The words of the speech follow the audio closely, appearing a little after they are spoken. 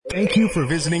Thank you for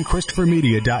visiting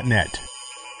ChristopherMedia.net.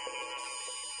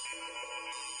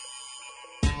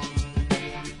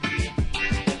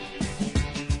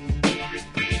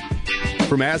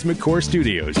 From Asthma Core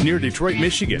Studios near Detroit,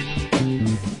 Michigan,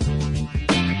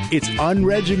 it's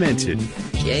Unregimented.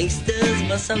 Gangsters,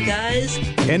 what's up, guys?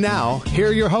 And now, here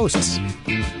are your hosts.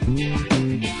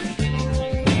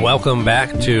 Welcome back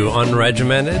to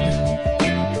Unregimented.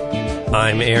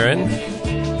 I'm Aaron.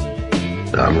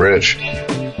 I'm Rich.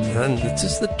 And it's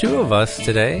just the two of us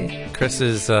today. Chris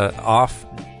is off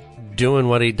doing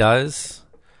what he does,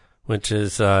 which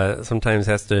is sometimes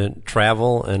has to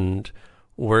travel and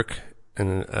work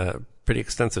in a pretty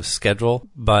extensive schedule.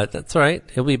 But that's all right.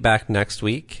 He'll be back next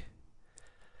week.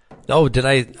 Oh,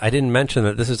 I didn't mention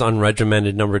that this is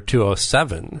Unregimented number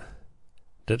 207.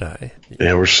 Did I?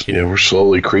 Yeah, we're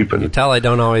slowly creeping. You tell I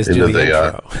don't always do the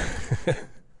intro.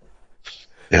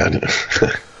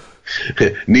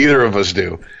 Yeah, neither of us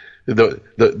do.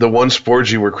 The one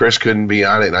Sporgy where Chris couldn't be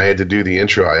on it and I had to do the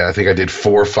intro. I think I did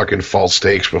 4 fucking false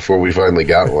takes before we finally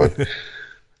got one.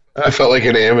 I felt like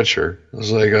an amateur. I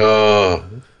was like, oh.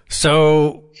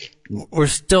 So we're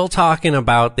still talking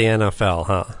about the NFL,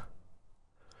 huh?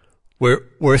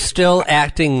 We're still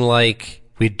acting like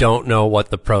we don't know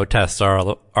what the protests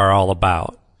are all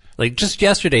about. Like just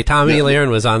yesterday, Tommy Lahren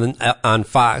was on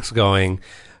Fox going,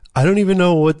 I don't even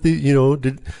know what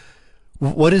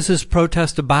what is this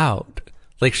protest about?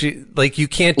 Like you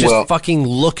can't just fucking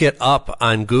look it up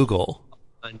on Google.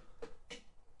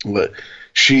 But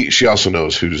she also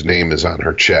knows whose name is on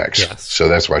her checks, yes. So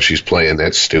that's why she's playing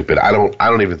that stupid. I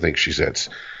don't even think she's that.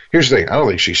 Here's the thing: I don't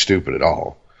think she's stupid at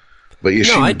all. But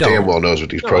she damn well knows what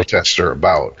these protests are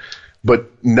about.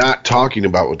 But not talking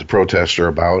about what the protests are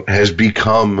about has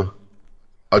become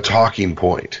a talking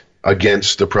point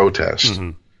against the protest.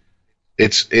 Mm-hmm.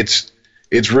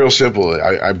 It's real simple.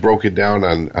 I broke it down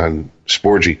on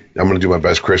Sporgy. I'm going to do my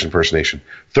best Chris impersonation.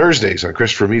 Thursdays on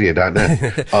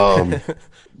ChristopherMedia.net.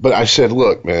 But I said,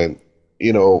 look, man,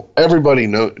 everybody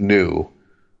knew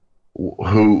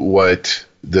what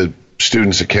the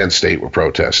students at Kent State were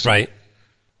protesting. Right.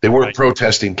 They weren't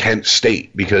protesting Kent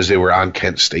State because they were on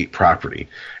Kent State property.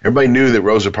 Everybody knew that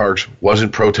Rosa Parks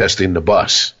wasn't protesting the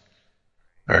bus.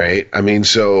 All right? I mean,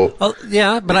 so... Well,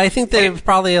 yeah, but I think there was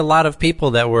probably a lot of people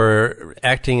that were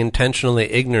acting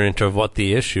intentionally ignorant of what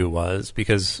the issue was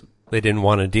because they didn't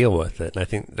want to deal with it. And I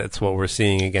think that's what we're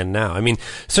seeing again now. I mean,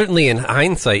 certainly in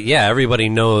hindsight, yeah, everybody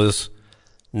knows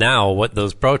now what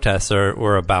those protests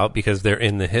were about because they're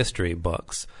in the history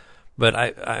books. But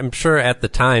I'm sure at the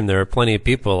time there were plenty of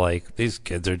people like, these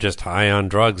kids are just high on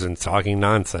drugs and talking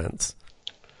nonsense.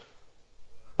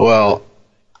 Well,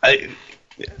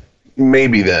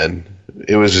 maybe then.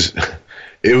 It was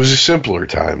a simpler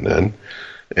time then.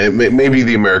 And maybe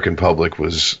the American public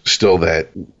was still that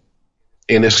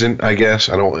innocent, I guess.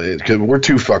 Cause we're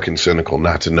too fucking cynical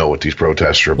not to know what these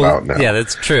protests are about now. Yeah,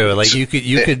 that's true. Like you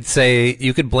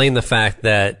could blame the fact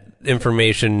that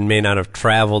information may not have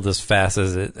traveled as fast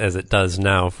as it does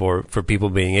now for people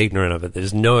being ignorant of it.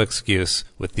 There's no excuse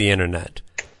with the internet.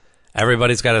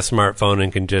 Everybody's got a smartphone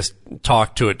and can just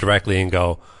talk to it directly and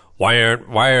go, why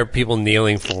are people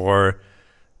kneeling for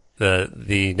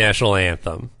the national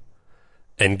anthem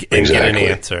and get an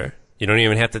answer? You don't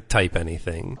even have to type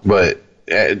anything. But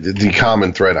the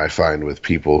common thread I find with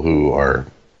people who are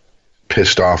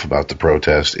pissed off about the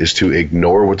protest is to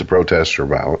ignore what the protests are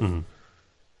about. Mm-hmm.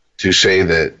 To say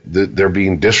that they're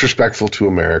being disrespectful to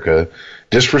America,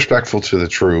 disrespectful to the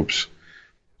troops,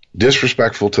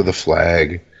 disrespectful to the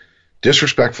flag,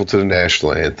 disrespectful to the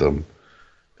national anthem.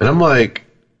 And I'm like,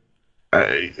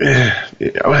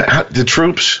 the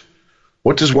troops,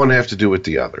 what does one have to do with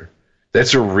the other?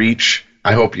 That's a reach.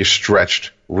 I hope you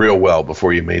stretched real well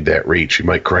before you made that reach. You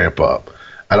might cramp up.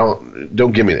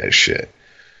 Don't give me that shit.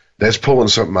 That's pulling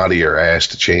something out of your ass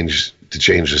to change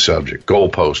the subject.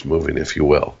 Goalpost moving, if you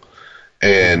will.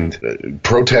 And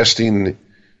protesting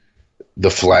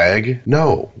the flag?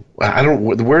 No. I don't.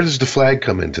 Where does the flag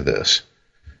come into this?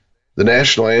 The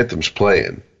national anthem's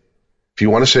playing. If you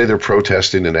want to say they're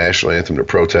protesting the national anthem, they're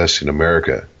protesting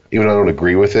America. Even though I don't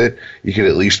agree with it, you could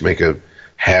at least make a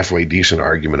halfway decent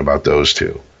argument about those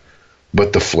two.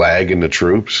 But the flag and the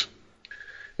troops,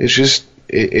 it's just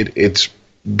it's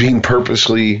being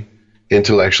purposely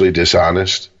intellectually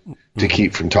dishonest to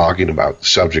keep from talking about the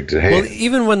subject at hand. Well,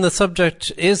 even when the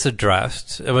subject is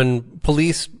addressed, when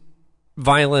police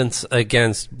violence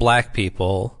against black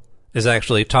people is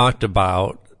actually talked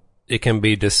about, it can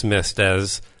be dismissed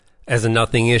as a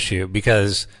nothing issue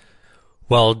because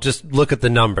well, just look at the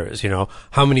numbers.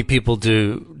 How many people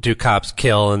do cops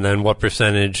kill, and then what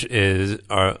percentage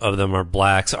of them are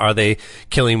blacks? Are they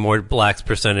killing more blacks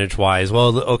percentage wise?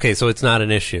 Well, okay, so it's not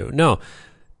an issue. No,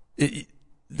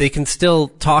 they can still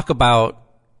talk about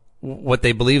what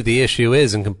they believe the issue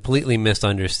is and completely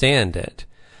misunderstand it.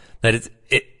 That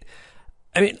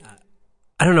I mean,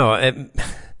 I don't know.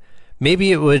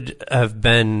 Maybe it would have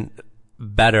been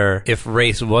better if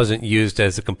race wasn't used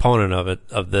as a component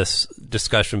of this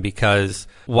discussion, because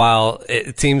while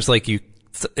it seems like you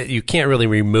can't really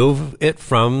remove it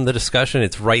from the discussion,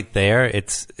 it's right there.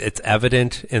 It's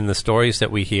evident in the stories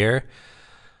that we hear.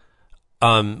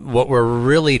 What we're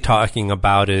really talking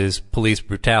about is police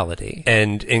brutality.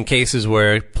 And in cases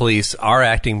where police are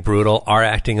acting brutal, are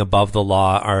acting above the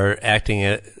law, are acting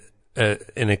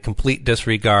in a complete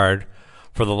disregard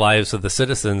for the lives of the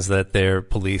citizens that they're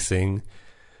policing,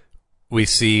 we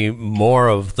see more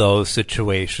of those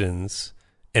situations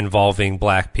involving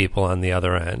black people on the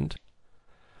other end.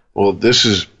 Well, this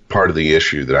is part of the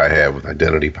issue that I have with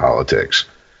identity politics,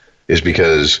 is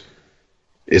because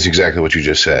it's exactly what you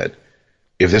just said.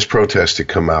 If this protest had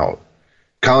come out,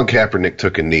 Colin Kaepernick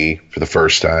took a knee for the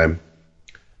first time,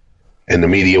 and the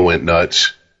media went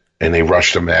nuts, and they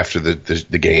rushed him after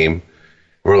the game.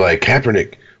 We're like,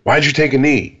 Kaepernick, why'd you take a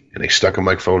knee? And they stuck a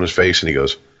microphone in his face, and he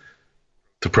goes,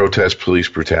 to protest police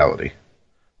brutality.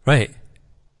 Right.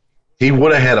 He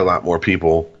would have had a lot more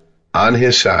people on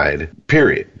his side,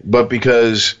 period. But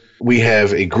because we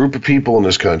have a group of people in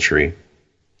this country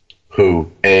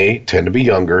who, A, tend to be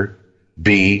younger,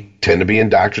 B, tend to be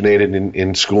indoctrinated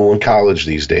in school and college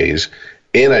these days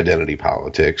in identity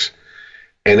politics,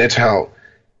 and that's how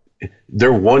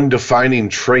their one defining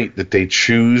trait that they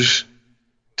choose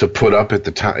to put up at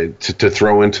the time, to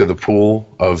throw into the pool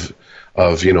of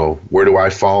where do I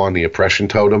fall on the oppression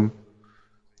totem?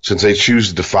 Since they choose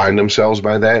to define themselves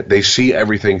by that, they see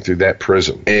everything through that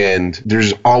prism. And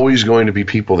there's always going to be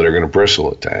people that are going to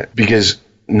bristle at that, because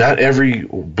not every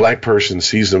black person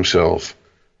sees themselves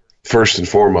first and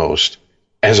foremost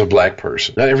as a black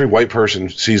person. Not every white person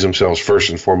sees themselves first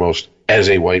and foremost as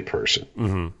a white person.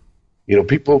 Mm-hmm.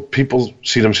 People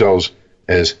see themselves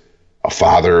as a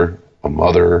father, a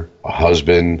mother, a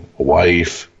husband, a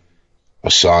wife, a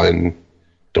son,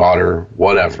 daughter,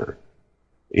 whatever.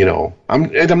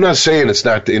 I'm not saying it's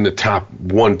not in the top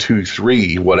 1, 2,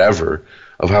 3, whatever,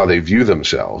 of how they view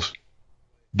themselves.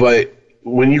 But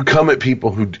when you come at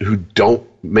people who don't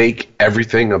make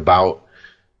everything about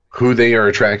who they are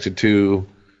attracted to,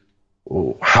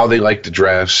 how they like to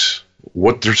dress,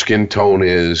 what their skin tone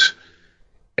is,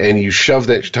 and you shove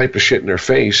that type of shit in their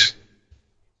face,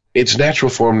 it's natural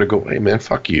for them to go, hey man,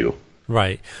 fuck you.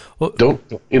 Right. Well,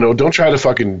 don't try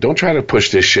to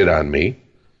push this shit on me.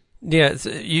 Yeah,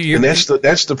 and that's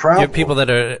the problem. You have people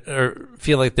that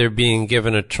feel like they're being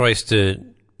given a choice to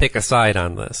pick a side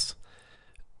on this,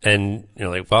 and you're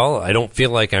like, well, I don't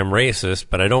feel like I'm racist,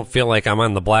 but I don't feel like I'm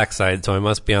on the black side, so I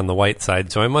must be on the white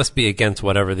side, so I must be against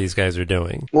whatever these guys are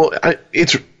doing. Well,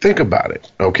 think about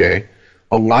it, okay?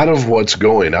 A lot of what's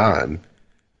going on,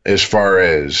 as far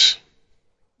as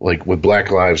like with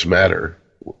Black Lives Matter,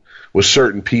 with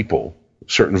certain people,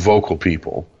 certain vocal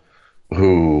people,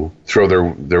 who throw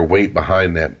their weight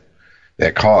behind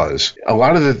that cause. A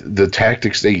lot of the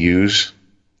tactics they use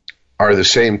are the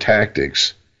same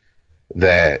tactics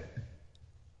that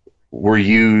were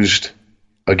used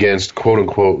against, quote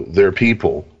unquote, their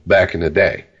people back in the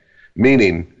day.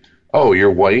 Meaning, oh,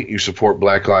 you're white, you support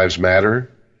Black Lives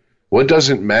Matter. Well, it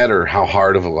doesn't matter how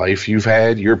hard of a life you've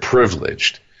had, you're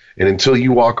privileged. And until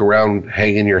you walk around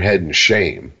hanging your head in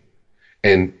shame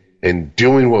and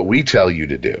doing what we tell you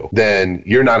to do, then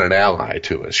you're not an ally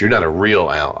to us. You're not a real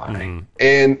ally. Mm-hmm.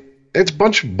 And it's a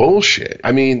bunch of bullshit.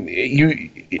 I mean,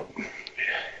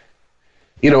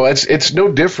 it's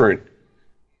no different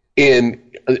and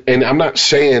I'm not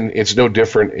saying it's no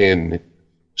different in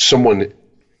someone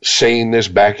saying this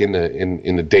back in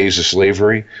the days of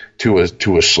slavery to a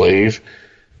slave.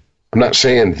 I'm not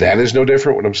saying that is no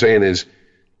different. What I'm saying is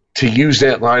to use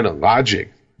that line of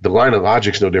logic. The line of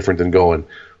logic is no different than going,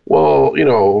 well,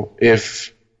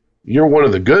 if you're one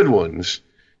of the good ones,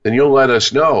 then you'll let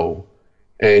us know,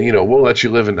 and, we'll let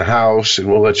you live in the house,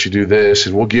 and we'll let you do this,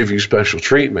 and we'll give you special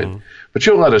treatment, mm-hmm. but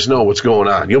you'll let us know what's going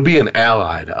on. You'll be an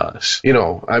ally to us.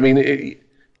 I mean,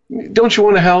 don't you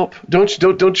want to help? Don't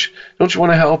you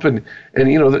want to help? And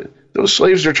those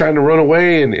slaves are trying to run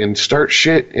away and start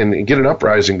shit and get an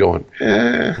uprising going.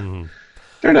 Mm-hmm.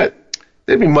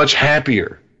 They'd be much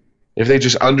happier if they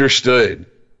just understood,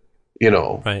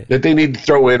 right, that they need to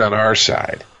throw in on our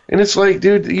side. And it's like,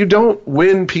 dude, you don't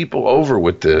win people over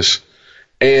with this.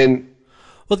 And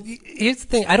Well, here's the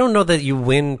thing. I don't know that you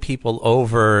win people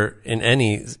over in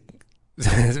any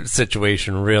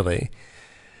situation, really.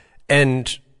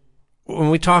 And when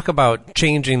we talk about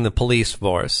changing the police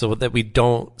force so that we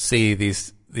don't see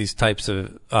these types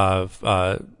of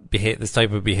this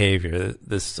type of behavior,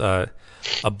 this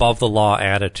above the law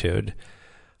attitude,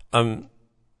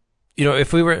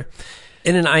 if we were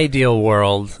in an ideal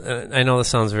world, I know this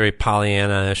sounds very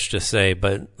Pollyanna-ish to say,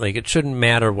 but like it shouldn't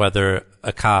matter whether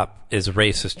a cop is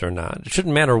racist or not. It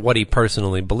shouldn't matter what he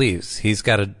personally believes. He's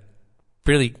got a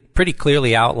pretty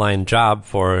clearly outlined job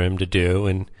for him to do,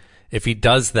 and if he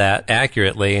does that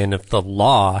accurately, and if the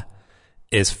law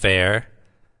is fair,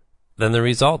 then the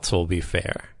results will be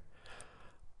fair.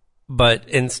 But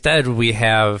instead, we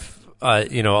have a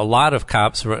lot of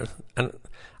cops. I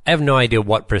have no idea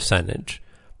what percentage,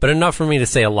 but enough for me to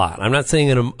say a lot. I'm not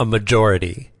saying a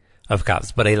majority of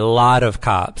cops, but a lot of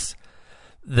cops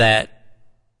that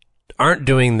aren't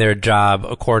doing their job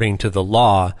according to the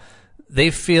law. They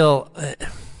feel,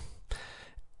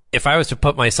 if I was to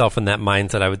put myself in that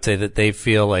mindset, I would say that they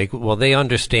feel like, well, they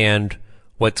understand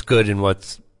what's good and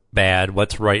what's bad,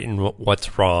 what's right and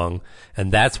what's wrong,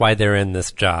 and that's why they're in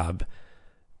this job.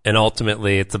 And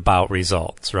ultimately, it's about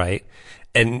results, right?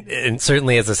 And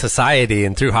certainly as a society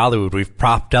and through Hollywood, we've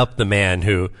propped up the man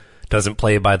who doesn't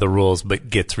play by the rules but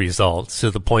gets results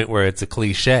to the point where it's a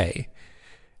cliche.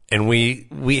 And we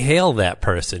hail that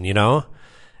person,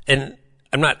 And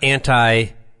I'm not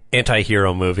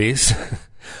anti-hero movies.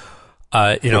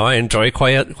 I enjoy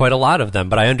quite a lot of them,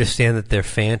 but I understand that they're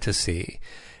fantasy.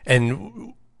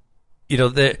 And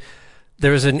there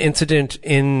was an incident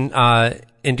in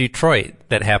Detroit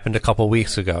that happened a couple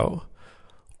weeks ago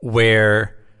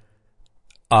where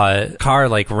a car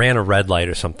ran a red light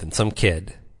or something. Some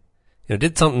kid,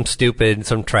 did something stupid,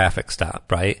 some traffic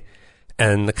stop, right?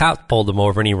 And the cops pulled him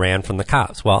over and he ran from the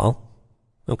cops. Well,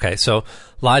 okay, so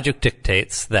logic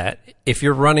dictates that if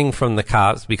you're running from the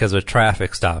cops because of a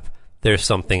traffic stop, there's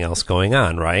something else going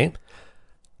on, right?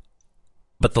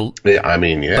 But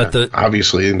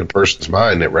obviously in the person's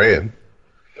mind that ran.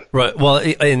 Right. Well,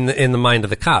 in the mind of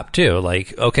the cop too.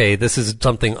 Like, okay, this is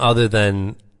something other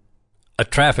than a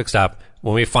traffic stop.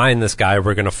 When we find this guy,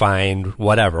 we're going to find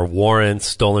whatever, warrants,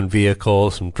 stolen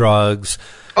vehicles, some drugs.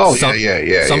 Oh,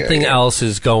 something else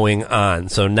is going on.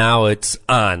 So now it's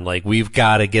on. Like, we've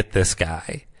got to get this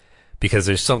guy because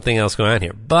there's something else going on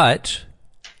here. But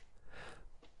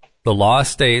the law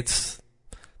states,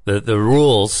 the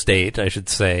rules state, I should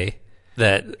say,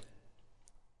 that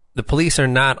the police are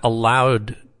not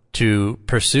allowed to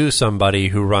pursue somebody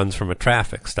who runs from a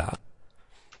traffic stop.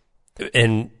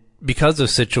 And because of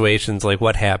situations like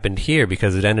what happened here,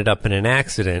 because it ended up in an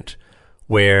accident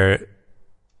where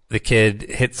the kid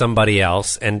hit somebody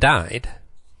else and died.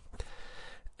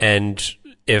 And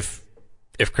if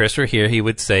Chris were here, he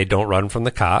would say, "Don't run from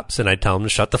the cops," and I'd tell him to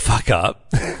shut the fuck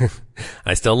up.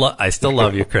 I still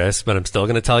love you, Chris, but I'm still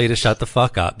going to tell you to shut the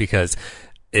fuck up because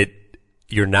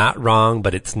you're not wrong,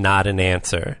 but it's not an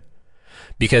answer.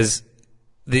 Because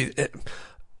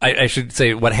I should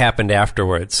say what happened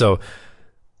afterwards. So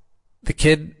the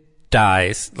kid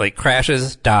dies,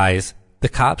 crashes, dies. The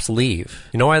cops leave.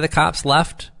 You know why the cops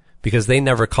left? Because they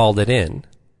never called it in.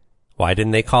 Why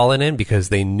didn't they call it in? Because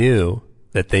they knew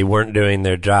that they weren't doing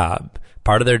their job.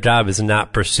 Part of their job is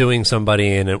not pursuing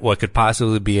somebody in what could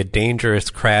possibly be a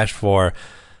dangerous crash for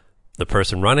the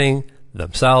person running,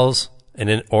 themselves,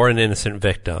 or an innocent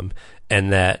victim,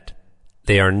 and that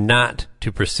they are not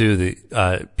to pursue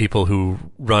the people who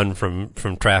run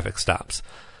from traffic stops.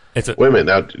 Wait a minute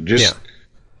now.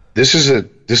 This is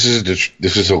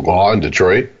a law in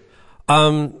Detroit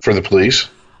for the police.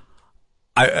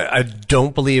 I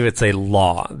don't believe it's a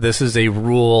law. This is a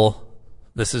rule.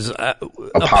 This is a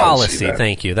policy.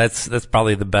 Thank you. That's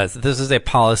probably the best. This is a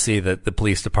policy that the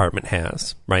police department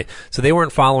has, right? So they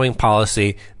weren't following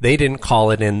policy. They didn't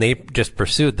call it in. They just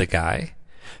pursued the guy,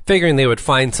 figuring they would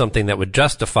find something that would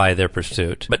justify their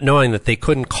pursuit, but knowing that they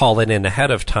couldn't call it in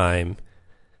ahead of time.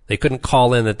 They couldn't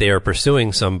call in that they are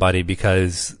pursuing somebody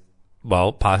because,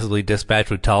 well, possibly dispatch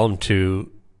would tell them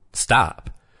to stop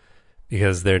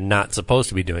because they're not supposed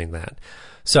to be doing that.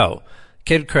 So,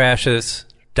 kid crashes,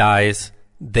 dies,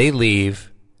 they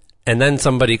leave, and then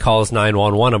somebody calls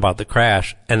 911 about the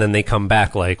crash, and then they come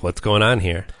back like, what's going on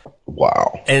here?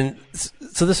 Wow. And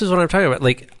so this is what I'm talking about.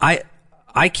 Like,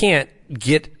 I can't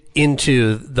get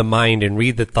into the mind and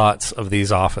read the thoughts of these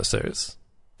officers.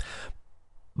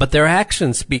 But their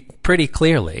actions speak pretty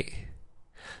clearly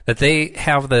that they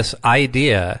have this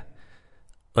idea,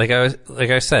 like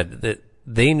I said, that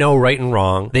they know right and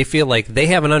wrong. They feel like they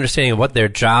have an understanding of what their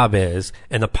job is,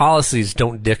 and the policies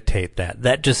don't dictate that.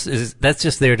 That's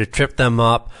just there to trip them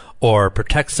up or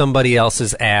protect somebody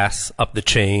else's ass up the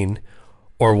chain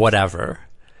or whatever.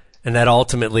 And that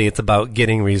ultimately it's about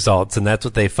getting results, and that's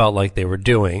what they felt like they were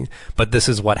doing. But this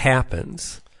is what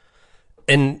happens.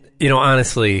 And,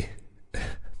 honestly,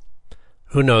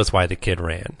 who knows why the kid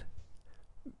ran?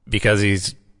 Because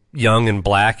he's young and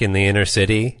black in the inner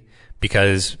city?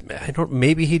 Because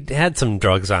maybe he had some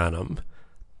drugs on him.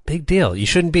 Big deal. You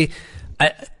shouldn't be.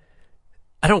 I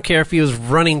don't care if he was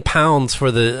running pounds for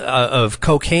of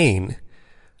cocaine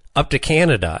up to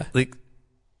Canada. Like,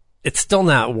 it's still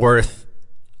not worth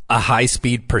a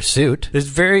high-speed pursuit. There's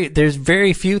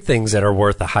very few things that are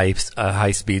worth a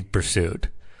high-speed pursuit.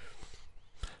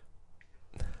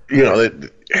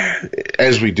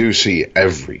 As we do see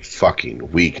every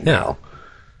fucking week now.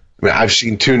 I mean, I've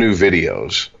seen 2 new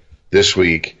videos this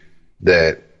week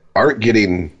that aren't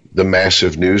getting the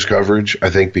massive news coverage, I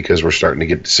think, because we're starting to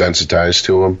get desensitized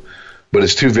to them. But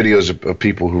it's 2 videos of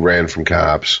people who ran from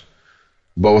cops.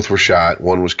 Both were shot.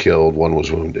 One was killed. One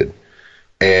was wounded.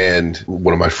 And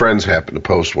one of my friends happened to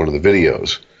post one of the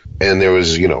videos. And there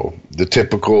was, the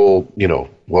typical,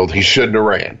 well, he shouldn't have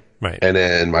ran. Right. And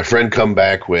then my friend come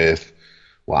back with,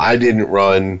 well, I didn't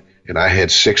run, and I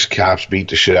had 6 cops beat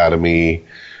the shit out of me,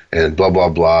 and blah, blah,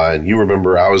 blah. And you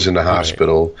remember I was in the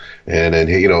hospital. Right. And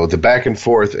then, the back and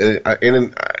forth. And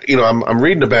I'm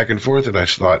reading the back and forth, and I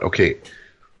just thought, okay,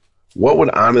 what would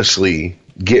honestly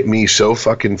get me so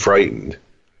fucking frightened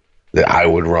that I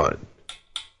would run?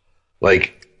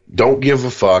 Like, don't give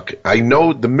a fuck. I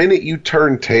know the minute you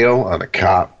turn tail on a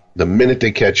cop, the minute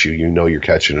they catch you, you're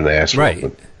catching an ass whooping.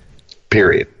 Right.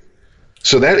 Period.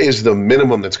 So that is the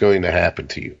minimum that's going to happen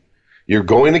to you. You're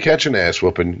going to catch an ass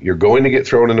whooping, you're going to get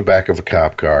thrown in the back of a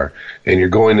cop car, and you're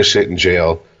going to sit in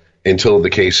jail until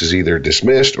the case is either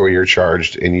dismissed or you're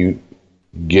charged and you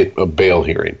get a bail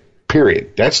hearing.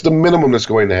 Period. That's the minimum that's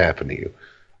going to happen to you.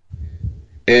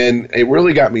 And it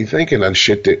really got me thinking on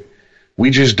shit that we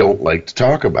just don't like to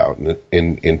talk about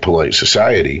in polite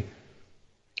society,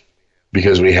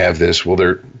 because we have this,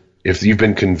 if you've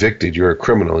been convicted, you're a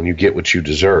criminal and you get what you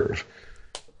deserve.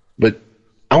 But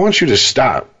I want you to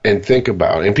stop and think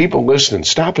about, and people listening,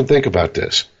 stop and think about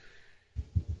this.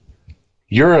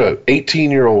 You're a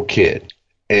 18-year-old kid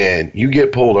and you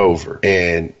get pulled over,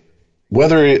 and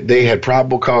whether they had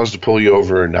probable cause to pull you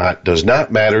over or not does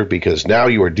not matter, because now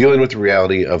you are dealing with the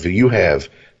reality of you have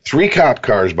 3 cop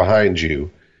cars behind you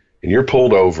and you're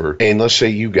pulled over, and let's say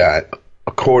you got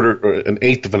a quarter or an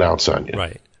eighth of an ounce on you.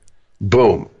 Right.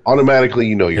 Boom. Automatically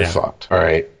you're fucked. All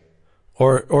right.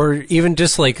 Or even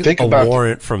just like a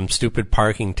warrant from stupid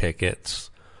parking tickets,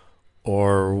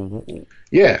 or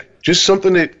just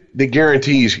something that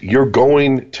guarantees you're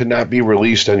going to not be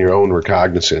released on your own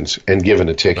recognizance and given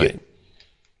a ticket.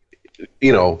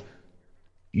 Right.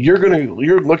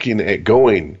 You're looking at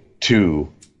going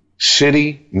to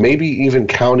city, maybe even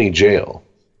county jail,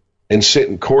 and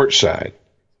sitting courtside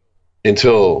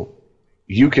until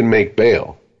you can make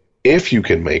bail, if you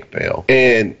can make bail.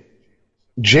 And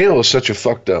jail is such a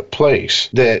fucked up place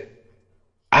that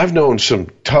I've known some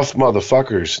tough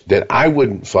motherfuckers that I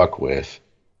wouldn't fuck with,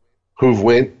 who've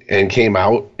went and came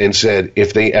out and said,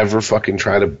 if they ever fucking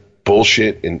try to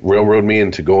bullshit and railroad me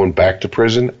into going back to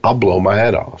prison, I'll blow my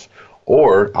head off,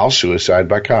 or I'll suicide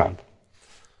by cop.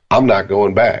 I'm not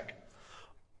going back.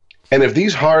 And if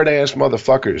these hard ass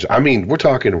motherfuckers, I mean, we're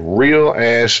talking real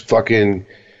ass fucking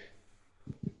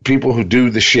people who do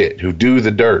the shit, who do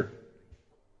the dirt,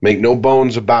 make no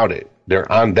bones about it.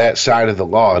 They're on that side of the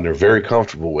law and they're very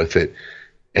comfortable with it,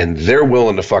 and they're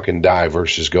willing to fucking die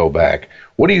versus go back.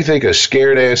 What do you think a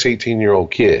scared ass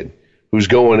 18-year-old kid who's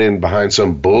going in behind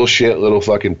some bullshit little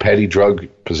fucking petty drug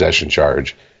possession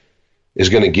charge is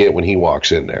going to get when he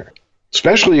walks in there?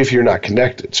 Especially if you're not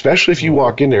connected. Especially if you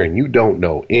walk in there and you don't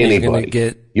know anybody. He's going to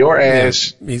get your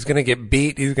ass. He's going to get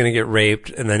beat. He's going to get raped,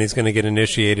 and then he's going to get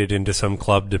initiated into some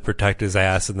club to protect his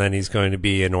ass, and then he's going to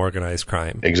be in organized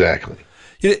crime. Exactly.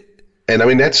 And I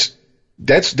mean, that's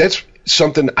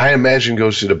something I imagine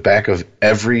goes to the back of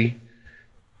every.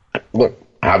 Look,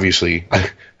 obviously,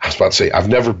 I was about to say I've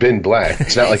never been black.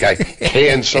 It's not like I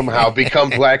can somehow become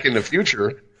black in the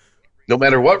future, no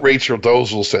matter what Rachel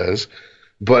Dolezal says.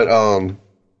 But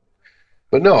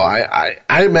no, I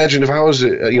imagine if I was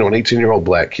an 18-year-old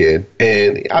black kid,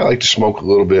 and I like to smoke a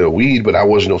little bit of weed, but I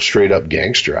was no straight up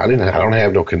gangster. I don't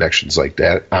have no connections like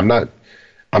that. I'm not,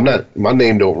 my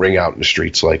name don't ring out in the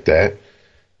streets like that.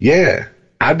 Yeah,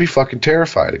 I'd be fucking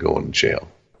terrified of going to jail.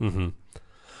 Mm-hmm.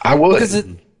 I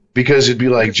would. because it'd be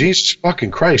like, Jesus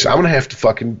fucking Christ, I'm going to have to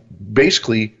fucking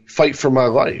basically fight for my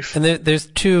life. And there's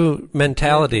two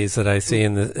mentalities that I see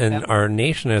in our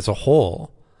nation as a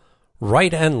whole,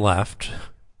 right and left,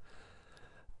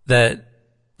 that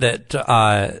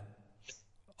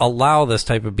allow this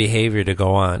type of behavior to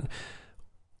go on.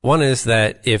 One is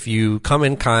that if you come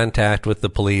in contact with the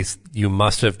police, you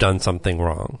must have done something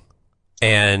wrong.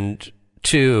 And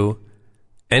two,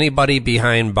 anybody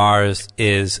behind bars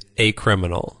is a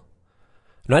criminal.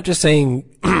 I'm not just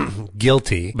saying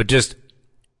guilty, but just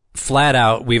flat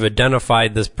out, we've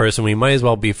identified this person. We might as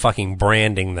well be fucking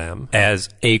branding them as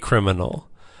a criminal.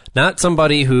 Not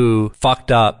somebody who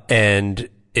fucked up and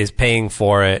is paying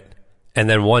for it and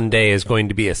then one day is going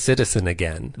to be a citizen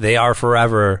again. They are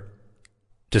forever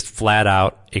just flat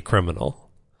out a criminal.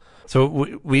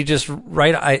 So we just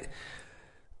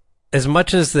as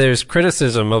much as there's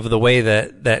criticism of the way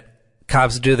that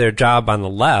cops do their job on the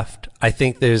left, I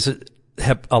think there's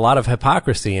a lot of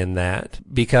hypocrisy in that,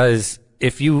 because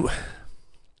if you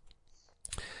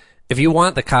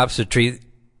want the cops to treat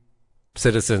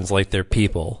citizens like they're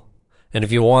people, and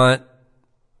if you want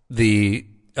the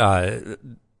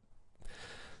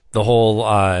whole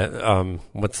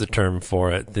what's the term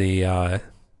for it?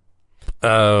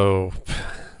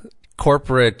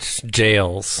 Corporate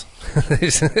jails.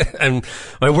 And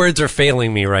my words are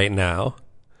failing me right now.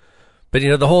 But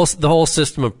the whole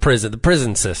system of the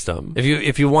prison system.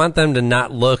 If you want them to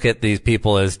not look at these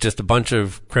people as just a bunch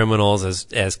of criminals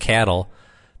as cattle,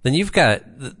 then you've got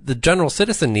the general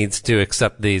citizen needs to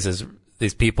accept these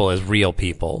people as real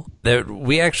people. That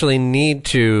we actually need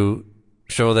to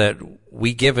show that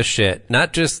we give a shit,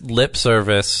 not just lip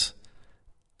service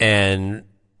and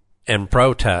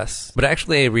protests, but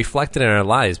actually reflected in our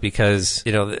lives, because,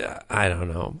 I don't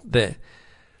know.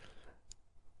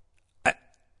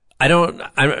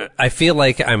 I feel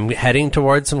like I'm heading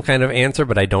towards some kind of answer,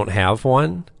 but I don't have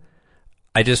one.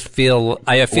 I just feel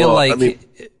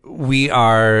we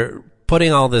are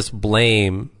putting all this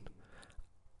blame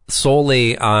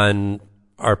solely on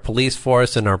our police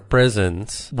force and our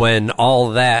prisons, when all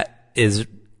that is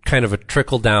kind of a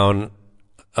trickle down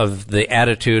of the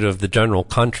attitude of the general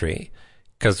country,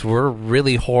 because we're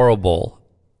really horrible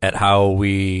at how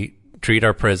we treat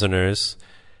our prisoners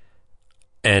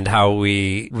and how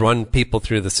we run people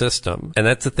through the system. And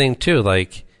that's the thing too,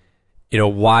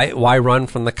 why run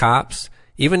from the cops?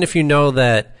 Even if you know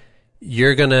that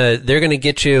they're gonna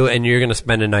get you and you're gonna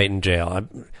spend a night in jail.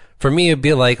 For me, it'd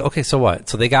be like, okay, so what?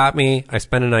 So they got me, I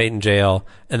spend a night in jail,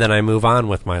 and then I move on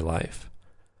with my life.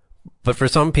 But for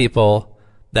some people,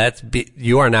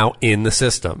 you are now in the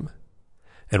system.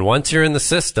 And once you're in the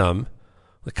system,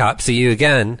 the cops see you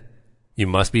again, you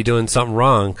must be doing something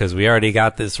wrong, because we already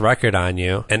got this record on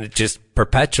you, and it just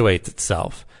perpetuates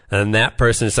itself. And then that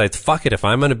person decides, fuck it, if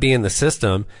I'm going to be in the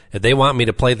system, if they want me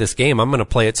to play this game, I'm going to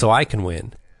play it so I can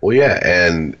win. Well, yeah,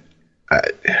 and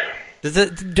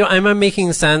am I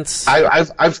making sense?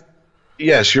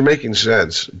 Yes, you're making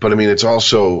sense, but I mean, it's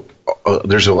also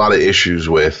there's a lot of issues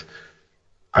with.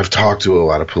 I've talked to a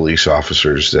lot of police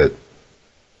officers that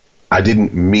I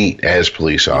didn't meet as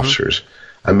police officers.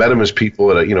 Mm-hmm. I met them as people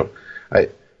that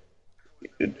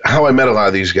how I met a lot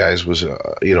of these guys was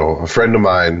a friend of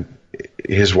mine.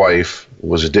 His wife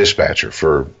was a dispatcher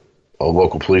for a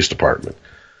local police department.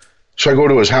 So I go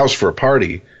to his house for a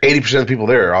party. 80% of the people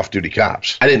there are off-duty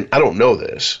cops. I don't know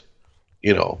this,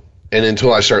 and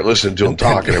until I start listening to him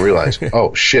talk, and I realize,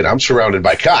 oh shit, I'm surrounded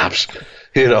by cops,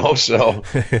 so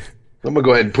I'm gonna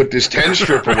go ahead and put this 10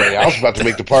 strip away. I was about to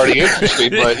make the party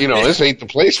interesting, but this ain't the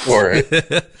place for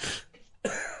it.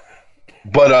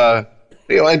 But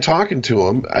and talking to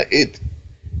him,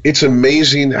 it's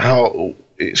amazing how,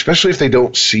 especially if they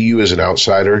don't see you as an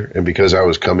outsider, and because I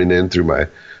was coming in through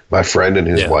my friend and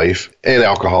his wife, and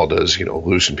alcohol does,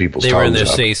 loosen people's tongues up. They were in their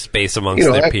safe space amongst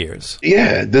their peers.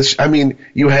 Yeah,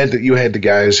 you had the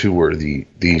guys who were the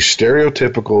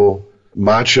stereotypical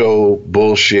macho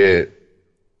bullshit,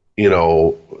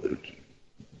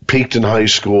 peaked in high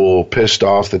school, pissed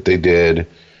off that they did,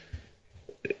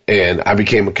 and I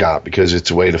became a cop because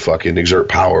it's a way to fucking exert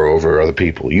power over other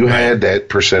people. You had that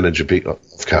percentage of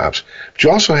cops, but you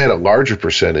also had a larger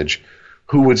percentage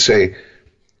who would say,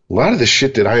 a lot of the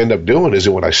shit that I end up doing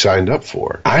isn't what I signed up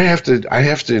for. I have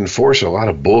to enforce a lot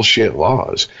of bullshit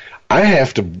laws. I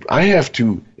have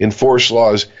to enforce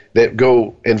laws that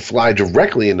go and fly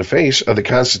directly in the face of the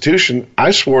Constitution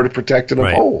I swore to protect and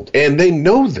uphold. And they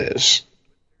know this,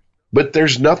 but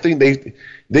there's nothing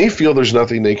they feel there's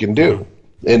nothing they can do.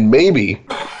 And maybe,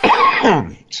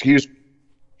 excuse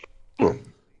me,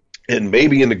 and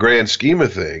maybe in the grand scheme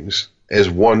of things, as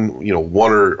one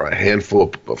or a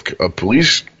handful of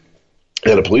police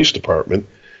at a police department,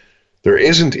 there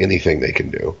isn't anything they can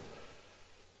do.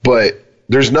 But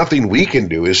there's nothing we can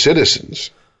do as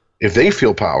citizens. If they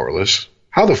feel powerless,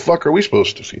 how the fuck are we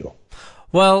supposed to feel?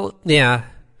 Well, yeah.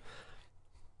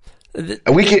 And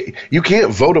you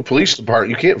can't vote a police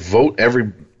department. You can't vote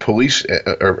every police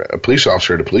or a police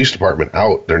officer at a police department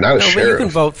out. They're not a sheriff. But you can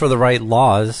vote for the right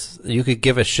laws. You could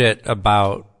give a shit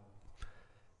about,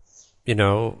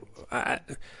 I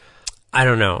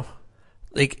don't know.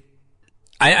 Like,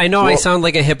 I know I sound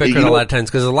like a hypocrite a lot of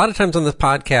times, because a lot of times on this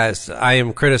podcast, I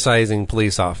am criticizing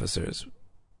police officers.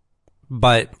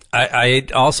 But I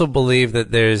also believe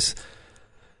that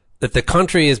that the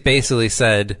country has basically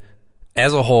said,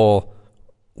 as a whole,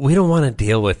 we don't want to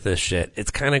deal with this shit.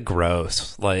 It's kind of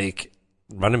gross. Like,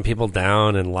 running people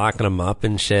down and locking them up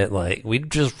and shit. Like, we'd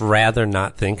just rather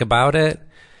not think about it.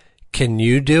 Can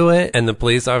you do it? And the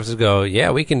police officers go,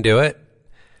 yeah, we can do it.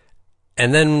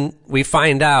 And then we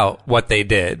find out what they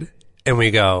did. And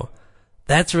we go,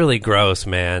 that's really gross,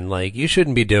 man. Like, you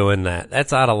shouldn't be doing that.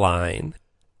 That's out of line.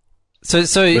 So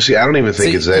see, I don't even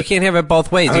think it's that. You can't have it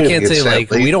both ways. You can't say, like,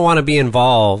 we don't want to be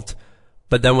involved,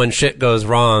 but then when shit goes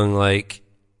wrong, like,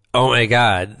 oh my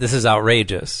God, this is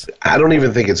outrageous. I don't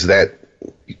even think it's that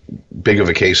big of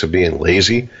a case of being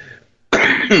lazy.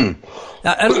 I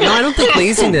don't think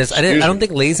laziness. I don't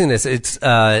think laziness. It's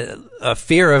a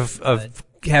fear of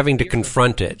having to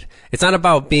confront it. It's not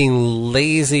about being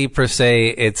lazy per se.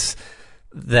 It's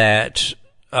that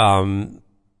a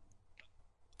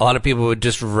lot of people would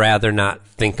just rather not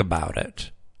think about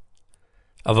it,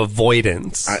 of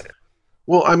avoidance.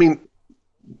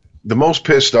 The most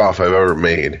pissed off I've ever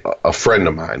made, a friend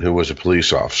of mine who was a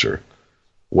police officer,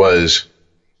 was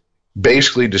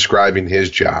basically describing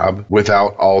his job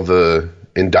without all the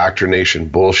indoctrination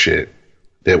bullshit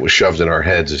that was shoved in our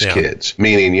heads as kids.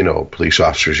 Meaning, police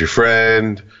officer's your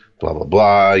friend, blah, blah,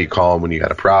 blah. You call them when you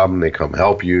got a problem. They come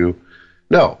help you.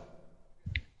 No.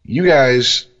 You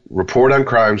guys report on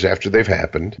crimes after they've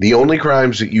happened. The only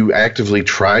crimes that you actively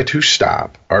try to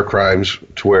stop are crimes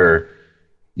to where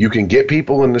you can get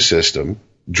people in the system,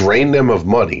 drain them of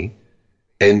money,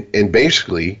 and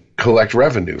basically collect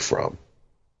revenue from.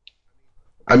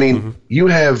 You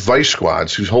have vice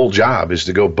squads whose whole job is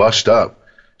to go bust up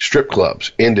strip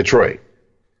clubs in Detroit.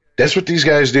 That's what these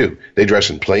guys do. They dress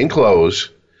in plain clothes.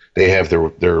 They have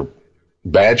their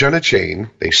badge on a chain.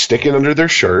 They stick it under their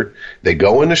shirt. They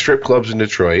go into strip clubs in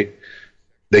Detroit.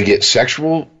 They get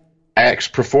sexual acts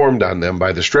performed on them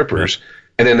by the strippers,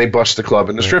 and then they bust the club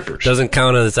and the strippers. Doesn't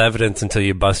count as evidence until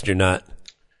you bust your nut.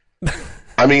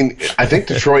 I think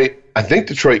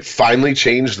Detroit finally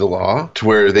changed the law to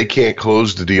where they can't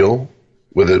close the deal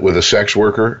with a sex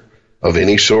worker of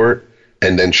any sort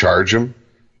and then charge them.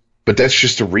 But that's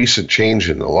just a recent change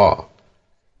in the law.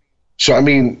 So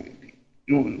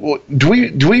do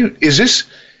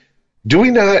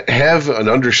we not have an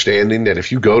understanding that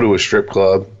if you go to a strip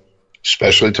club,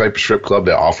 especially the type of strip club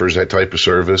that offers that type of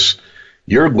service,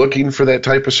 you're looking for that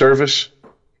type of service?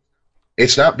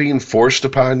 It's not being forced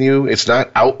upon you. It's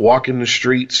not out walking the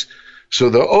streets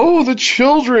so the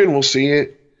children will see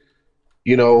it.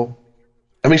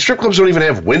 Strip clubs don't even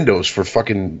have windows for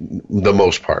fucking the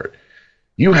most part.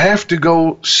 You have to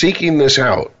go seeking this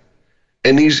out.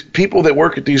 And these people that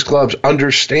work at these clubs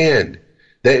understand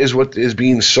that is what is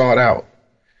being sought out.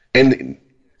 And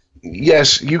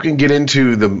yes, you can get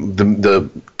into the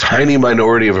tiny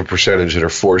minority of a percentage that are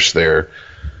forced there.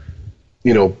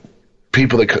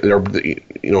 People that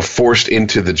are, forced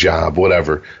into the job,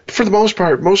 whatever. But for the most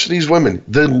part, most of these women,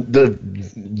 the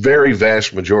very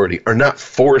vast majority, are not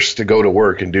forced to go to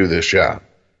work and do this job.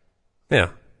 Yeah.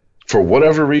 For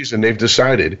whatever reason, they've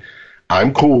decided,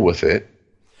 I'm cool with it.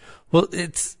 Well,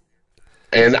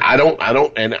 I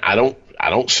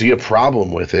don't see a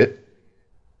problem with it.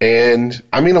 And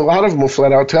a lot of them will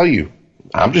flat out tell you,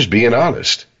 I'm just being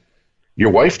honest.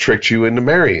 Your wife tricked you into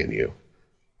marrying you.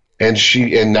 And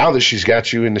now that she's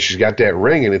got you and she's got that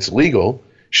ring and it's legal,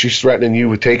 she's threatening you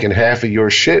with taking half of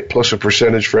your shit plus a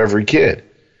percentage for every kid.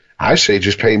 I say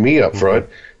just pay me up front,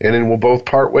 and then we'll both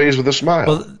part ways with a smile.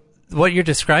 Well, what you're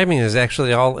describing is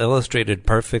actually all illustrated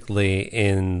perfectly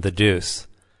in The Deuce.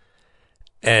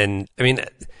 And,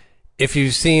 if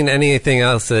you've seen anything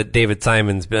else that David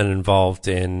Simon's been involved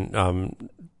in,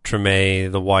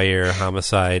 Treme, The Wire,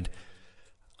 Homicide,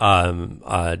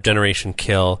 Generation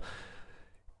Kill,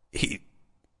 he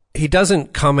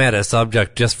doesn't come at a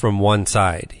subject just from one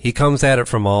side. He comes at it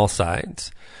from all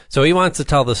sides. So he wants to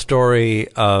tell the story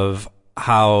of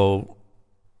how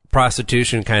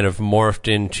prostitution kind of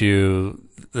morphed into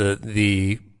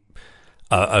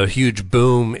a huge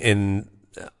boom in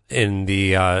in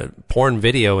the porn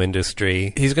video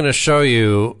industry, he's going to show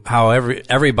you how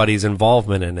everybody's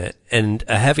involvement in it, and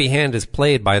a heavy hand is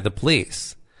played by the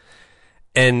police.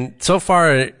 And so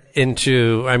far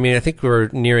into, I mean, I think we're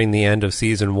nearing the end of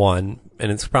season 1,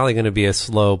 and it's probably going to be a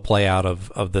slow play out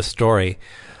of the story.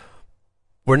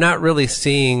 We're not really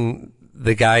seeing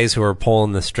the guys who are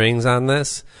pulling the strings on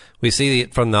this. We see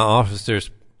it from the officer's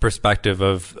perspective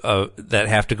of that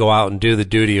have to go out and do the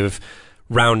duty of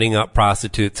rounding up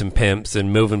prostitutes and pimps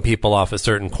and moving people off of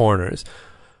certain corners.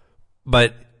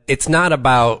 But it's not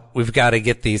about, we've got to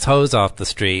get these hoes off the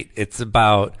street. It's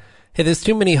about, hey, there's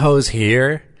too many hoes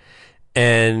here,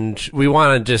 and we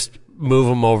want to just move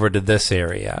them over to this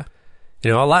area. You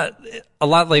know, a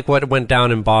lot like what went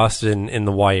down in Boston in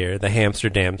The Wire, the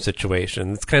Amsterdam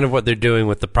situation. It's kind of what they're doing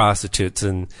with the prostitutes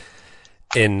in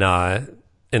The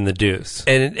Deuce.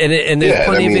 And there's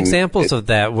plenty of examples of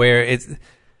that where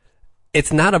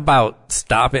it's not about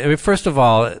stopping. I mean, first of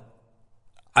all,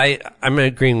 I'm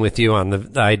agreeing with you on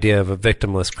the idea of a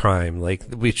victimless crime. Like,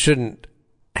 we shouldn't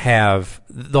have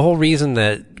the whole reason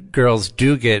that girls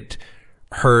do get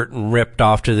hurt and ripped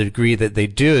off to the degree that they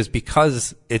do is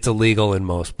because it's illegal in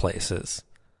most places.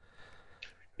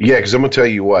 Yeah, because I'm going to tell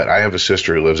you what, I have a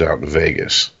sister who lives out in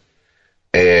Vegas.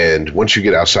 And once you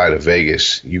get outside of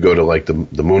Vegas, you go to like the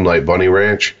Moonlight Bunny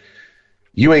Ranch,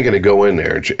 you ain't going to go in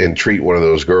there and treat one of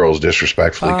those girls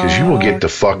disrespectfully, because you will get the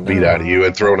fuck beat out of you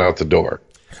and thrown out the door.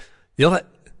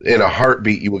 In a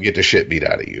heartbeat, you will get the shit beat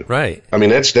out of you. Right. I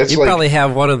mean, that's you like, probably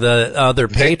have one of the other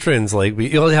patrons, like,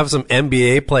 you'll have some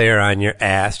NBA player on your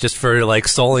ass just for, like,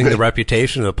 sullying the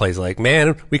reputation of the place. Like,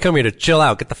 man, we come here to chill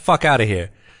out. Get the fuck out of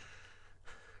here.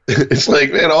 It's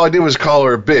like, man, all I did was call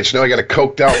her a bitch. Now I got a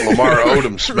coked out Lamar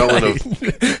Odom smelling of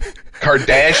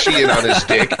Kardashian on his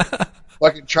dick,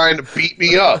 fucking trying to beat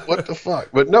me up. What the fuck?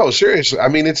 But no, seriously, I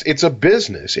mean, it's a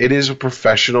business. It is a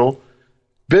professional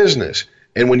business.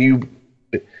 And when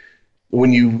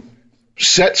you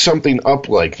set something up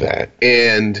like that,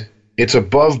 and it's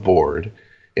above board,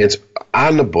 it's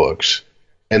on the books,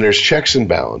 and there's checks and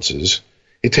balances,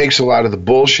 it takes a lot of the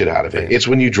bullshit out of it. It's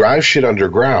when you drive shit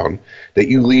underground that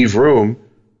you leave room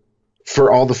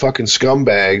for all the fucking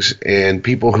scumbags and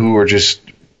people who are just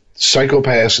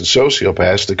psychopaths and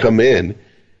sociopaths to come in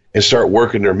and start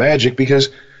working their magic, because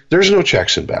there's no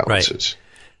checks and balances. Right.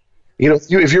 You know,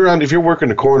 if you're working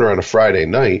the corner on a Friday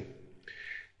night,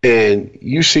 and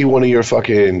you see one of your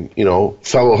fucking, you know,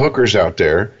 fellow hookers out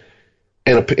there,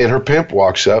 and her pimp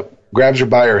walks up, grabs her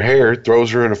by her hair,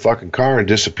 throws her in a fucking car, and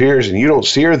disappears, and you don't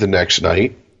see her the next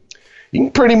night, you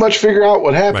can pretty much figure out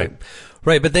what happened.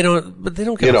 Right, but they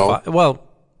don't get well,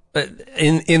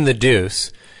 in The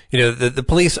Deuce, you know, the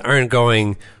police aren't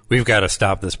going, we've got to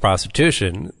stop this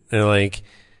prostitution. They're like,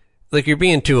 you're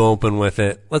being too open with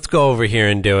it. Let's go over here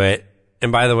and do it.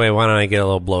 And by the way, why don't I get a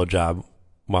little blowjob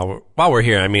while we're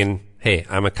here? I mean, hey,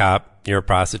 I'm a cop. You're a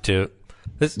prostitute.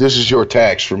 This is your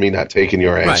tax for me not taking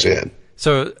your ass in.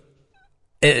 So,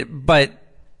 but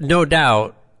no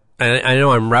doubt, I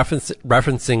know I'm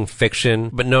referencing fiction,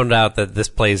 but no doubt that this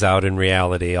plays out in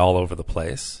reality all over the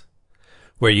place,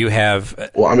 where you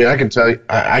have. Well, I mean, I can tell you.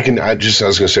 I was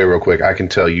going to say real quick. I can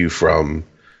tell you from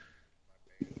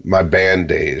my band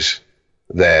days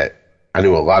that I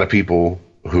knew a lot of people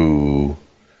who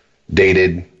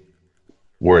dated,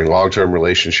 were in long-term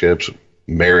relationships,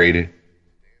 married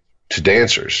to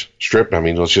dancers, strip. I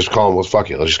mean, let's just call them. Let's fuck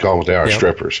it. Let's just call them what they are,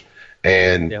 strippers.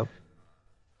 And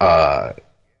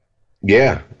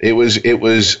yeah, it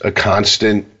was a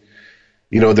constant.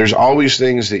 You know, there's always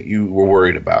things that you were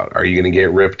worried about. Are you going to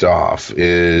get ripped off?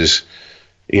 Is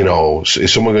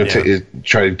someone going to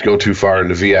try to go too far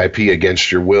into VIP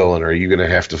against your will? And are you going to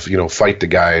have to, you know, fight the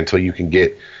guy until you can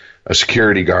get a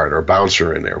security guard or a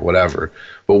bouncer in there, whatever.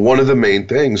 But one of the main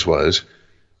things was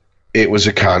it was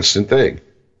a constant thing.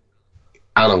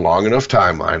 On a long enough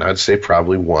timeline, I'd say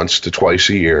probably once to twice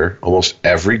a year, almost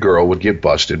every girl would get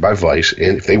busted by Vice,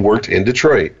 and if they worked in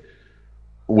Detroit,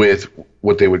 with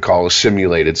what they would call a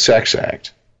simulated sex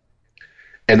act.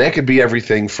 And that could be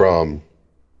everything from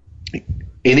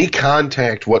any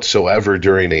contact whatsoever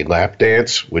during a lap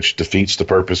dance, which defeats the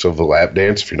purpose of the lap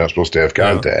dance if you're not supposed to have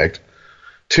contact,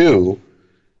 to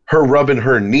her rubbing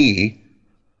her knee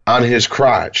on his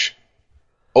crotch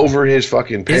over his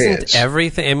fucking pants. Isn't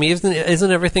everything? I mean,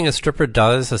 isn't everything a stripper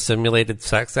does a simulated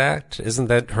sex act? Isn't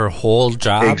that her whole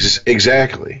job?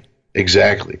 Exactly.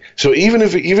 So even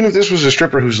if this was a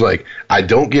stripper who's like, I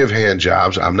don't give hand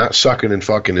jobs, I'm not sucking and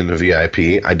fucking in the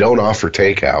VIP, I don't offer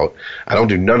takeout, I don't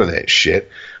do none of that shit.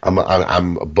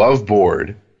 I'm above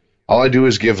board. All I do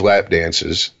is give lap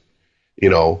dances, you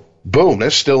know, boom,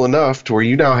 that's still enough to where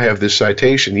you now have this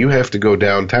citation. You have to go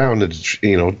downtown and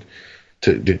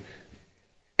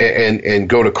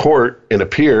go to court and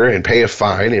appear and pay a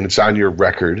fine, and it's on your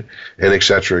record, and et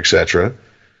cetera, et cetera.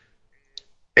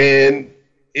 And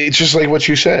it's just like what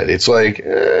you said. It's like,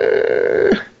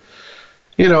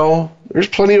 there's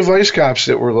plenty of Vice cops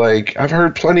that were like, I've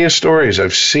heard plenty of stories.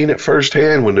 I've seen it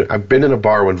firsthand when I've been in a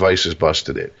bar when Vice has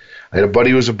busted it. I had a buddy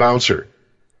who was a bouncer,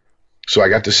 so I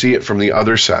got to see it from the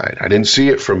other side. I didn't see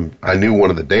it from, I knew one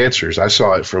of the dancers. I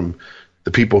saw it from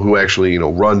the people who actually,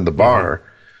 run the bar.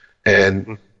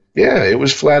 And yeah, it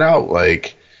was flat out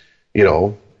like,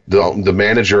 the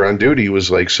manager on duty was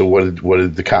like, so what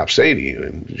did the cop say to you?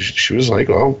 And she was like,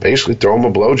 well, basically throw him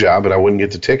a blowjob and I wouldn't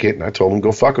get the ticket. And I told him to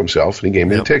go fuck himself, and he gave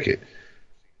me the ticket.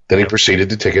 Then he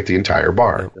proceeded to ticket the entire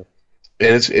bar. And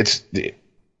it's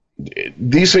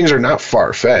these things are not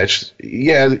far-fetched.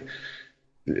 Yeah,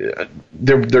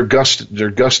 they're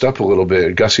gussied up a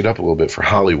little bit for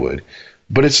Hollywood,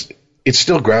 but it's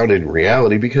still grounded in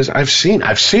reality because I've seen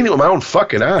it with my own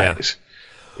fucking eyes.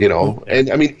 And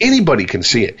I mean, anybody can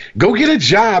see it. Go get a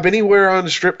job anywhere on a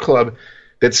strip club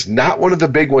that's not one of the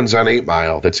big ones on 8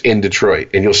 Mile that's in Detroit,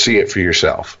 and you'll see it for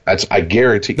yourself. I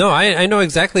guarantee. No, I know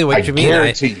exactly what you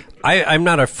mean. I'm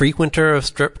not a frequenter of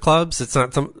strip clubs. It's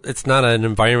not an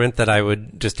environment that I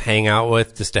would just hang out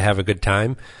with just to have a good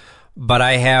time. But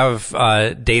I have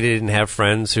dated and have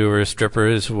friends who are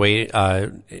strippers,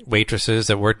 waitresses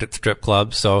that worked at strip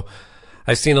clubs. So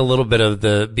I've seen a little bit of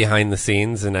the behind the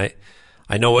scenes, and I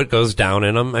know what goes down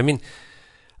in them. I mean,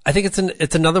 I think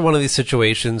it's another one of these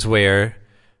situations where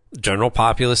general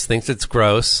populace thinks it's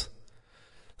gross,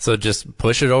 so just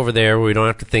push it over there where we don't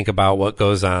have to think about what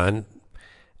goes on.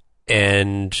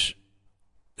 And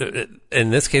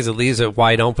in this case, it leaves it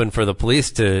wide open for the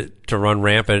police to run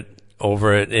rampant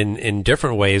over it in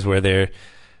different ways where they're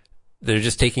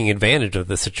just taking advantage of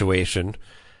the situation.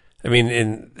 I mean,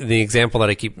 in the example that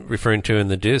I keep referring to in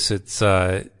the Deuce, it's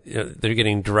they're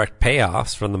getting direct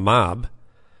payoffs from the mob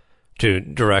to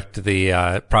direct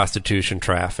the prostitution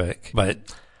traffic. But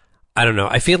I don't know.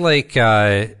 I feel like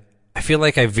I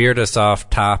veered us off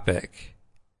topic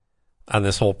on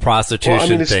this whole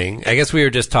prostitution thing. I guess we were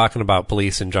just talking about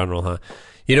police in general, huh?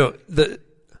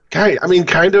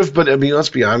 Kind of, but let's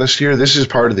be honest here. This is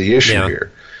part of the issue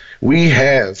here. We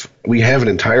have an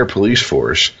entire police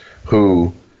force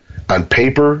who, on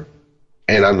paper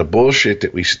and on the bullshit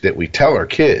that we tell our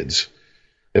kids,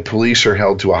 that police are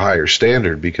held to a higher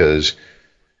standard because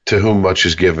to whom much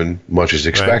is given, much is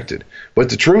expected. Right. But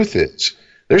the truth is,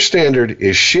 their standard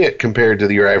is shit compared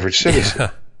to your average citizen.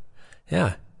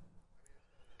 Yeah.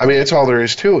 I mean, that's all there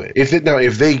is to it.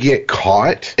 If they get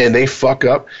caught and they fuck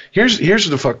up, here's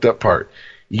the fucked up part.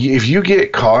 If you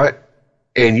get caught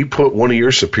and you put one of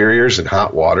your superiors in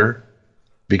hot water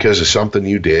because of something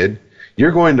you did,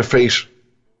 you're going to face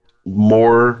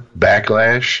more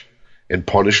backlash and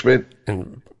punishment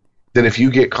than if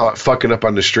you get caught fucking up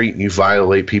on the street and you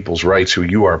violate people's rights who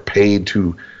you are paid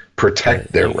to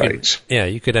protect their rights.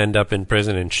 You could end up in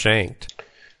prison and shanked.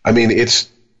 I mean,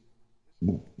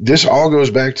 this all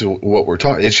goes back to what we're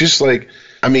talking. It's just like,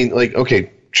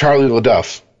 okay, Charlie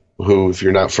LaDuff, who, if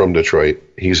you're not from Detroit,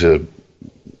 he's a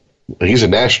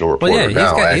national reporter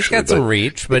now. He's got some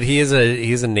reach, but he's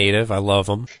a native. I love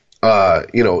him.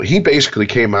 He basically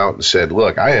came out and said,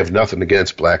 look, I have nothing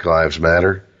against Black Lives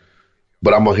Matter,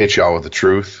 but I'm going to hit y'all with the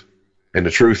truth. And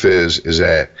the truth is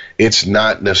that it's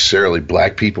not necessarily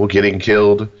black people getting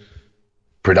killed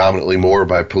predominantly more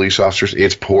by police officers.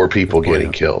 It's poor people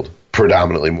getting killed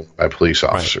predominantly more by police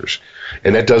officers. Right.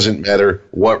 And that doesn't matter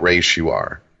what race you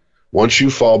are. Once you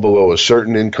fall below a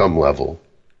certain income level,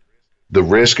 the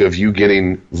risk of you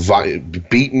getting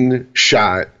beaten,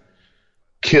 shot,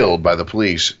 killed by the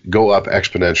police go up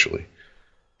exponentially.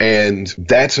 And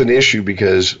that's an issue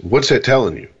because what's that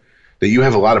telling you? That you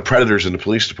have a lot of predators in the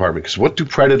police department. Because what do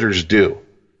predators do?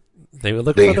 They would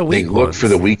look for the weak They look for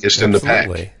the weakest in the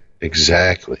pack.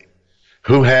 Exactly.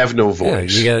 Who have no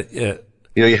voice.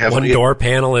 You have one door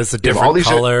panel is a different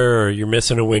color, or you're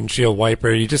missing a windshield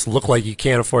wiper. You just look like you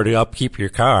can't afford to upkeep your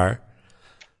car.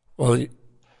 Well,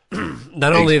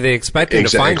 not only are they expecting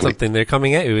to find something, they're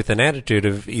coming at you with an attitude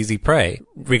of easy prey.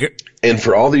 And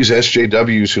for all these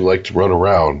SJWs who like to run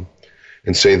around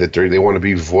and say that they want to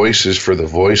be voices for the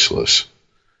voiceless,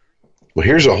 well,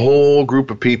 here's a whole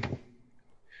group of people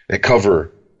that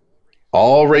cover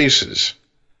all races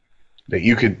that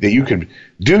you could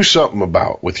do something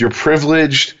about with your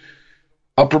privileged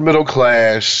upper middle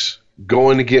class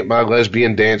going to get my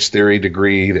lesbian dance theory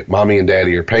degree that mommy and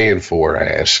daddy are paying for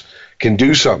ass can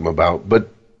do something about. But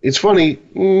it's funny,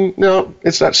 no,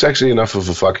 it's not sexy enough of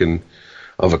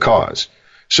a of a cause.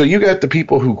 So you got the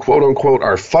people who, quote unquote,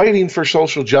 are fighting for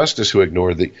social justice who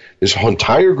ignore this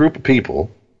entire group of people.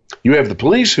 You have the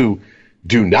police who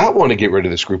do not want to get rid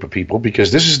of this group of people because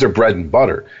this is their bread and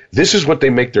butter. This is what they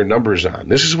make their numbers on.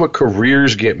 This is what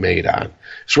careers get made on.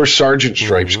 It's where sergeant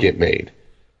stripes get made,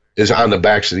 is on the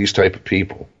backs of these type of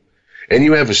people. And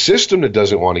you have a system that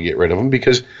doesn't want to get rid of them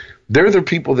because they're the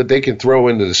people that they can throw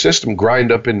into the system,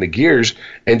 grind up into gears,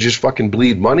 and just fucking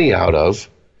bleed money out of.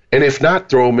 And if not,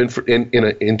 throw them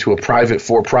into a private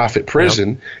for-profit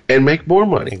prison and make more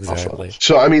money. Exactly.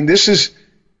 So, I mean, this is...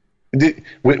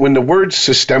 When the word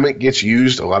systemic gets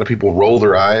used, a lot of people roll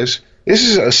their eyes. This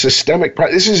is a systemic...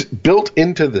 This is built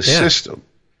into the system.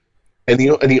 And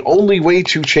the only way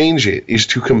to change it is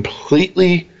to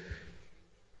completely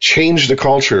change the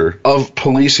culture of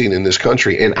policing in this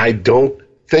country. And I don't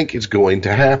think it's going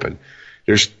to happen.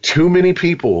 There's too many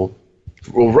people...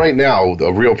 Well, right now,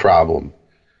 the real problem...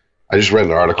 I just read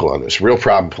an article on this. Real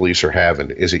problem police are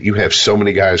having is that you have so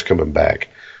many guys coming back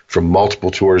from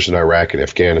multiple tours in Iraq and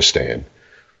Afghanistan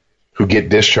who get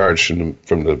discharged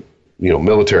from the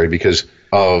military because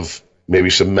of maybe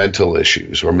some mental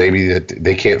issues, or maybe that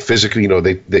they can't physically,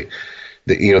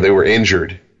 they were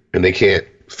injured and they can't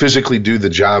physically do the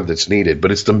job that's needed.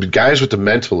 But it's the guys with the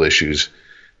mental issues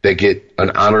that get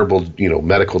an honorable,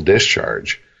 medical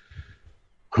discharge,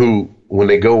 who, when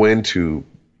they go into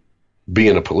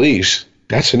being a police,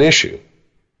 that's an issue.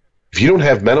 If you don't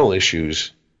have mental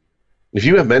issues, if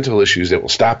you have mental issues that will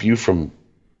stop you from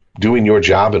doing your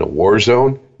job in a war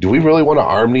zone, do we really want to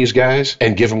arm these guys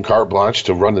and give them carte blanche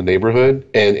to run the neighborhood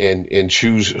and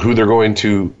choose who they're going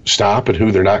to stop and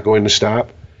who they're not going to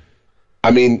stop?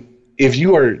 I mean, if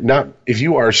you have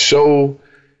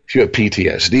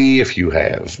PTSD, if you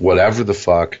have whatever the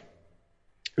fuck,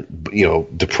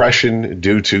 depression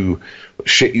due to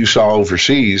shit you saw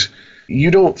overseas,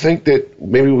 you don't think that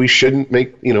maybe we shouldn't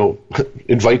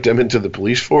invite them into the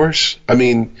police force? I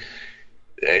mean,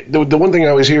 the one thing I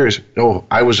always hear is,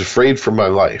 I was afraid for my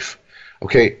life.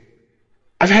 Okay,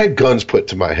 I've had guns put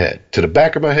to my head, to the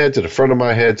back of my head, to the front of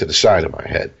my head, to the side of my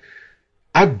head.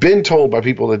 I've been told by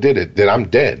people that did it that I'm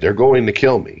dead. They're going to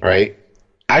kill me, right?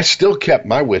 I still kept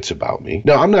my wits about me.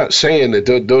 Now, I'm not saying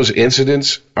that those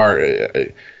incidents are,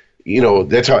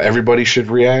 that's how everybody should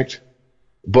react,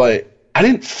 but I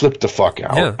didn't flip the fuck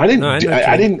out. Yeah, I didn't,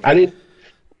 and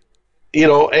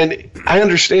I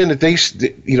understand that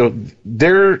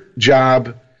their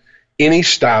job, any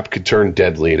stop could turn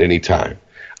deadly at any time.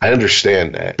 I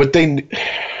understand that, but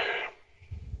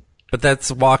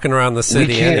that's walking around the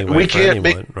city anyway for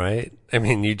anyone, right? I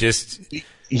mean,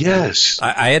 yes.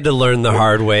 I had to learn the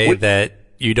hard way that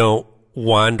you don't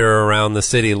wander around the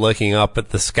city looking up at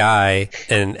the sky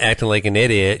and acting like an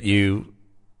idiot. You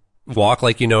walk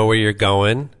like you know where you're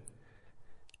going.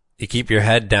 You keep your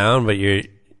head down, but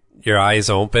your eyes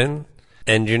open,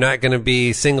 and you're not going to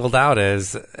be singled out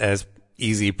as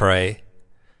easy prey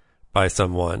by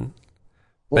someone.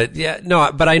 Well,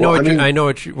 but I know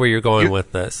where you're going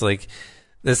with this. Like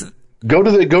this, go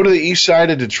to the east side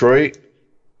of Detroit.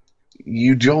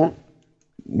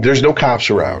 There's no cops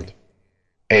around,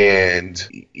 and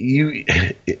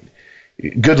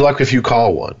good luck if you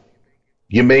call one.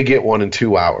 You may get one in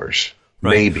 2 hours,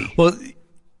 right. Maybe. Well,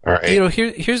 all right.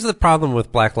 Here's the problem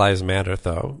with Black Lives Matter,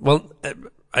 though. Well,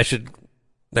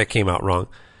 that came out wrong.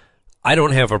 I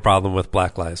don't have a problem with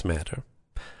Black Lives Matter,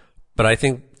 but I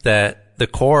think that the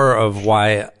core of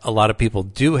why a lot of people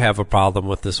do have a problem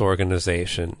with this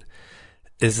organization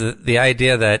is the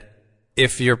idea that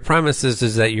if your premise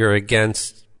is that you're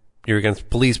against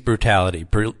police brutality,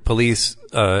 police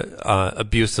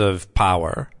abuse of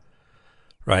power,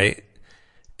 right?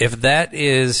 If that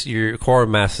is your core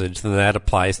message, then that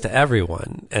applies to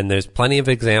everyone. And there's plenty of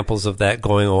examples of that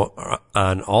going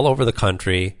on all over the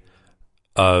country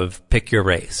of pick your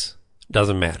race.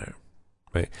 Doesn't matter,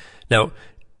 right? Now,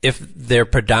 if they're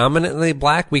predominantly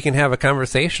black, we can have a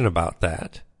conversation about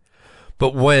that.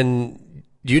 But when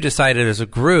you decided as a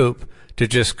group to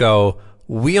just go,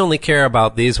 we only care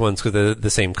about these ones because they're the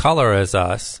same color as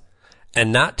us,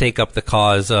 and not take up the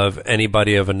cause of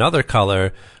anybody of another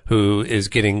color who is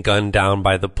getting gunned down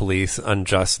by the police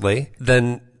unjustly,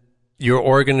 then your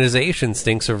organization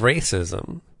stinks of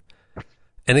racism.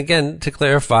 And again, to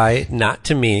clarify, not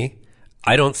to me,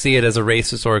 I don't see it as a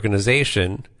racist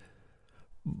organization,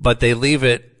 but they leave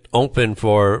it open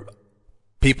for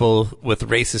people with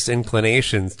racist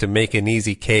inclinations to make an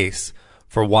easy case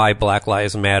for why Black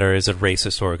Lives Matter is a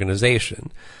racist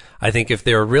organization. I think if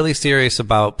they were really serious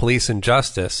about police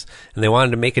injustice and they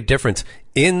wanted to make a difference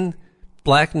in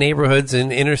black neighborhoods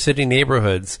and inner city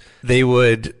neighborhoods, they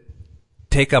would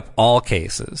take up all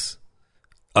cases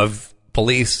of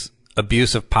police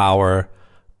abuse of power,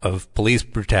 of police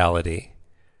brutality,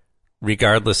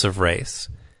 regardless of race.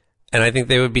 And I think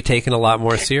they would be taken a lot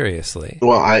more seriously.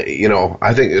 Well, I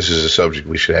think this is a subject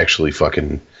we should actually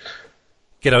fucking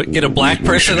get a black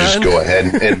person on. Just go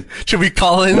ahead and should we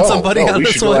call in somebody on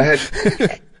this one?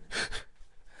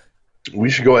 We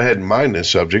should go ahead and mine this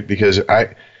subject because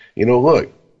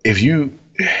look,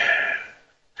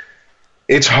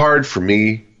 it's hard for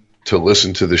me to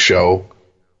listen to the show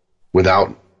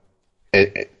without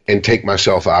and take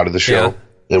myself out of the show. Yeah.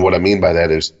 And what I mean by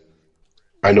that is,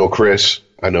 I know Chris,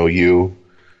 I know you,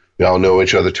 we all know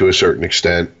each other to a certain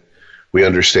extent. We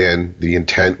understand the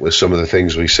intent with some of the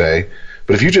things we say.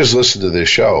 But if you just listen to this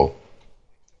show,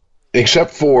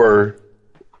 except for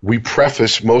we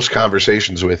preface most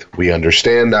conversations with, we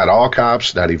understand not all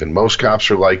cops, not even most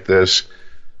cops are like this,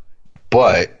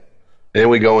 but then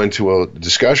we go into a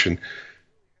discussion.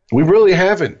 We really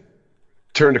haven't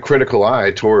turned a critical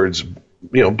eye towards,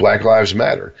 Black Lives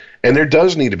Matter. And there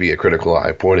does need to be a critical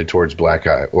eye pointed towards Black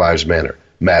Lives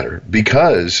Matter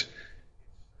because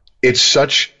it's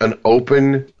such an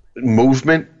open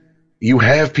movement. You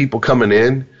have people coming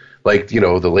in, like,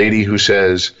 the lady who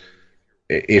says,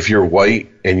 if you're white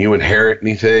and you inherit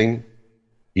anything,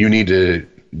 you need to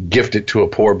gift it to a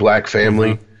poor black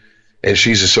family. Mm-hmm. And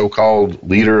she's a so-called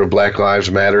leader of Black Lives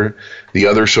Matter. The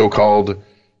other so-called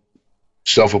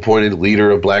self-appointed leader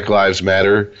of Black Lives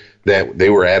Matter, that they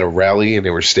were at a rally and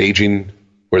they were staging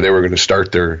where they were going to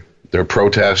start their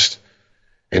protest.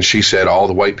 And she said, all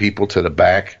the white people to the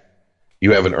back,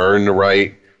 you haven't earned the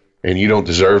right and you don't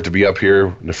deserve to be up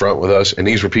here in the front with us. And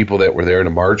these were people that were there to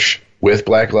march with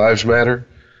Black Lives Matter.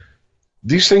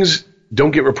 These things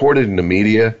don't get reported in the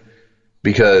media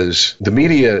because the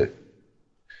media,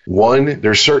 one,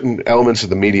 there's certain elements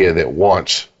of the media that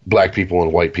wants black people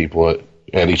and white people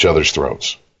at each other's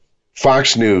throats.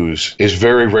 Fox News is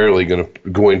very rarely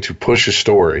going to push a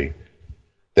story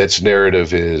that's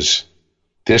narrative is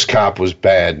this cop was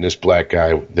bad and this black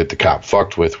guy that the cop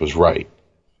fucked with was right.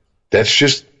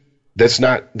 That's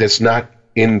not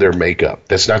in their makeup.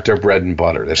 That's not their bread and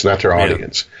butter. That's not their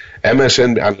audience. On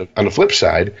the flip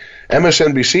side,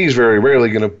 MSNBC is very rarely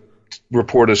going to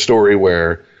report a story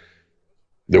where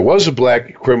there was a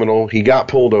black criminal, he got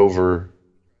pulled over,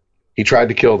 he tried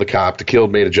to kill the cop, the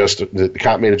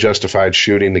cop made a justified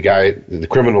shooting, the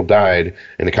criminal died,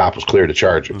 and the cop was cleared of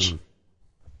charges. Mm-hmm.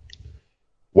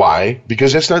 Why?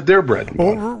 Because that's not their bread and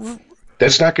butter.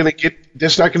 That's not going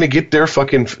to get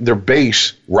their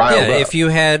base riled up. If you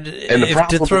had,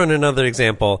 to throw in another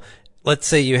example, let's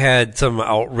say you had some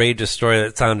outrageous story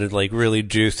that sounded like really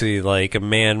juicy, like a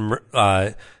man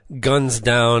guns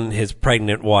down his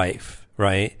pregnant wife,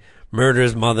 right?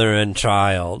 Murders mother and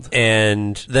child.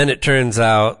 And then it turns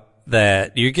out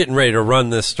that you're getting ready to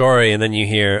run this story and then you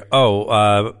hear,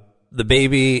 the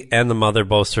baby and the mother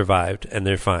both survived and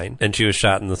they're fine. And she was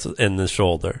shot in the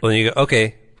shoulder. Well, then you go,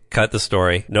 okay, cut the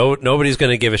story. Nobody's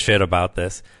going to give a shit about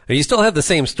this. And you still have the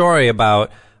same story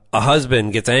about a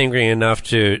husband gets angry enough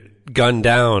to gun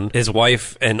down his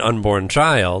wife and unborn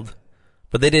child,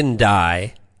 but they didn't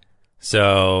die.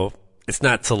 So it's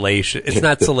not salacious. It's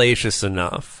not salacious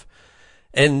enough.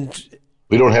 And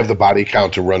we don't have the body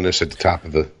count to run this at the top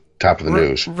of the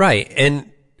news. Right.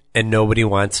 And nobody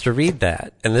wants to read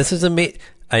that. And this is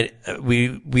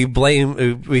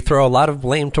we throw a lot of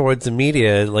blame towards the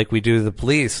media like we do the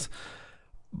police,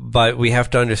 but we have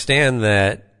to understand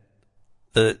that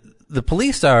the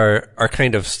police are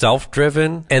kind of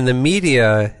self-driven and the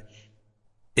media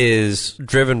is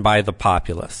driven by the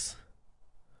populace.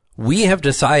 We have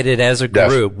decided as a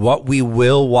group what we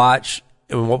will watch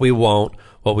and what we won't,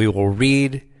 what we will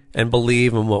read and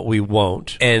believe and what we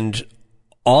won't. And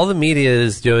all the media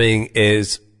is doing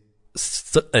is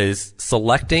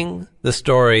selecting the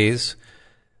stories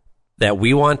that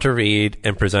we want to read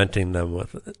and presenting them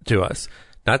to us.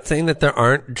 Not saying that there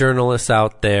aren't journalists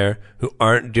out there who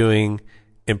aren't doing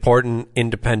important,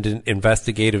 independent,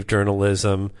 investigative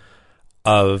journalism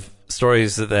of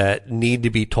stories that need to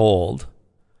be told.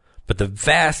 But the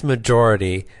vast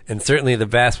majority, and certainly the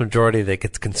vast majority that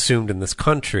gets consumed in this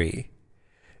country,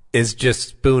 is just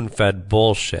spoon-fed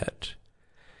bullshit.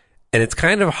 And it's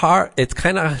kind of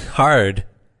hard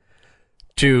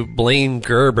to blame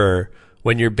Gerber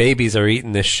when your babies are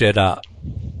eating this shit up.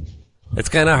 It's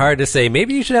kind of hard to say,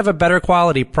 maybe you should have a better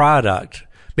quality product.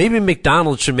 Maybe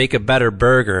McDonald's should make a better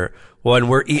burger when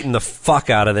we're eating the fuck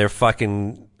out of their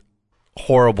fucking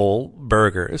horrible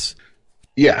burgers.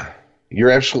 Yeah,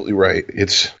 you're absolutely right.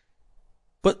 It's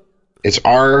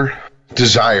our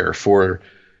desire for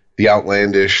the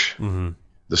outlandish,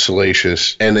 the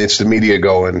salacious, and it's the media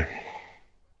going,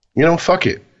 Fuck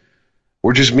it.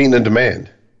 We're just meeting a demand.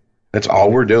 That's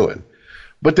all we're doing.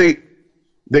 But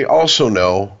they also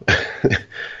know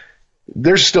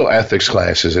there's still ethics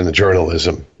classes in the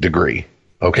journalism degree,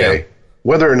 okay? Yeah.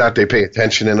 Whether or not they pay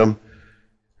attention in them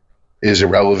is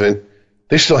irrelevant.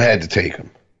 They still had to take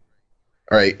them.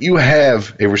 All right, you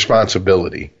have a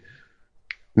responsibility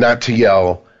not to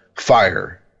yell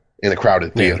fire in a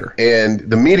crowded theater. Yeah. And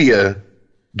the media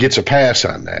gets a pass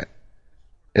on that.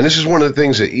 And this is one of the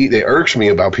things that irks me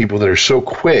about people that are so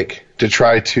quick to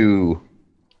try to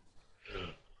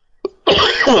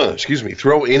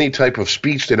throw any type of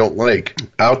speech they don't like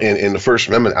out in the First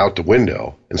Amendment out the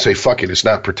window and say, fuck it, it's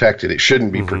not protected. It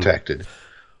shouldn't be protected.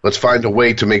 Let's find a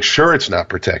way to make sure it's not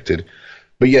protected.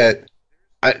 But yet,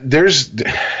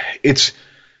 it's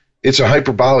a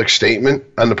hyperbolic statement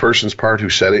on the person's part who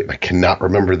said it. I cannot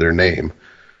remember their name.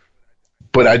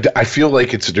 But I feel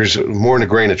like there's more than a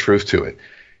grain of truth to it.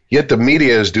 Yet the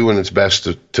media is doing its best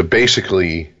to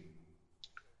basically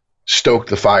stoke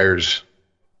the fires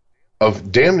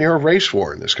of damn near a race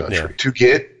war in this country, to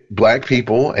get black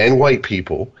people and white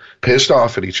people pissed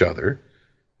off at each other,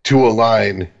 to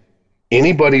align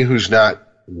anybody who's not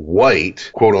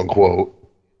white, quote unquote,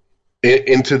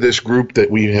 into this group that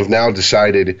we have now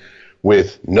decided,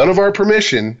 with none of our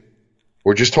permission,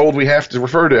 we're just told we have to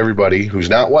refer to everybody who's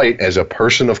not white as a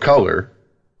person of color.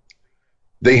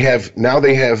 They have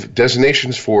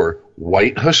designations for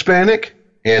white Hispanic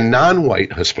and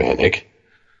non-white Hispanic.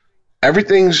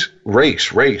 Everything's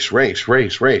race.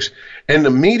 And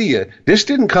the media, this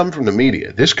didn't come from the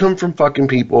media. This come from fucking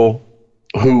people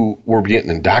who were getting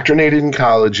indoctrinated in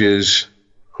colleges,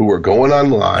 who were going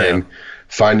online,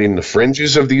 finding the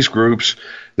fringes of these groups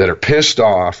that are pissed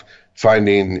off,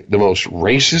 finding the most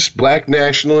racist black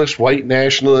nationalist, white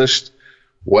nationalist,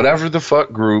 whatever the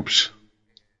fuck groups,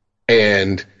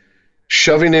 and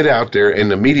shoving it out there, and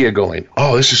the media going,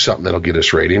 oh, this is something that'll get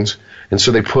us ratings. And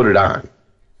so they put it on.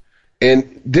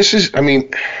 And this is an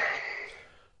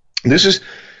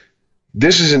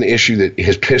issue that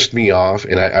has pissed me off,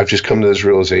 and I've just come to this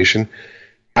realization.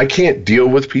 I can't deal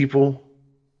with people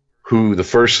who the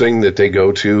first thing that they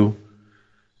go to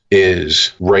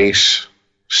is race,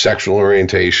 sexual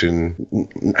orientation,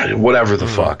 whatever the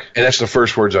fuck. And that's the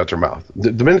first words out their mouth.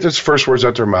 The minute that's the first words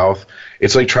out their mouth,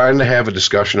 it's like trying to have a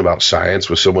discussion about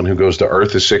science with someone who goes, the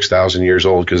earth is 6,000 years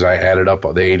old because I added up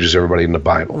all the ages of everybody in the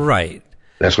Bible. Right.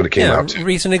 That's what it came out to.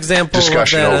 Recent example of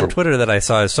that on Twitter that I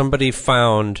saw is somebody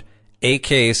found a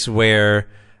case where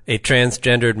a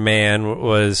transgendered man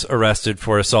was arrested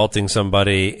for assaulting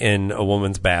somebody in a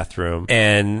woman's bathroom,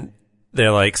 and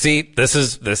they're like, "See, this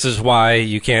is why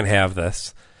you can't have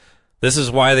this. This is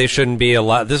why they shouldn't be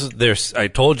allowed. I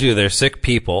told you they're sick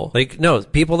people. Like, no,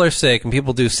 people are sick and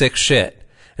people do sick shit."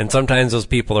 And sometimes those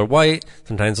people are white,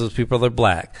 sometimes those people are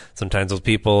black, sometimes those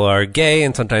people are gay,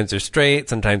 and sometimes they're straight,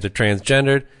 sometimes they're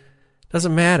transgendered.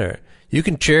 Doesn't matter. You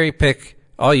can cherry pick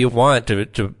all you want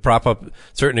to prop up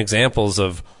certain examples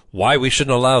of why we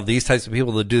shouldn't allow these types of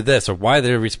people to do this, or why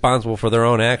they're responsible for their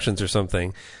own actions or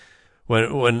something,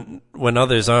 when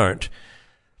others aren't.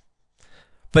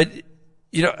 But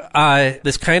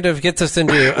this kind of gets us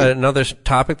into another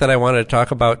topic that I wanted to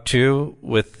talk about too,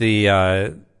 with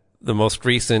the most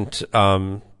recent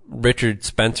Richard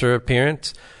Spencer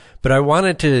appearance. But I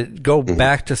wanted to go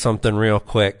back to something real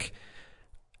quick,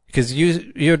 because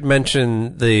you had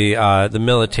mentioned the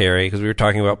military, because we were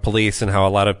talking about police and how a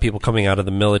lot of people coming out of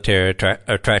the military are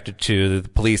attracted to the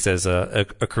police as a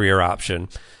career option.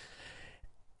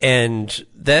 And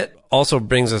that also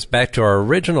brings us back to our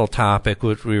original topic,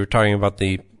 which we were talking about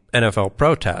the NFL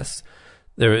protests.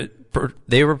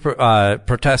 They were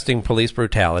protesting police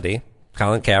brutality.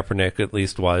 Colin Kaepernick at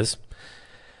least was.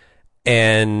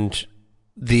 And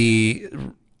the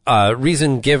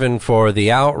reason given for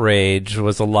the outrage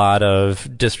was a lot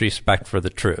of disrespect for the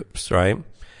troops, right?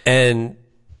 And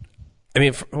I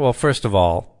mean, well, first of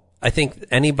all, I think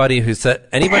anybody who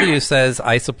says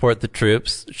I support the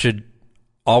troops should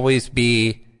always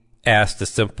be asked a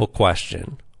simple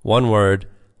question. One word: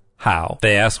 how?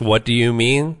 They ask, what do you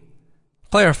mean?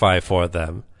 Clarify for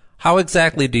them. How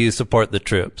exactly do you support the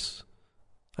troops?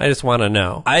 I just want to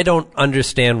know. I don't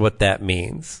understand what that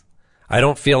means. I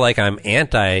don't feel like I'm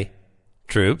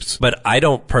anti-troops, but I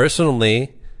don't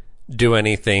personally do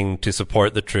anything to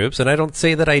support the troops, and I don't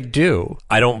say that I do.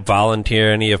 I don't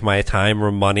volunteer any of my time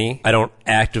or money. I don't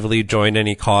actively join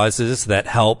any causes that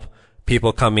help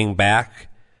people coming back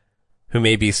who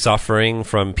may be suffering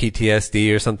from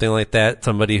PTSD or something like that.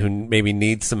 Somebody who maybe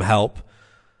needs some help,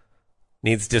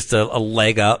 needs just a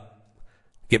leg up,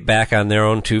 get back on their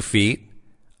own 2 feet.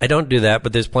 I don't do that,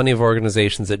 but there's plenty of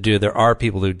organizations that do. There are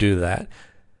people who do that.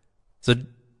 So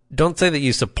don't say that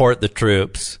you support the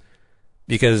troops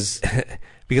because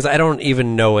I don't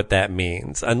even know what that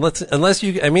means. Unless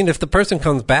you, I mean, if the person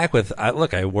comes back with,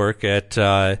 look, I work at,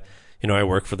 I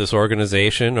work for this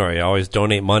organization, or I always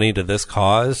donate money to this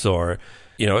cause, or,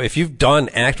 if you've done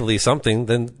actively something,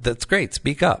 then that's great.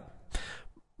 Speak up.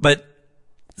 But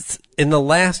in the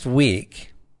last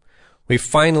week, we've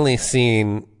finally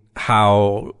seen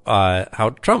how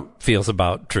Trump feels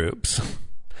about troops,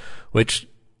 which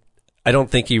I don't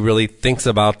think he really thinks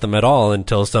about them at all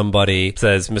until somebody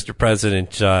says, Mr.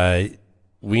 President,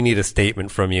 we need a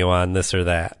statement from you on this or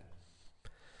that.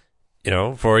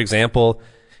 For example,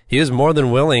 he is more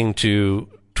than willing to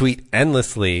tweet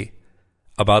endlessly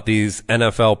about these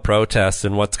NFL protests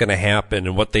and what's going to happen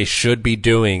and what they should be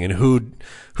doing and who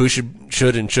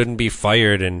should and shouldn't be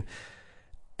fired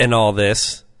and all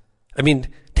this. I mean,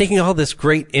 taking all this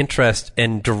great interest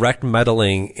and direct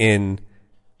meddling in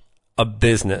a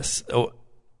business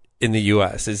in the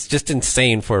U.S. is just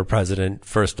insane for a president,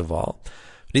 first of all.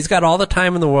 But he's got all the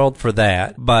time in the world for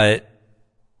that, but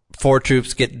 4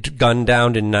 troops get gunned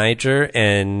down in Niger,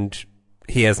 and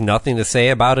he has nothing to say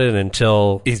about it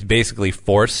until he's basically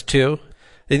forced to.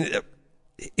 And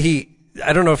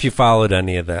I don't know if you followed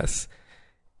any of this.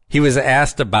 He was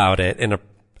asked about it in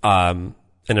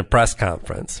a press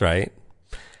conference, right?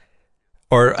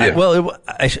 Or, yeah.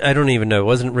 I don't even know. It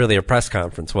wasn't really a press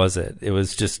conference, was it? It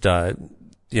was just,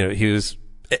 he was,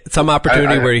 some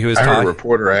opportunity where he was talking. A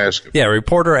reporter asked him. Yeah, a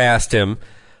reporter asked him,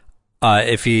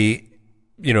 if he,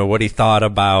 what he thought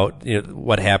about,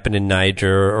 what happened in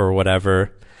Niger or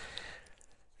whatever.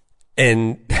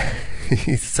 And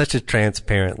he's such a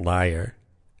transparent liar.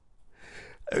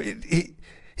 I mean,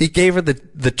 he gave her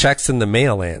the checks in the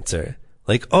mail answer.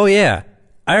 Like, oh yeah,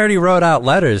 I already wrote out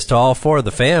letters to all 4 of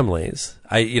the families.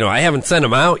 I haven't sent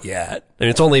them out yet. I mean,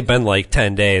 it's only been like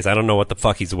 10 days. I don't know what the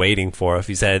fuck he's waiting for if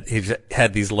he's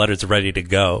had these letters ready to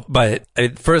go. But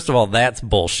first of all, that's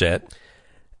bullshit.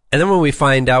 And then when we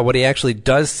find out what he actually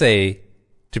does say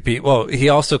to people, he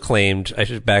also claimed, I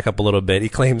should back up a little bit. He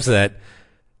claims that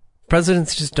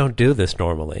presidents just don't do this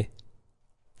normally.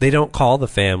 They don't call the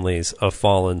families of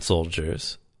fallen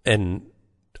soldiers and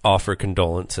offer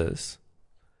condolences.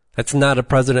 That's not a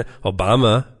president.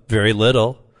 Obama, very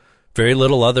little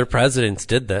other presidents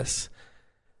did this.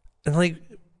 And like,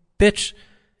 bitch,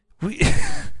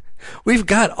 we've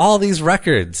got all these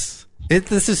records.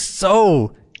 This is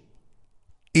so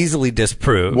easily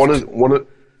disproved. One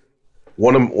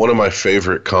of my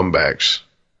favorite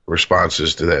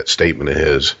responses to that statement of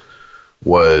his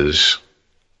was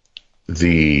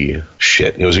it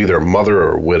was either a mother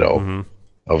or a widow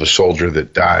of a soldier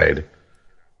that died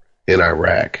in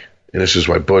Iraq. And this is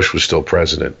why Bush was still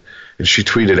president. And she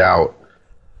tweeted out,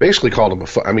 basically called him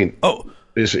if I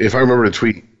remember the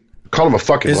tweet, called him a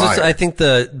fucking liar. I think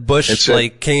the Bush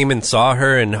came and saw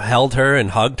her and held her and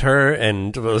hugged her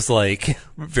and was like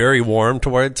very warm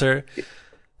towards her.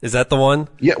 Is that the one?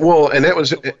 Yeah, well, and that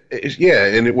was, yeah,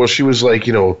 and she was like,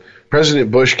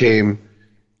 President Bush came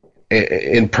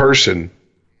in person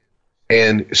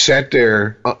and sat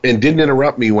there and didn't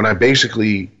interrupt me when I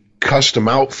basically cussed him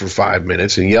out for 5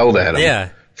 minutes and yelled at him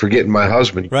for getting my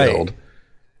husband killed.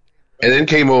 And then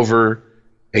came over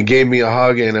and gave me a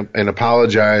hug and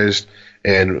apologized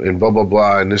and blah, blah,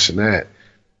 blah, and this and that.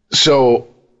 So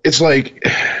it's like,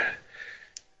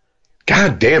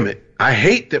 God damn it. I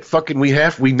hate that fucking we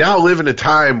now live in a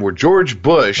time where George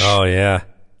Bush. Oh, yeah.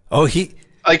 Oh,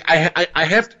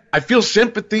 I feel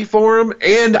sympathy for him,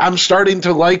 and I'm starting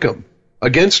to like him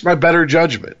against my better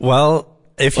judgment. Well,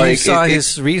 if you saw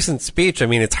his recent speech, I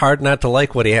mean, it's hard not to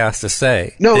like what he has to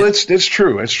say. No, it's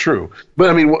true. It's true.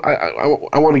 But I mean,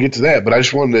 I want to get to that, but I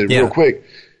just wanted to real quick.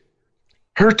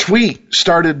 Her tweet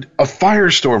started a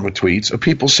firestorm of tweets of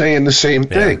people saying the same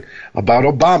thing about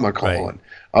Obama calling,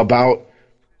 about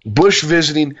Bush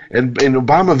visiting and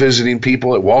Obama visiting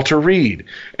people at Walter Reed.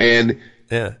 And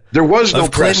there was no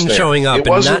press Clinton there. showing up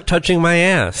and not touching my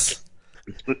ass.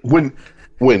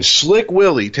 When Slick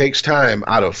Willie takes time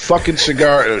out of fucking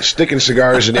sticking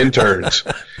cigars and interns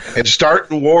and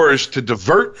starting wars to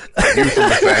divert you from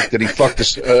the fact that he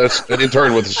fucked an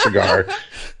intern with a cigar,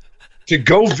 to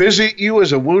go visit you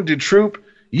as a wounded troop,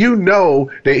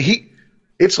 that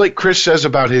it's like Chris says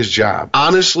about his job.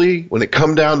 Honestly, when it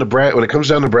comes down to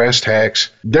brass tacks,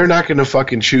 they're not going to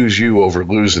fucking choose you over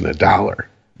losing $1.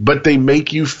 But they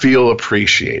make you feel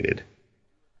appreciated.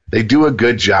 They do a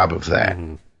good job of that.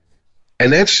 Mm-hmm.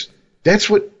 And that's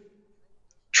what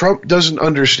Trump doesn't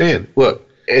understand. Look,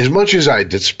 as much as I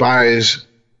despise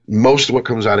most of what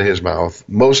comes out of his mouth,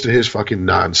 most of his fucking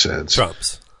nonsense.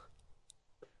 Trump's.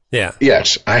 Yeah.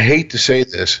 Yes, I hate to say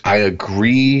this. I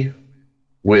agree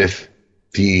with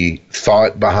the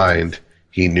thought behind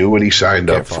he knew what he signed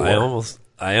up for.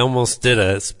 I almost did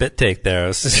a spit take there. I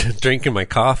was just drinking my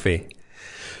coffee.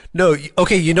 No,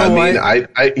 okay, you know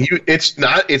what? It's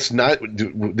not,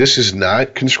 this is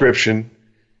not conscription.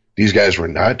 These guys were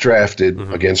not drafted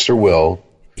against their will.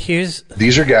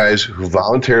 These are guys who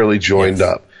voluntarily joined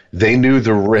up. They knew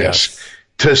the risk. Yes.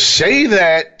 To say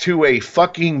that to a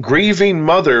fucking grieving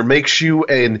mother makes you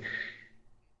a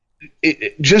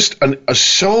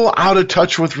so out of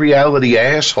touch with reality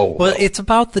asshole. Well, it's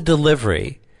about the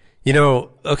delivery. You know,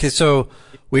 okay, so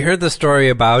we heard the story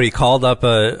about he called up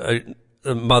a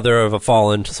mother of a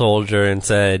fallen soldier and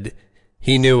said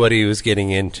he knew what he was getting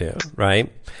into,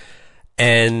 right?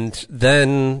 And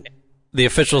then the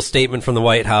official statement from the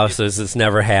White House is this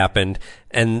never happened.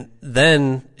 And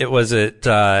then was it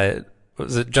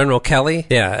General Kelly?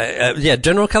 Yeah,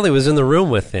 General Kelly was in the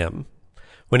room with him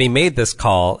when he made this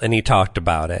call and he talked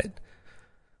about it.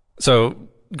 So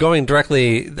going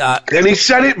directly, and he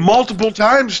said it multiple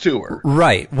times to her.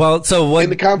 Right. Well, so in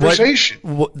the conversation,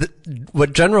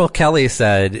 what General Kelly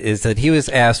said is that he was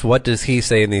asked, "What does he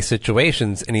say in these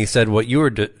situations?" And he said what you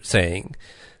were saying,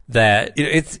 that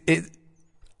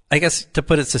I guess to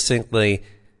put it succinctly,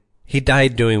 he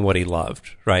died doing what he loved.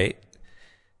 Right.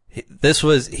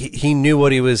 He knew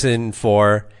what he was in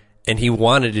for, and he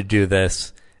wanted to do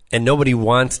this. And nobody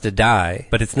wants to die,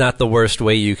 but it's not the worst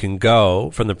way you can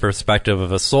go from the perspective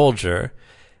of a soldier.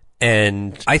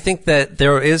 And I think that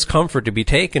there is comfort to be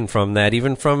taken from that,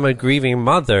 even from a grieving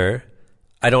mother.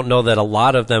 I don't know that a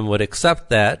lot of them would accept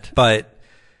that, but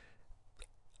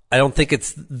I don't think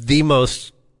it's the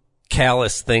most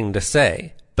callous thing to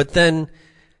say. But then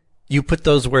you put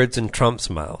those words in Trump's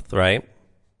mouth, right?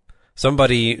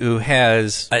 Somebody who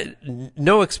has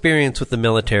no experience with the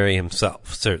military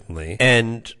himself, certainly,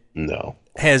 and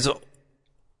has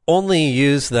only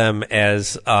used them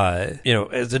as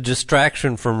as a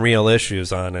distraction from real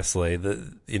issues. Honestly,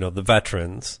 the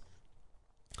veterans.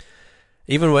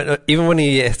 Even when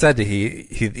he said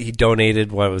he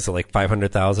donated what was it, like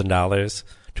 $500,000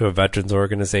 to a veterans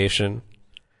organization,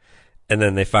 and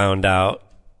then they found out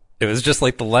it was just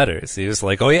like the letters. He was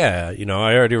like, "Oh yeah,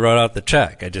 I already wrote out the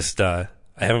check. I just I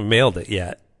haven't mailed it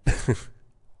yet."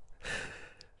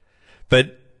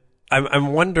 But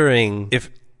I'm wondering if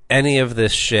any of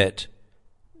this shit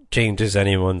changes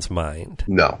anyone's mind.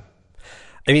 No.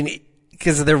 I mean,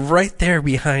 because they're right there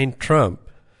behind Trump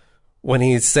when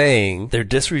he's saying they're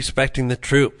disrespecting the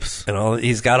troops and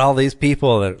he's got all these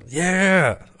people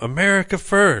that, America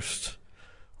first.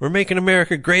 We're making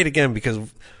America great again because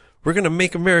we're going to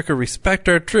make America respect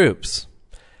our troops.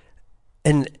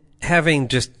 And having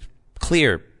just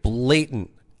clear,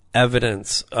 blatant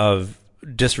evidence of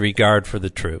disregard for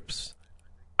the troops.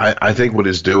 I think what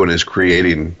it's doing is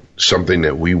creating something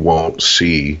that we won't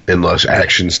see unless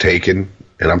action's taken.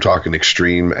 And I'm talking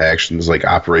extreme actions like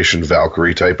Operation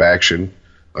Valkyrie type action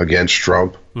against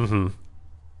Trump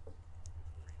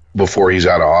before he's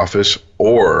out of office.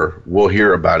 Or we'll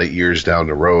hear about it years down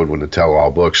the road when the tell-all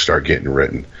books start getting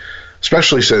written.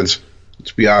 Especially since,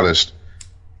 let's be honest,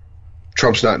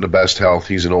 Trump's not in the best health.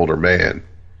 He's an older man.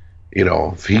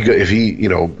 If he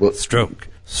stroke.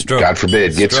 God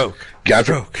forbid gets stroke.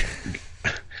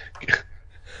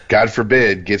 God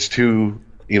forbid gets two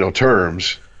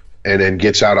terms and then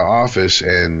gets out of office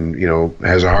and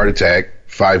has a heart attack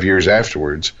 5 years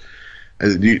afterwards.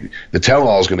 The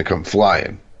tell-all is going to come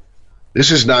flying.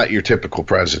 This is not your typical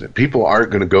president. People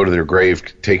aren't going to go to their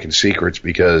grave taking secrets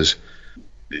because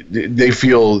they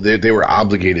feel that they were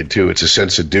obligated to. It's a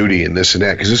sense of duty and this and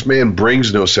that, because this man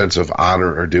brings no sense of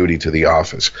honor or duty to the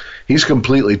office. He's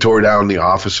completely tore down the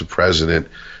office of president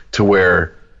to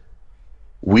where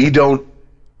we don't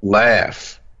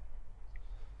laugh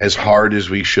as hard as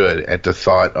we should at the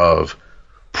thought of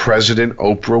President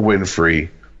Oprah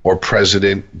Winfrey or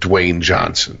President Dwayne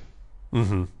Johnson.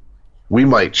 We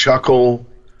might chuckle,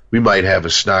 we might have a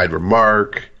snide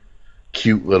remark,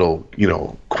 cute little,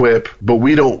 quip, but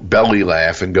we don't belly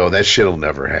laugh and go, that shit'll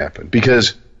never happen,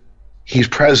 because he's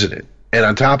president. And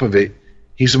on top of it,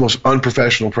 he's the most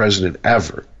unprofessional president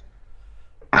ever.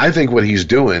 I think what he's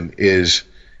doing is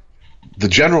the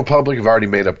general public have already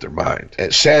made up their mind.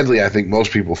 And sadly, I think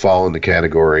most people fall in the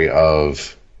category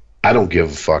of, I don't give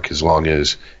a fuck as long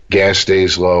as gas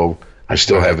stays low, I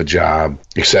still have a job,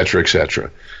 et cetera, et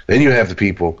cetera. Then you have the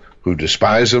people who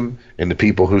despise him and the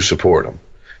people who support him.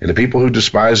 And the people who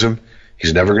despise him,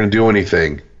 he's never going to do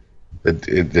anything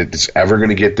that's ever going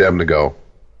to get them to go,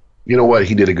 you know what,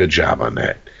 he did a good job on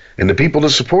that. And the people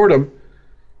that support him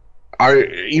are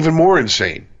even more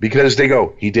insane because they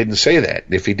go, he didn't say that.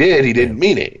 And if he did, he didn't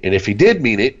mean it. And if he did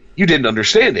mean it, you didn't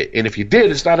understand it. And if you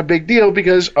did, it's not a big deal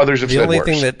because others have the said only worse.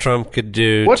 thing that Trump could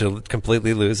do to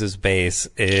completely lose his base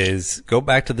is go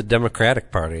back to the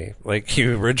Democratic Party like he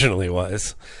originally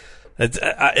was.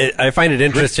 I find it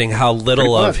interesting how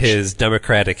little of his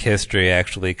Democratic history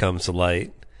actually comes to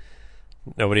light.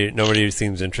 Nobody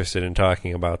seems interested in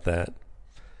talking about that.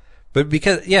 But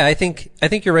because, yeah, I think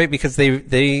you're right, because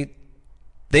they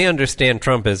understand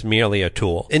Trump as merely a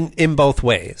tool in both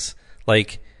ways,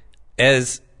 like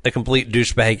as a complete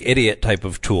douchebag idiot type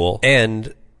of tool,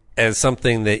 and as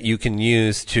something that you can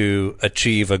use to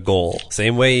achieve a goal.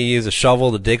 Same way you use a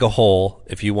shovel to dig a hole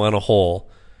if you want a hole.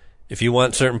 If you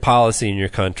want certain policy in your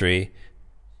country,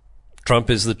 Trump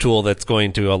is the tool that's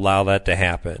going to allow that to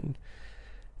happen.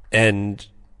 And,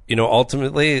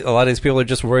 ultimately, a lot of these people are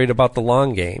just worried about the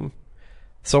long game.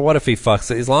 So what if he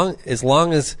fucks it? As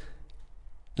long as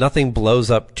nothing blows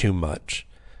up too much,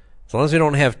 as long as we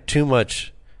don't have too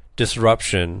much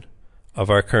disruption of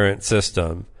our current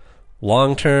system,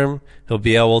 long term, he'll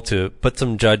be able to put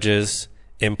some judges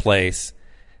in place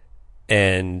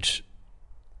and,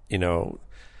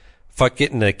 fuck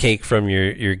getting a cake from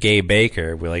your gay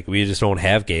baker. We just don't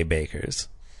have gay bakers.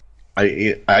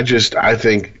 I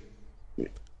think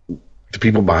the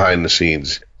people behind the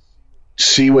scenes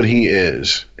see what he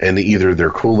is, and either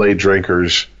they're Kool-Aid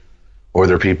drinkers or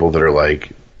they're people that are like,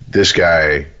 this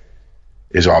guy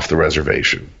is off the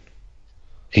reservation.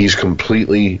 He's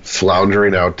completely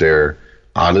floundering out there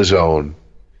on his own.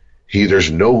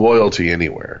 There's no loyalty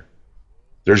anywhere.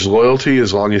 There's loyalty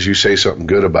as long as you say something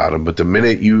good about him, but the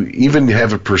minute you even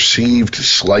have a perceived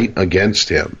slight against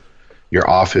him, you're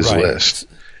off his list.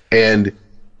 And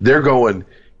they're going,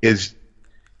 as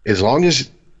long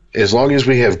as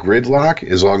we have gridlock,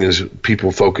 as long as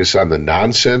people focus on the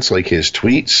nonsense like his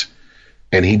tweets,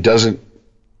 and he doesn't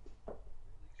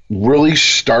really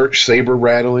start saber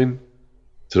rattling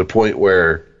to the point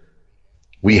where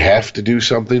we have to do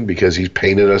something because he's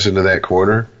painted us into that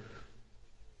corner,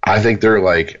 I think they're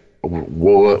like,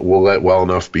 we'll let well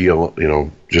enough be,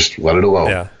 just let it alone.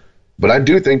 Yeah. But I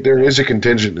do think there is a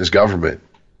contingent in this government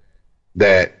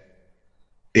that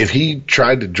if he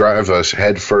tried to drive us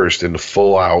head first into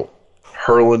full out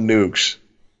hurling nukes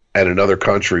at another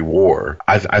country war,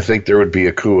 I think there would be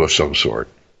a coup of some sort,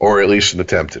 or at least an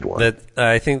attempted one.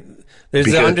 I think there's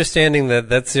the understanding that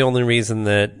that's the only reason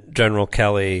that General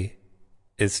Kelly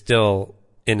is still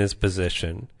in his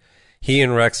position. He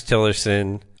and Rex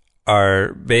Tillerson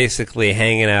are basically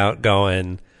hanging out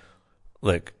going,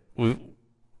 look,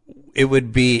 it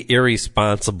would be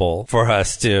irresponsible for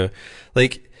us to,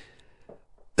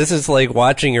 this is like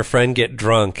watching your friend get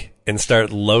drunk and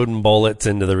start loading bullets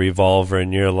into the revolver,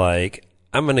 and you're like,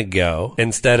 I'm going to go,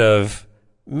 instead of,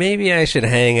 maybe I should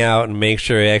hang out and make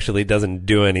sure he actually doesn't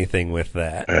do anything with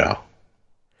that. Yeah.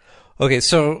 Okay,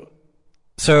 so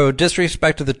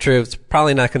disrespect to the troops,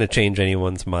 probably not going to change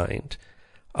anyone's mind.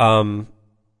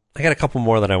 I got a couple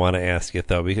more that I want to ask you,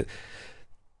 though, because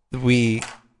we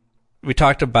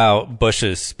talked about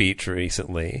Bush's speech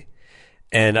recently,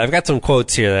 and I've got some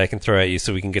quotes here that I can throw at you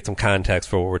so we can get some context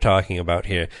for what we're talking about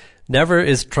here. Never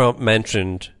is Trump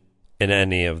mentioned in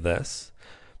any of this,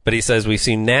 but he says, we've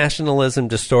seen nationalism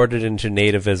distorted into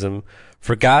nativism,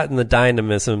 forgotten the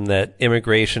dynamism that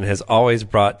immigration has always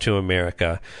brought to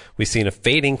America. We've seen a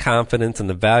fading confidence in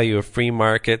the value of free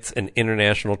markets and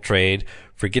international trade,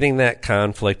 forgetting that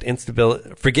conflict,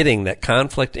 instability,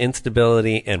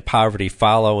 and poverty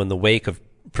follow in the wake of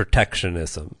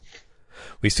protectionism.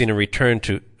 We've seen a return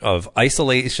of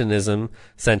isolationist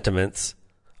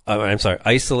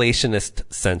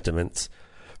sentiments,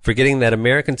 forgetting that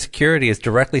American security is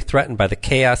directly threatened by the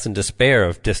chaos and despair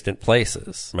of distant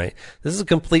places. Right? This is a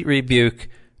complete rebuke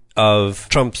of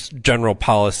Trump's general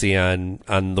policy on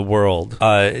the world.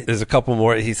 There's a couple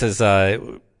more. He says,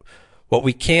 what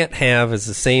we can't have is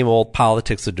the same old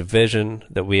politics of division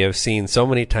that we have seen so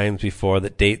many times before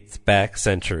that dates back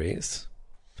centuries.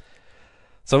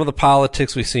 Some of the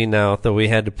politics we see now, we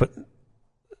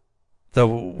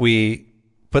thought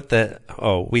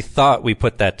we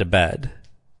put that to bed.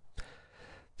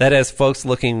 That has folks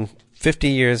looking 50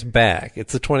 years back.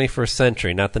 It's the 21st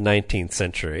century, not the 19th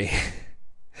century.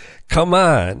 Come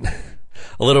on.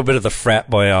 A little bit of the frat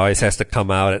boy always has to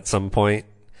come out at some point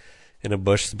in a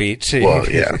Bush speech. Well,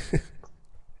 yeah.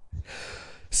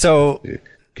 So,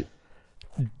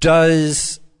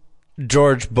 does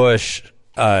George Bush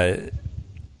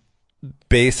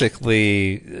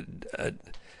basically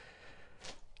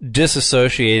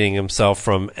disassociating himself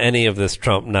from any of this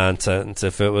Trump nonsense,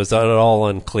 if it was at all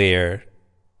unclear,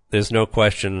 there's no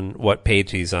question what page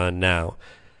he's on now.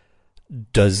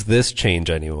 Does this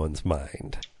change anyone's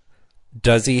mind?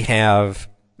 Does he have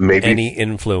any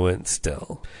influence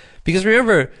still. Because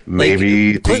remember,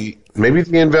 maybe the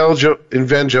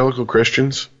evangelical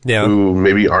Christians who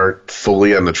maybe aren't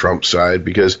fully on the Trump side.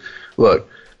 Because look,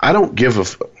 I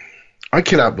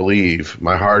cannot believe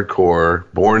my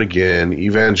hardcore, born again,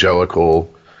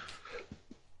 evangelical,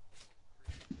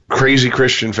 crazy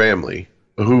Christian family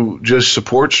who just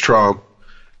supports Trump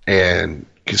and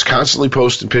is constantly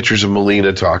posting pictures of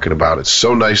Melania talking about it's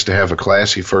so nice to have a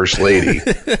classy first lady.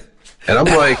 And I'm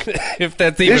like, if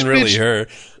that's even really her.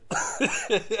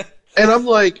 And I'm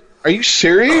like, are you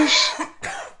serious?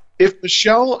 If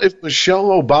Michelle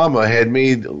Obama had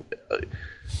made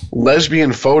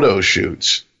lesbian photo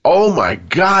shoots, oh my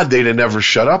God, they'd have never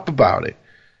shut up about it.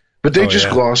 But they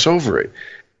gloss over it.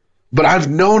 But I've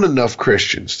known enough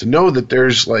Christians to know that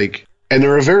there's and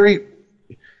they're a very,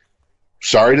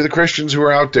 sorry to the Christians who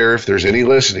are out there, if there's any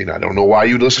listening, I don't know why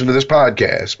you listen to this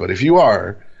podcast, but if you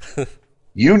are,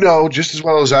 you know just as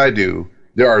well as I do,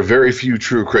 there are very few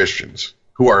true Christians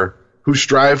who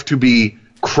strive to be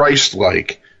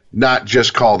Christ-like, not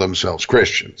just call themselves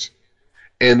Christians.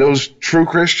 And those true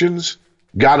Christians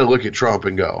got to look at Trump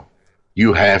and go,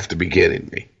 you have to be kidding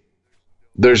me.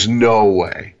 There's no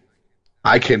way.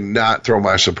 I cannot throw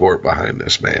my support behind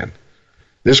this man.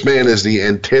 This man is the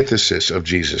antithesis of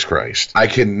Jesus Christ. I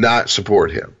cannot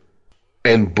support him.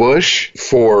 And Bush,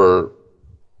 for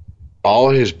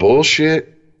all his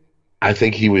bullshit, I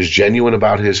think he was genuine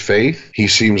about his faith. He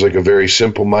seems like a very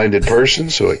simple-minded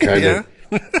person, so it kind of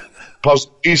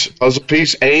puzzle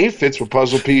piece A fits with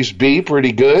puzzle piece B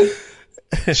pretty good.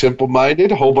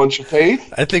 Simple-minded, a whole bunch of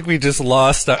faith. I think we just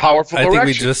lost our powerful direction. I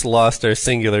think we just lost our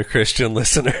singular Christian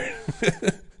listener.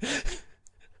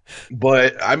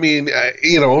 But I mean,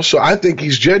 so I think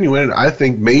he's genuine. I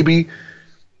think maybe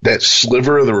that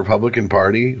sliver of the Republican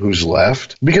Party who's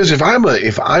left, because if I'm a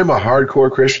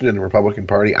hardcore Christian in the Republican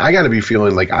Party, I got to be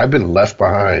feeling like I've been left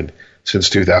behind since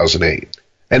 2008,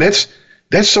 and that's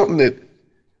something that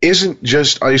isn't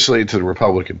just isolated to the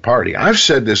Republican Party. I've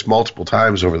said this multiple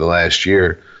times over the last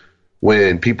year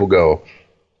when people go,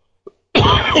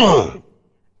 "Why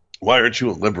aren't you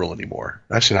a liberal anymore?"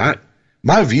 I said,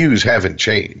 my views haven't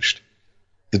changed.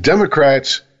 The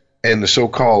Democrats and the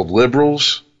so-called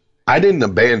liberals, I didn't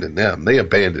abandon them. They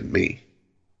abandoned me.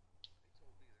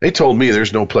 They told me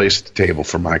there's no place at the table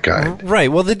for my kind.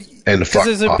 Right. Well,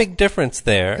 there's a big difference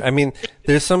there. I mean,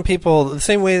 there's some people, the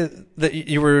same way that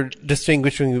you were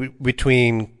distinguishing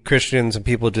between Christians and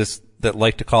people just that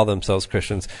like to call themselves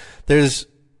Christians. There's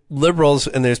liberals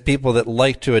and there's people that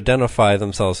like to identify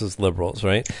themselves as liberals,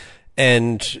 right?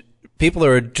 And people who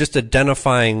are just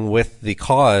identifying with the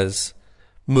cause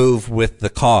move with the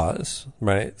cause,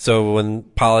 right? So when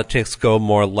politics go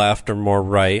more left or more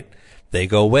right, they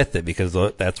go with it because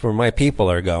that's where my people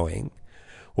are going.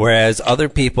 Whereas other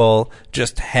people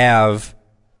just have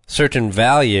certain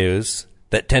values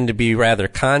that tend to be rather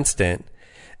constant.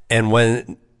 And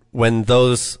when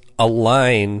those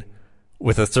align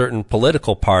with a certain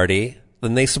political party,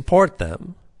 then they support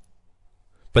them.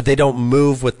 But they don't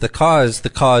move with the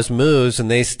cause moves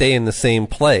and they stay in the same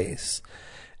place.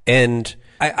 And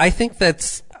I think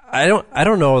I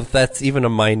don't know if that's even a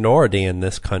minority in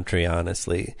this country,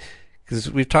 honestly. Because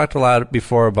we've talked a lot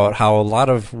before about how a lot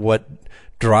of what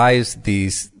drives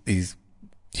these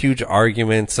huge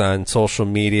arguments on social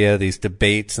media, these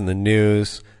debates in the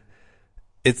news,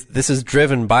 this is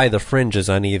driven by the fringes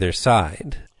on either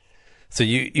side. So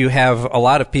you have a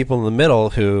lot of people in the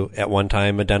middle who at one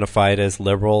time identified as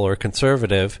liberal or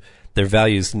conservative. Their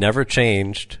values never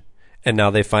changed. And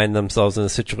now they find themselves in a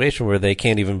situation where they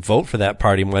can't even vote for that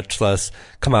party, much less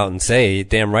come out and say,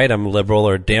 damn right I'm liberal,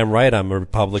 or damn right I'm a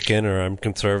Republican, or I'm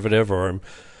conservative, or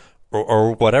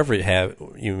whatever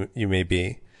you may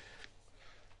be.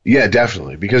 Yeah,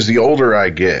 definitely. Because the older I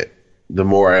get, the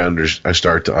more I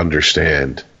start to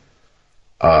understand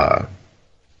a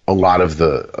lot of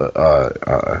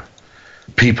the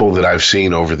people that I've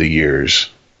seen over the years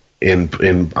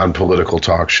on political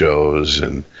talk shows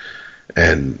and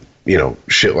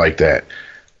shit like that.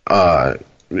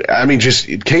 I mean, just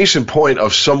case in point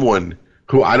of someone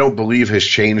who I don't believe has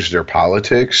changed their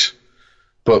politics,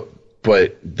 but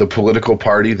the political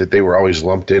party that they were always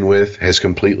lumped in with has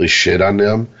completely shit on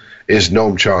them, is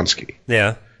Noam Chomsky.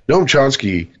 Yeah. Noam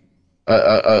Chomsky,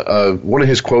 one of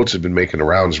his quotes have been making the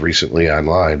rounds recently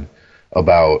online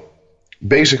about,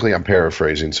 basically I'm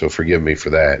paraphrasing, so forgive me for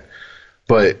that,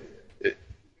 but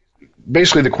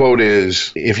basically the quote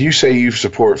is, if you say you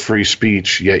support free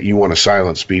speech, yet you want to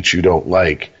silence speech you don't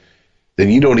like, then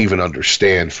you don't even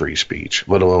understand free speech,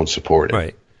 let alone support it.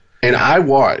 Right. And I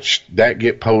watched that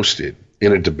get posted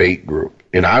in a debate group,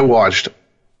 and I watched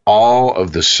all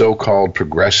of the so-called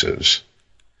progressives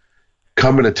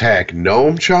come and attack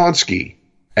Noam Chomsky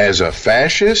as a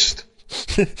fascist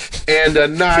and a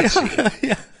Nazi.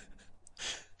 Yeah.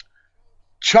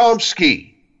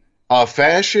 Chomsky, a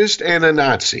fascist and a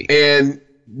Nazi. And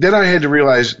then I had to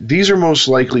realize these are most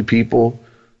likely people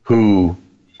who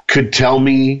could tell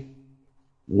me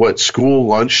what school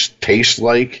lunch tastes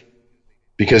like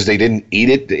because they didn't eat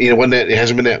it. It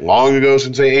hasn't been that long ago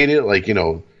since they ate it, like,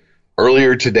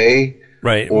 earlier today.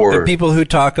 Right. Or the people who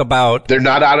talk about they're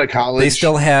not out of college. They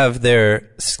still have their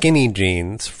skinny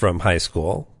jeans from high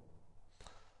school.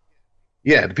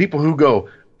 Yeah, the people who go,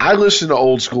 I listen to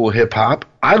old school hip hop.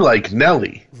 I like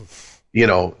Nelly.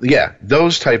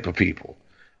 Those type of people.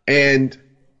 And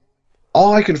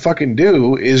all I can fucking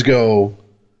do is go,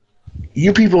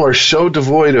 you people are so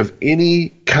devoid of any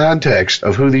context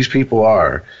of who these people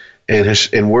are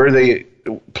and where they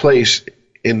place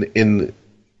in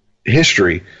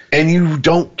history, and you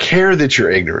don't care that you're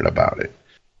ignorant about it.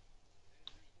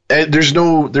 And there's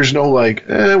no like,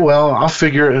 I'll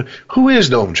figure, who is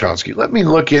Noam Chomsky? Let me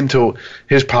look into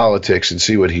his politics and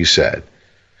see what he said.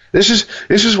 This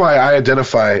is why I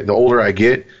identify, the older I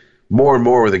get, more and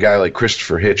more with a guy like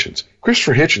Christopher Hitchens.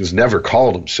 Christopher Hitchens never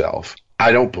called himself,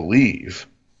 I don't believe,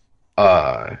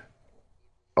 a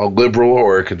liberal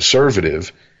or a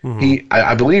conservative. Mm-hmm.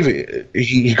 I believe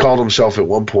he called himself at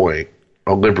one point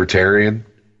a libertarian,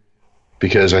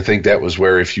 because I think that was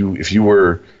where if you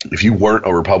weren't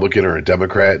a Republican or a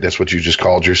Democrat, that's what you just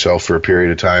called yourself for a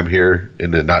period of time here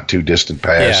in the not too distant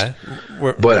past.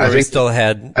 Yeah, but I think we still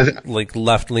had like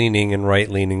left leaning and right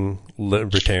leaning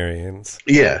libertarians.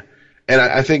 Yeah, and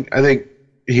I think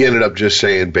he ended up just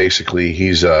saying basically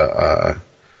he's just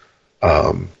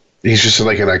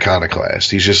like an iconoclast.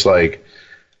 He's just like,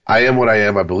 I am what I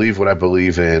am. I believe what I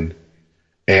believe in,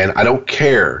 and I don't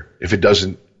care if it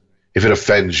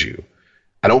offends you.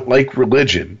 I don't like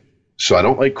religion, so I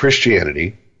don't like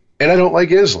Christianity, and I don't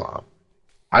like Islam.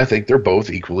 I think they're both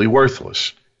equally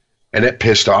worthless. And it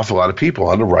pissed off a lot of people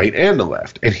on the right and the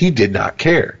left. And he did not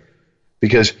care,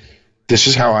 because this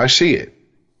is how I see it.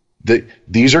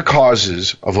 These are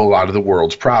causes of a lot of the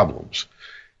world's problems.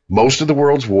 Most of the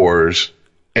world's wars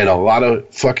and a lot of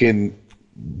fucking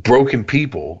broken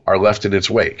people are left in its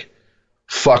wake.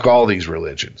 Fuck all these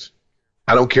religions.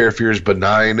 I don't care if you're as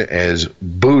benign as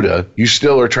Buddha, you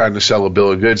still are trying to sell a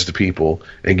bill of goods to people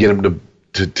and get them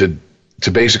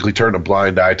to basically turn a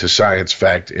blind eye to science,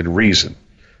 fact, and reason.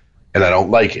 And I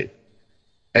don't like it.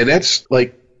 And that's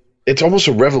like, it's almost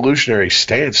a revolutionary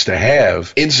stance to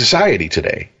have in society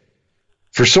today.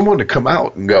 For someone to come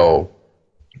out and go,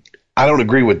 I don't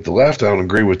agree with the left, I don't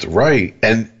agree with the right,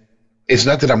 and it's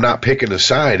not that I'm not picking a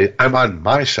side, I'm on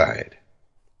my side.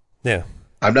 Yeah.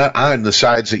 I'm not on the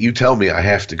sides that you tell me I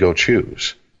have to go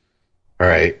choose. All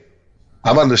right?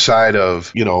 I'm on the side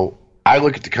of, I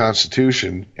look at the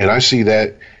Constitution and I see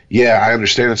that, yeah, I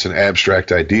understand it's an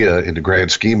abstract idea in the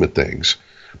grand scheme of things,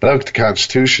 but I look at the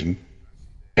Constitution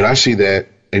and I see that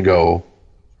and go,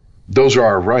 those are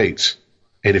our rights.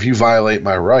 And if you violate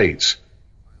my rights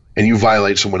and you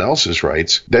violate someone else's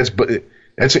rights, that's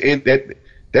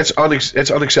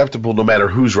unacceptable no matter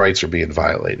whose rights are being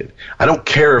violated. I don't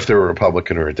care if they're a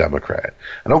Republican or a Democrat.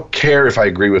 I don't care if I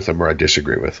agree with them or I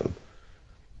disagree with them.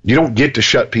 You don't get to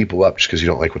shut people up just because you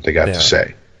don't like what they got to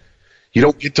say. You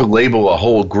don't get to label a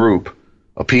whole group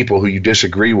of people who you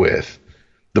disagree with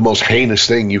the most heinous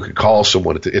thing you could call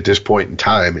someone at this point in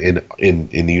time in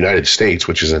the United States,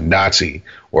 which is a Nazi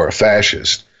or a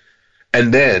fascist,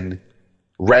 and then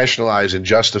rationalize and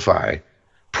justify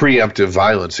preemptive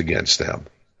violence against them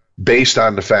based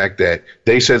on the fact that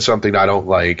they said something I don't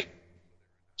like,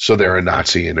 so they're a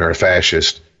Nazi and they're a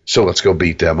fascist, so let's go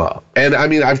beat them up. And I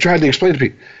mean, I've tried to explain to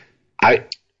people, I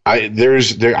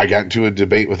got into a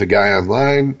debate with a guy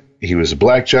online. He was a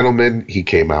black gentleman. He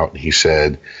came out and he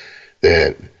said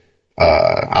that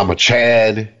I'm a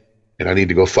Chad and I need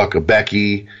to go fuck a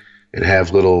Becky and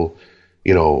have little,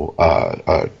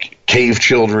 cave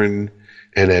children,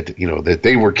 and that, that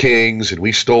they were kings and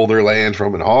we stole their land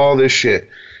from, and all this shit.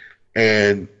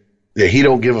 And that he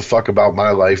don't give a fuck about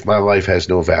my life. My life has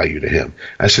no value to him.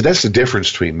 I said, that's the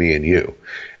difference between me and you.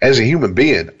 As a human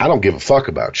being, I don't give a fuck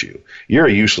about you. You're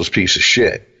a useless piece of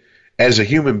shit. As a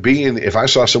human being, if I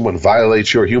saw someone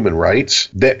violate your human rights,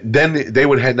 then they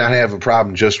would not have a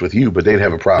problem just with you, but they'd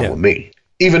have a problem with me.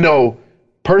 Even though,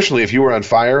 personally, if you were on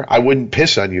fire, I wouldn't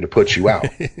piss on you to put you out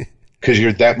because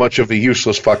you're that much of a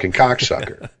useless fucking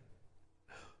cocksucker.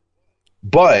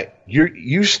 But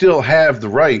you still have the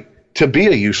right to be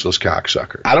a useless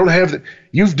cocksucker. I don't have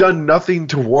you've done nothing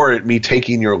to warrant me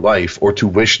taking your life or to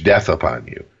wish death upon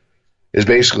you. Is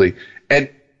basically, and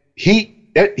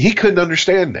he couldn't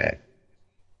understand that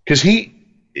because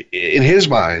in his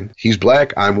mind, he's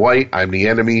black, I'm white, I'm the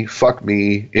enemy, fuck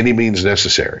me, any means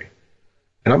necessary.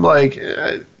 And I'm like,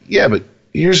 yeah, but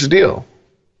here's the deal.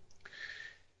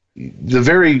 The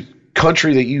very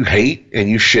country that you hate and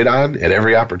you shit on at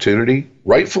every opportunity,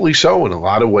 rightfully so in a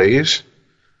lot of ways,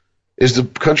 is the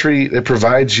country that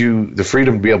provides you the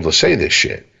freedom to be able to say this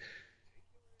shit.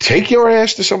 Take your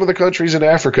ass to some of the countries in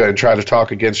Africa and try to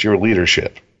talk against your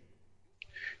leadership.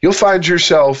 You'll find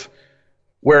yourself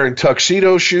wearing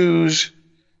tuxedo shoes,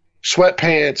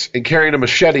 sweatpants, and carrying a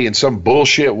machete in some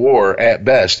bullshit war at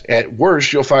best. At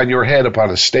worst, you'll find your head upon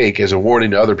a stake as a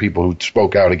warning to other people who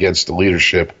spoke out against the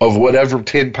leadership of whatever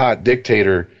tin pot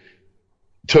dictator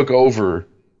took over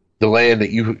the land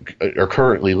that you are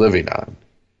currently living on.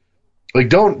 Like,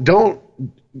 don't,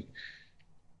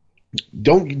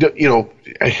 you know,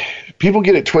 people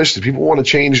get it twisted. People want to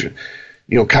change, you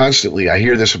know, constantly. I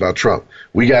hear this about Trump.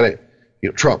 We got to, you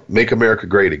know, Trump, make America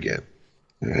great again.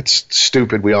 That's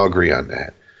stupid. We all agree on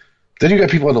that. Then you got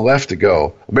people on the left that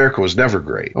go, America was never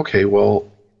great. Okay, well,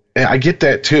 I get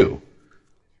that too.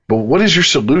 But what is your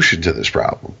solution to this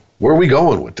problem? Where are we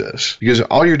going with this? Because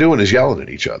all you're doing is yelling at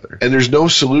each other. And there's no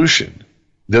solution.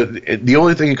 The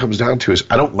only thing it comes down to is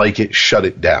I don't like it, shut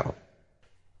it down.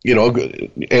 You know,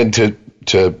 and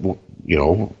to you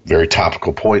know, very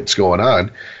topical points going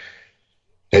on,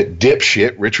 that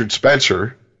dipshit Richard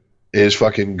Spencer is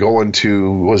fucking going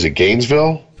to, what was it,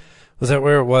 Gainesville? Was that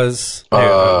where it was?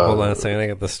 Hold on a second, I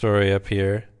got the story up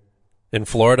here. In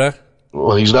Florida?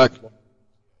 Well, he's not.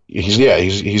 He's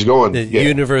going. The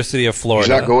University of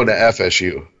Florida. He's not going to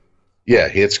FSU. Yeah,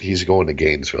 he's going to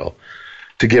Gainesville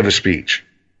to give a speech.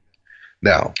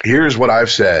 Now, here's what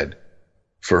I've said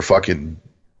for fucking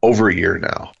over a year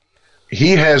now.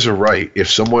 He has a right, if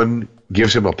someone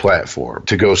gives him a platform,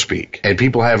 to go speak. And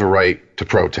people have a right to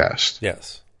protest.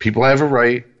 Yes. People have a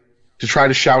right to try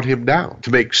to shout him down,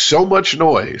 to make so much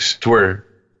noise to where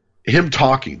him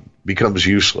talking becomes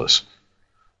useless.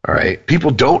 All right?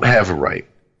 People don't have a right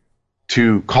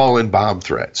to call in bomb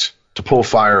threats, to pull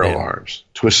fire alarms,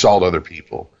 to assault other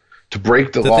people, to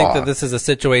break the law. To think that this is a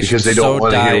situation so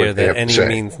dire that any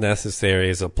means necessary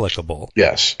is applicable.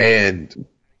 Yes. And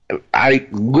I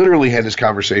literally had this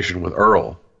conversation with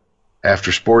Earl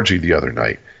after Sporgy the other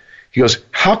night. He goes,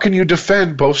 how can you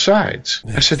defend both sides?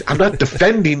 I said, I'm not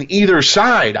defending either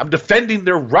side. I'm defending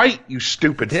their right, you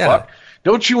stupid fuck.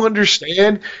 Don't you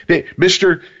understand that,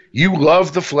 Mr. You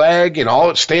love the flag and all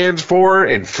it stands for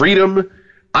and freedom?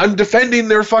 I'm defending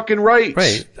their fucking rights.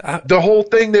 Right. The whole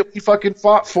thing that we fucking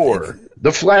fought for.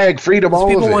 The flag, freedom, all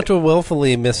of it. People want to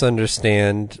willfully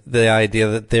misunderstand the idea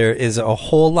that there is a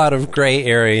whole lot of gray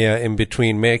area in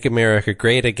between Make America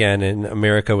Great Again and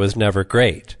America Was Never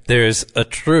Great. There's a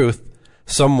truth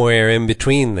somewhere in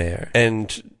between there.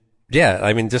 And yeah,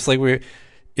 I mean, just like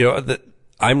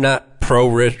I'm not pro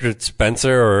Richard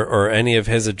Spencer or any of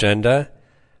his agenda.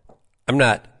 I'm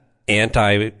not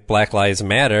anti Black Lives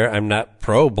Matter. I'm not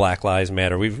pro Black Lives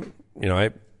Matter.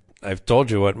 I've told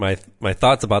you what my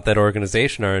thoughts about that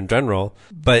organization are in general,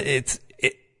 but it's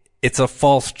a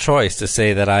false choice to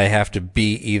say that I have to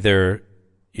be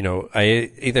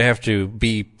I either have to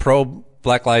be pro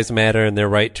Black Lives Matter and their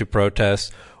right to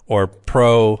protest or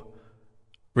pro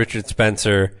Richard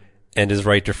Spencer and his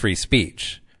right to free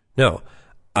speech. No,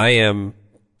 I am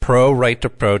pro right to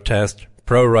protest,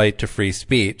 pro right to free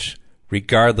speech,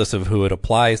 regardless of who it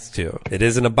applies to. It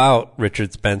isn't about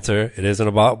Richard Spencer. It isn't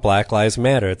about Black Lives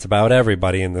Matter. It's about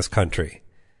everybody in this country.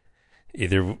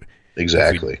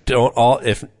 Exactly.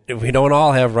 If we don't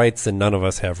all have rights, then none of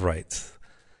us have rights.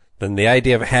 Then the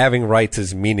idea of having rights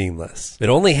is meaningless. It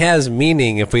only has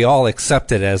meaning if we all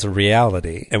accept it as a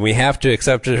reality, and we have to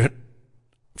accept it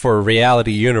for a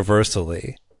reality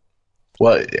universally.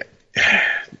 Well,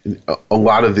 a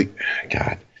lot of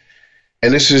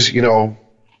and this is,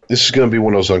 this is going to be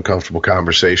one of those uncomfortable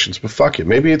conversations, but fuck it.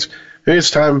 Maybe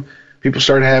it's time people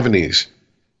start having these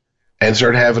and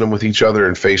start having them with each other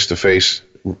in face-to-face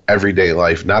everyday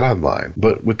life, not online,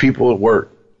 but with people at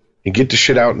work, and get the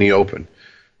shit out in the open,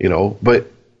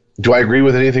 But do I agree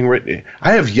with anything? Okay,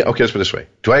 let's put it this way.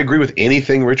 Do I agree with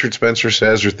anything Richard Spencer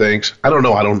says or thinks? I don't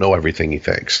know. I don't know everything he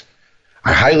thinks.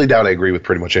 I highly doubt I agree with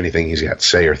pretty much anything he's got to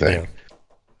say or think. Yeah.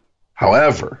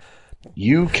 However,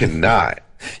 you cannot...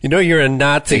 you're a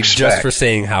Nazi just for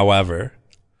saying however.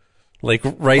 Like,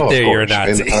 there, you're a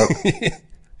Nazi. And,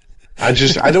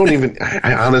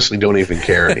 I honestly don't even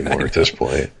care anymore at this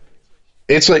point.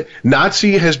 It's like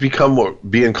Nazi has become what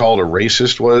being called a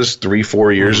racist was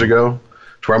 3-4 years ago,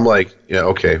 to where I'm like, yeah,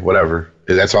 okay, whatever.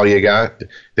 That's all you got?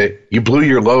 You blew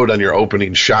your load on your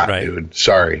opening shot, right, dude.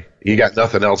 Sorry. You got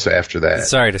nothing else after that.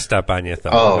 Sorry to step on you,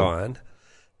 though. Go on.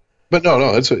 But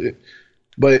no.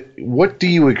 But what do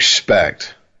you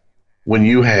expect when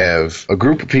you have a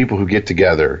group of people who get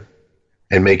together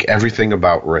and make everything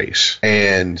about race,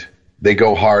 and they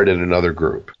go hard at another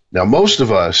group? Now, most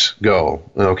of us go,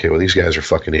 okay, well, these guys are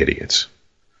fucking idiots.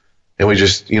 And we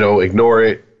just, ignore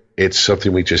it. It's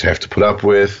something we just have to put up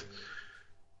with.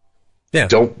 Yeah.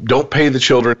 Don't pay the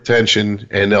children attention,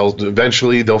 and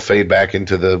eventually they'll fade back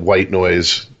into the white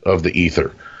noise of the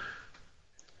ether.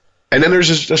 And then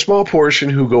there's a small portion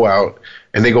who go out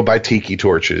and they go buy tiki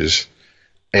torches,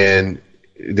 and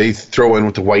they throw in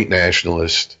with the white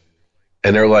nationalist,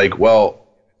 and they're like, well,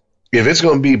 if it's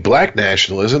going to be black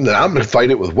nationalism, then I'm going to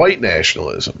fight it with white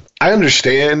nationalism. I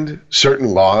understand certain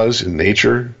laws in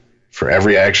nature. For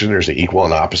every action, there's an equal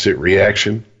and opposite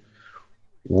reaction.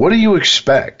 What do you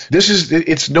expect?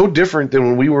 It's no different than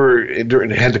when we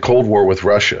had the Cold War with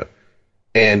Russia,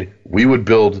 and we would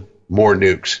build more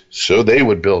nukes, so they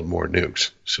would build more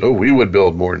nukes, so we would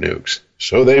build more nukes,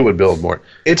 so they would build more.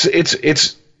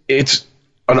 It's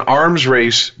an arms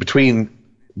race between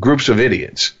groups of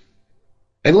idiots.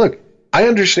 And look, I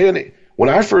understand it. When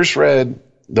I first read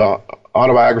the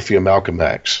autobiography of Malcolm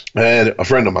X, I had a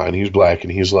friend of mine, he's black,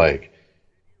 and he's like,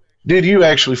 dude, you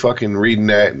actually fucking reading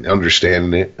that and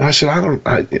understanding it? And I said, I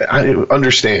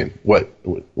understand. What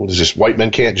is this? White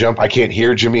men can't jump? I can't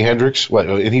hear Jimi Hendrix? What?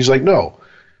 And he's like, no.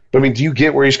 But I mean, do you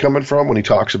get where he's coming from when he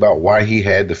talks about why he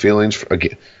had the feelings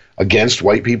against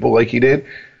white people like he did?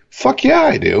 Fuck yeah,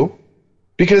 I do.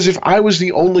 Because if I was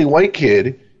the only white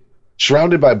kid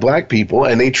surrounded by black people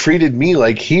and they treated me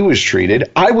like he was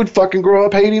treated, I would fucking grow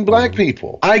up hating black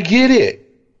people. I get it.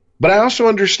 But I also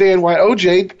understand why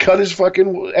OJ cut his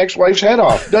fucking ex-wife's head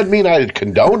off. Doesn't mean I'd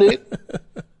condone it.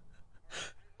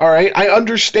 All right? I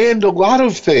understand a lot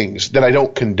of things that I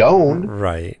don't condone.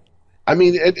 Right. I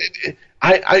mean,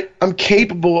 I'm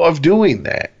capable of doing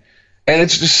that. And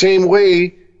it's the same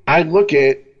way I look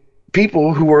at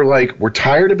people who are like, we're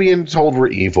tired of being told we're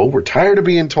evil. We're tired of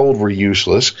being told we're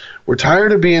useless. We're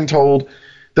tired of being told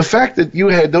the fact that you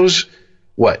had those,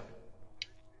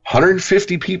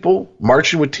 150 people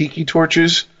marching with tiki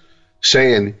torches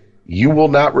saying, you will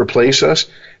not replace us.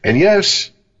 And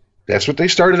yes, that's what they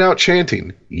started out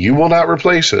chanting. You will not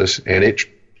replace us. And it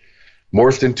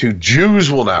morphed into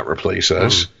Jews will not replace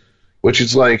us, which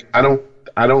is like,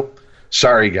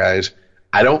 sorry guys,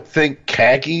 I don't think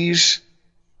khakis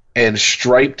and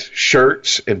striped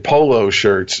shirts and polo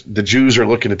shirts, the Jews are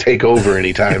looking to take over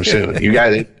anytime soon. You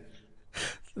got it.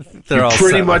 You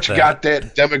pretty much got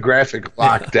that demographic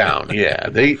locked down. Yeah,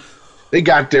 they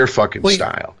got their fucking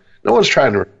style. No one's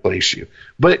trying to replace you,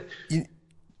 but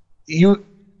you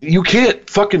can't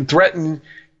fucking threaten.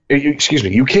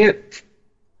 You can't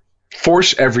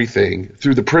force everything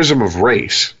through the prism of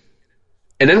race,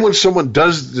 and then when someone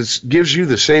does this, gives you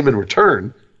the same in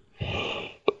return,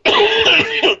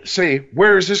 say,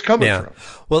 where is this coming from?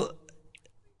 Well,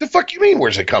 the fuck you mean?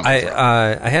 Where's it coming from?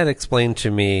 I had explained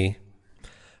to me,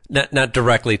 not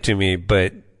directly to me,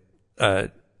 but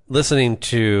listening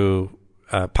to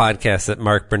a podcast that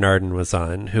Mark Bernardin was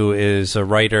on, who is a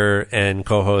writer and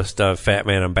co-host of Fat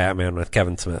Man and Batman with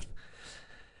Kevin Smith,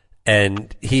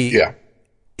 and he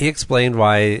explained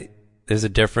why there's a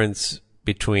difference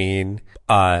between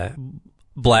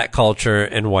black culture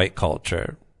and white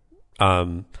culture.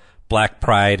 Black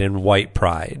pride and white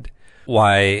pride.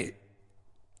 Why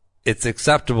it's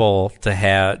acceptable to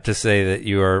say that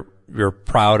you're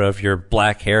proud of your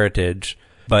black heritage,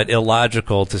 but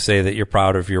illogical to say that you're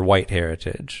proud of your white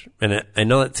heritage. And I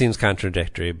know that seems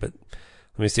contradictory, but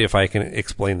let me see if I can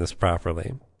explain this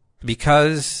properly.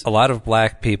 Because a lot of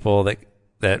black people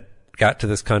that got to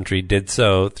this country did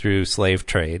so through slave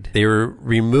trade, they were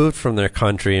removed from their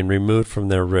country and removed from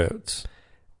their roots.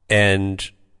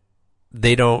 And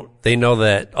they know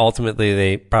that ultimately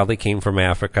they probably came from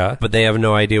Africa, but they have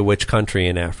no idea which country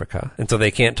in Africa. And so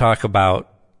they can't talk about,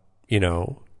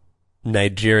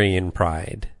 Nigerian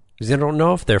pride, because they don't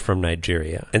know if they're from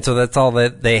Nigeria. And so that's all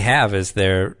that they have is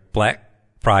their black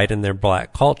pride and their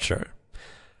black culture.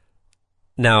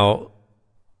 Now,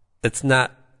 that's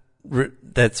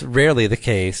rarely the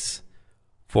case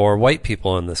for white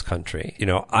people in this country.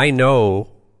 I know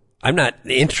I'm not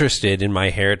interested in my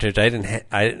heritage.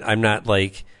 I'm not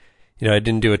like, I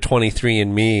didn't do a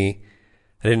 23andMe.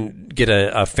 I didn't get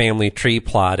a family tree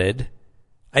plotted.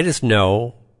 I just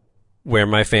know where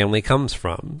my family comes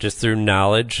from, just through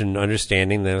knowledge and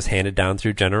understanding that was handed down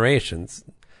through generations,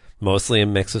 mostly a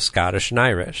mix of Scottish and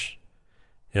Irish.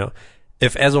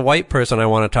 If as a white person I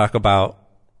want to talk about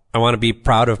I want to be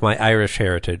proud of my Irish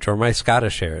heritage or my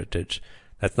Scottish heritage.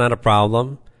 That's not a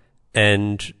problem.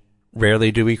 And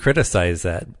rarely do we criticize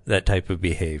that type of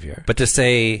behavior. But to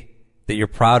say that you're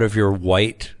proud of your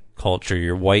white culture,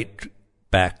 your white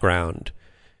background,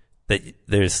 that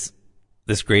there's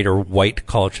this greater white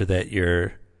culture that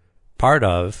you're part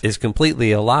of is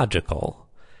completely illogical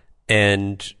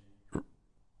and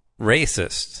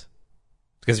racist,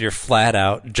 because you're flat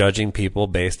out judging people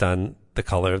based on the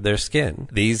color of their skin.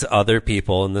 These other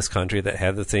people in this country that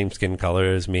have the same skin color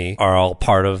as me are all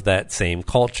part of that same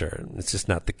culture. It's just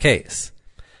not the case.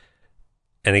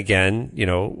 And again,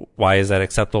 why is that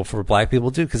acceptable for black people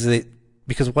too?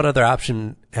 Because what other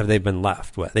option have they been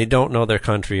left with? They don't know their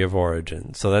country of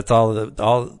origin. So that's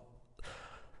all.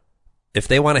 If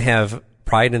they want to have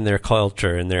pride in their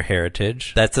culture and their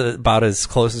heritage, that's about as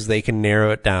close as they can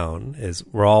narrow it down, is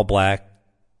we're all black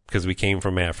because we came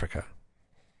from Africa.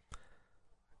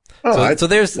 Oh, so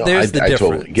there's the difference. I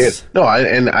totally get it. No,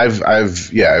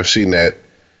 I've seen that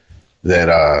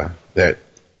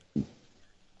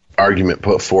argument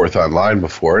put forth online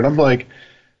before, and I'm like,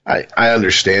 I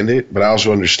understand it, but I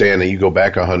also understand that you go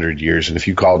back 100 years, and if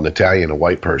you called an Italian a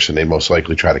white person, they'd most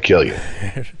likely try to kill you.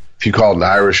 If you called an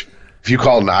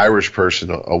Irish person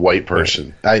a white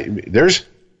person, I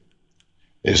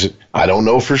don't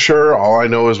know for sure. All I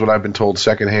know is what I've been told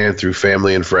secondhand through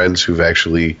family and friends who've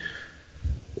actually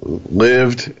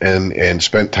lived and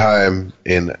spent time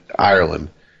in Ireland.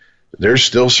 There's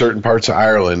still certain parts of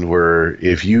Ireland where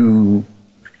if you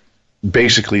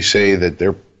basically say that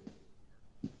they're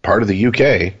part of the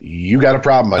UK, you got a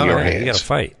problem on your hands. You got to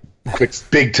fight. Quick,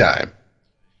 big time.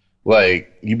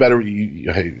 Like, you better...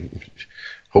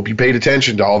 hope you paid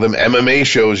attention to all them MMA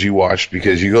shows you watched,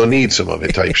 because you're going to need some of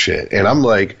it type shit. And I'm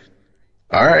like,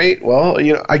 all right, well,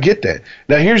 I get that.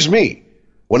 Now, here's me.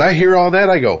 When I hear all that,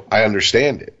 I go, I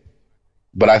understand it.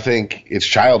 But I think it's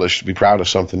childish to be proud of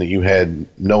something that you had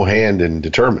no hand in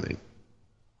determining.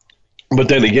 But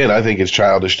then again, I think it's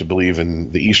childish to believe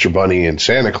in the Easter Bunny and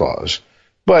Santa Claus.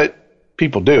 But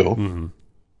people do. Mm-hmm.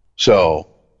 So,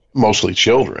 mostly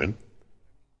children.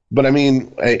 But I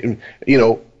mean,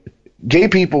 gay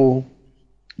people,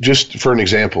 just for an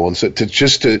example, and so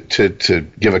to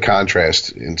give a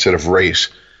contrast instead of race,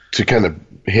 to kind of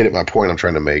hit at my point I'm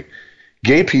trying to make,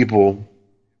 gay people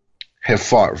have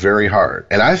fought very hard,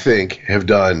 and I think have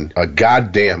done a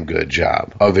goddamn good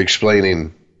job of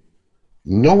explaining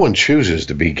no one chooses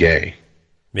to be gay.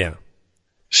 Yeah.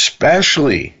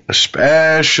 Especially,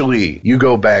 you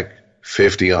go back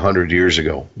 50, 100 years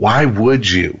ago. Why would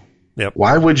you? Yep.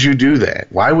 Why would you do that?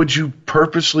 Why would you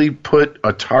purposely put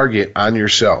a target on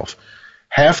yourself?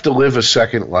 Have to live a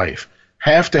second life?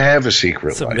 Have to have a secret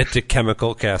life? Submit to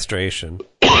chemical castration.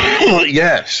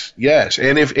 Yes.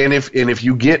 And if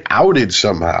you get outed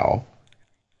somehow,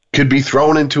 could be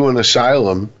thrown into an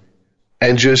asylum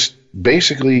and just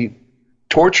basically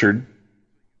tortured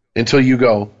until you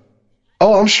go,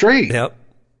 oh, I'm straight. Yep.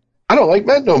 I don't like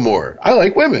men no more. I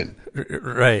like women.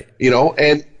 Right.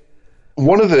 And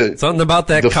one of the... Something about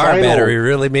that car battery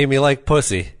really made me like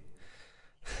pussy.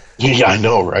 Yeah, I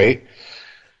know, right?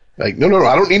 Like, no,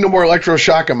 I don't need no more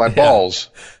electroshock on my balls.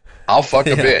 I'll fuck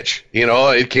a bitch.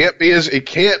 It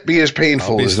can't be as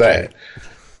painful as that.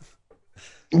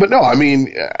 But no, I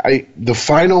mean, the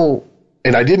final,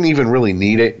 and I didn't even really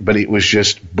need it, but it was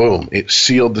just boom. It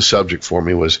sealed the subject for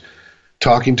me. Was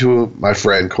talking to my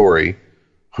friend Corey,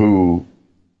 who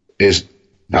is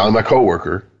now my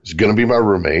coworker, is going to be my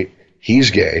roommate.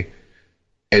 He's gay,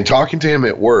 and talking to him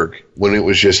at work when it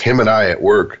was just him and I at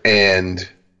work, and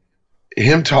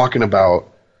him talking about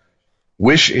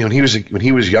when he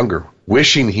was younger,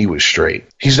 wishing he was straight.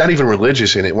 He's not even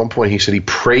religious, and at one point he said he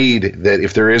prayed that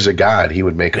if there is a God, he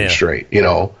would make him straight.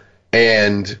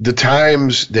 And the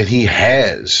times that he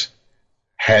has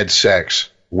had sex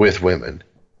with women,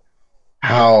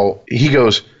 how he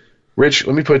goes, Rich,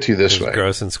 let me put it to you this way: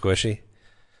 gross and squishy.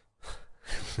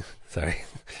 Sorry.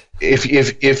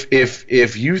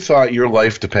 If you thought your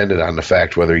life depended on the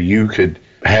fact whether you could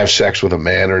have sex with a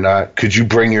man or not, could you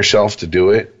bring yourself to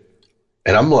do it?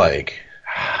 And I'm like,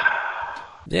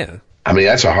 yeah. I mean,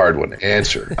 that's a hard one to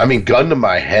answer. I mean, gun to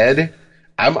my head,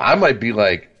 I might be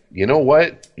like, you know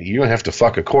what? You're gonna have to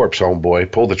fuck a corpse,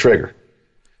 homeboy. Pull the trigger.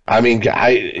 I mean,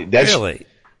 that's really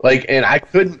like, and I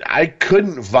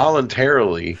couldn't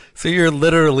voluntarily. So you're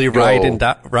literally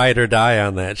ride or die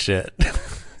on that shit.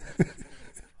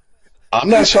 I'm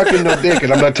not sucking no dick,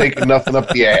 and I'm not taking nothing up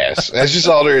the ass. That's just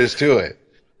all there is to it.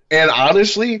 And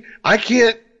honestly, I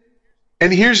can't.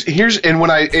 And here's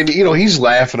he's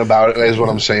laughing about it, is what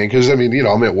I'm saying, because I mean,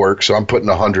 I'm at work, so I'm putting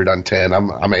 100 on 10. I'm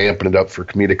amping it up for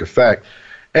comedic effect,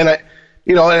 and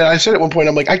and I said at one point,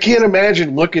 I'm like, I can't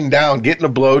imagine looking down, getting a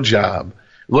blowjob,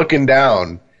 looking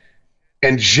down,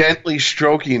 and gently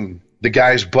stroking the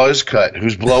guy's buzz cut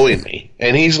who's blowing me.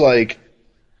 And he's like,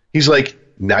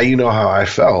 now you know how I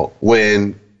felt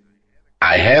when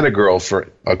I had a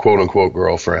girlfriend, a quote-unquote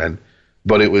girlfriend,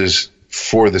 but it was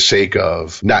for the sake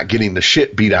of not getting the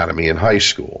shit beat out of me in high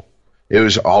school. It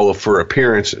was all for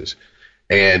appearances.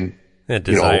 And a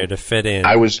desire to fit in.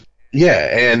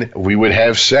 And we would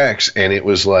have sex, and it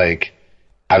was like,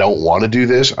 I don't want to do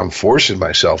this. I'm forcing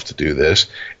myself to do this.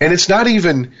 And it's not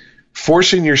even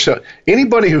forcing yourself.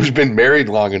 Anybody who's been married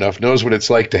long enough knows what it's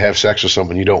like to have sex with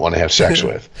someone you don't want to have sex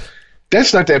with.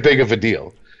 That's not that big of a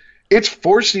deal. It's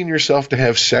forcing yourself to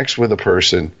have sex with a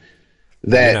person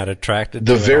that you're not attracted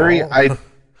to the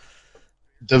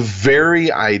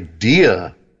very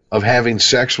idea of having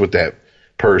sex with that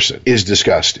person is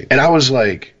disgusting. And I was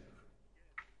like,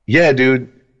 yeah,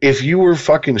 dude, if you were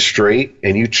fucking straight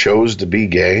and you chose to be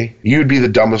gay, you'd be the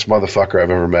dumbest motherfucker I've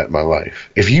ever met in my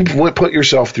life. If you put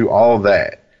yourself through all of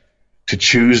that to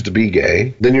choose to be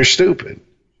gay, then you're stupid.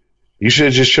 You should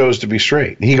have just chose to be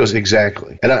straight. And he goes,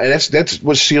 exactly. And that's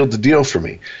what sealed the deal for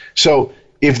me. So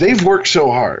if they've worked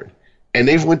so hard and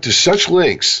they've went to such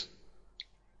lengths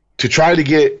to try to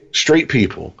get straight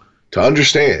people to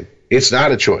understand it's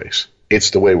not a choice.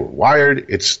 It's the way we're wired.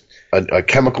 It's a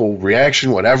chemical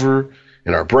reaction, whatever,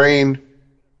 in our brain,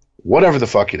 whatever the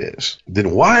fuck it is.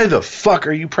 Then why the fuck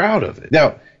are you proud of it?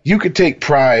 Now, you could take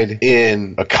pride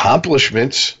in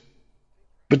accomplishments,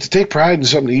 but to take pride in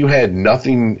something you had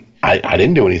nothing. I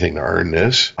didn't do anything to earn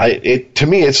this. To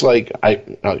me, it's like,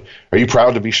 are you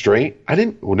proud to be straight? I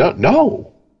didn't.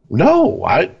 No.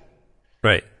 Right.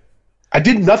 I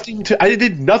did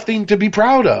nothing to be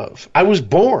proud of. I was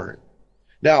born.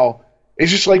 Now, it's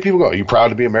just like people go, are you proud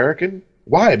to be American?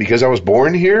 Why? Because I was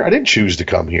born here? I didn't choose to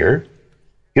come here.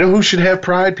 You know who should have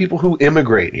pride? People who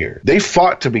immigrate here. They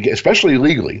fought to be, especially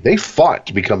legally, they fought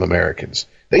to become Americans.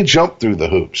 They jumped through the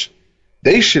hoops.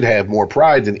 They should have more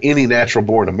pride than any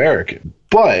natural-born American.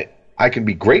 But I can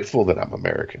be grateful that I'm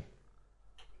American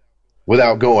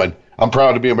without going, I'm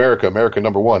proud to be America, America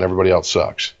number one, everybody else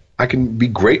sucks. I can be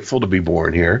grateful to be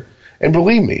born here. And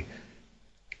believe me,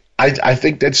 I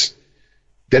think that's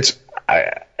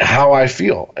how I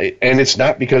feel. And it's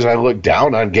not because I look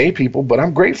down on gay people, but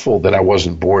I'm grateful that I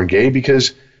wasn't born gay,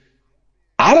 because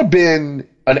I'd have been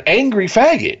an angry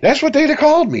faggot. That's what they'd have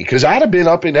called me, because I'd have been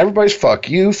up in everybody's fuck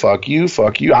you, fuck you,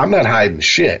 fuck you. I'm not hiding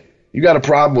shit. You got a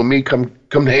problem with me,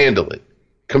 come handle it.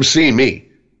 Come see me.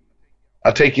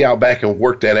 I'll take you out back and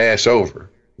work that ass over,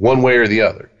 one way or the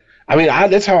other. I mean,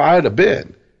 that's how I'd have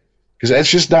been, because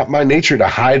that's just not my nature to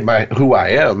hide who I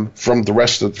am from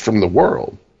from the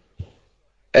world.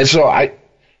 And so I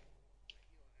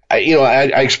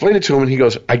explained it to him, and he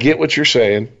goes, I get what you're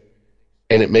saying,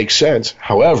 and it makes sense.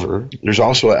 However, there's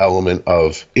also an element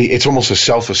of, it's almost a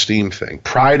self-esteem thing.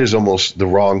 Pride is almost the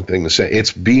wrong thing to say.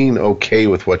 It's being okay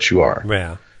with what you are.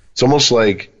 Yeah. It's almost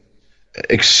like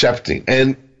accepting.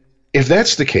 And if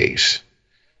that's the case,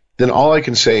 then all I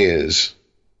can say is,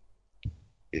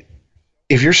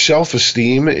 if your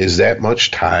self-esteem is that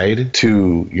much tied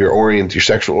to your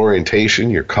sexual orientation,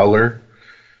 your color,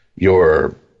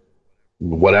 your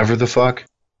whatever the fuck,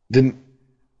 then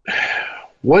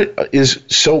what is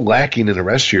so lacking in the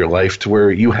rest of your life to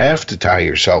where you have to tie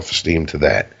your self-esteem to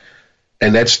that?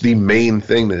 And that's the main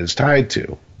thing that it's tied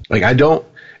to. Like,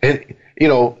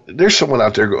 there's someone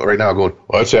out there right now going,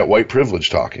 well, that's that white privilege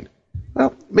talking.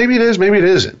 Well, maybe it is, maybe it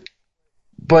isn't.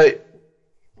 But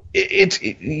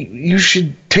you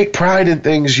should take pride in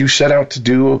things you set out to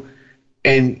do,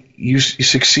 and you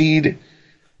succeed.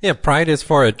 Yeah, pride is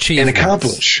for achievement. And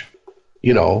accomplish.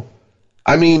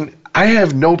 I mean, I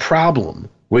have no problem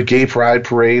with gay pride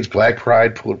parades, black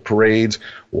pride parades,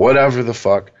 whatever the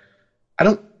fuck.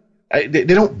 They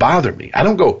don't bother me. I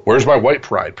don't go, where's my white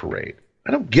pride parade?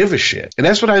 I don't give a shit. And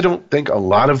that's what I don't think a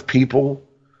lot of people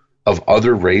of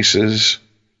other races,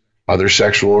 other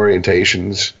sexual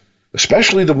orientations,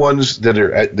 especially the ones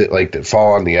that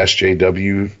fall on the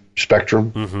SJW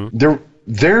spectrum, mm-hmm.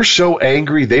 They're so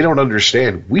angry they don't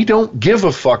understand. We don't give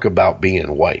a fuck about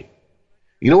being white.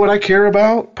 You know what I care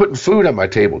about? Putting food on my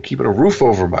table, keeping a roof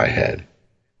over my head.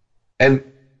 And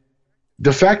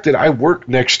the fact that I work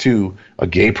next to a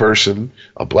gay person,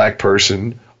 a black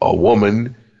person, a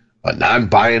woman, a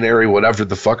non-binary, whatever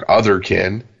the fuck other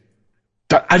can,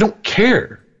 I don't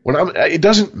care. It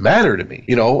doesn't matter to me,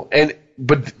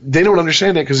 but they don't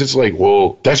understand that, because it's like,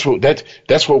 well, that's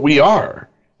what we are.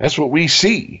 That's what we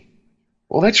see.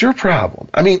 Well, that's your problem.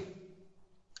 I mean,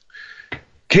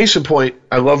 case in point,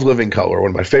 I love Living Colour,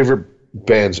 one of my favorite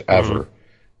bands ever. Mm-hmm.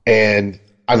 And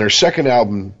on their second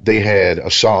album, they had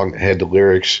a song that had the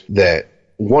lyrics that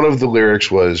one of the lyrics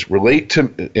was relate to,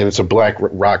 and it's a black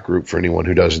rock group for anyone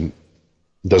who doesn't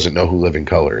know who Living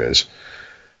Colour is.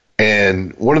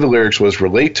 And one of the lyrics was,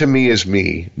 relate to me as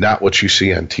me, not what you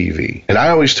see on TV. And I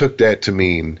always took that to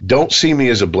mean, don't see me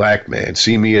as a black man,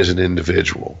 see me as an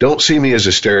individual. Don't see me as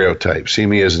a stereotype, see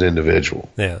me as an individual.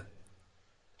 Yeah.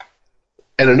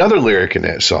 And another lyric in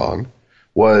that song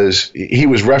was, he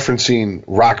was referencing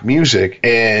rock music,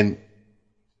 and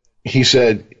he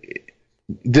said,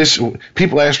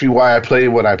 people ask me why I play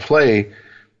what I play,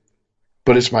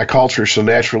 but it's my culture, so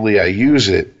naturally I use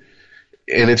it.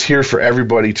 And it's here for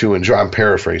everybody to enjoy. I'm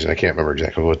paraphrasing. I can't remember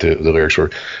exactly what the lyrics were.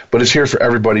 But it's here for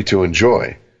everybody to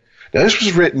enjoy. Now, this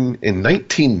was written in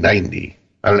 1990,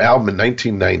 on an album in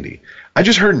 1990. I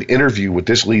just heard an interview with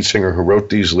this lead singer who wrote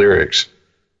these lyrics.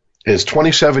 And it's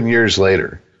 27 years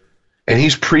later. And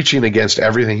he's preaching against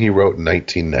everything he wrote in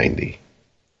 1990.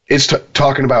 It's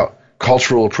talking about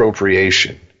cultural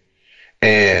appropriation.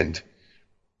 And,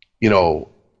 you know,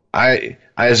 I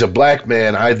as a black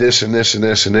man, I this and this and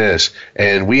this and this,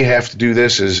 and we have to do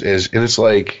this and it's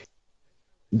like,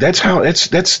 that's how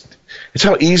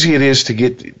easy it is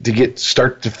to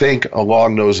start to think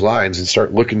along those lines and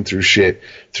start looking through shit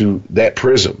through that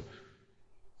prism.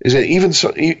 Is that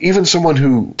even someone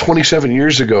who 27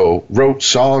 years ago wrote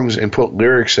songs and put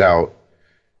lyrics out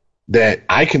that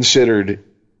I considered,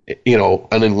 you know,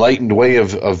 an enlightened way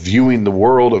of viewing the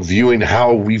world, of viewing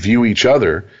how we view each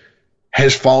other,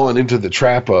 has fallen into the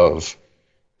trap of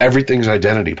everything's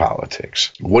identity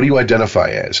politics. What do you identify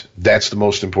as? That's the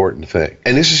most important thing.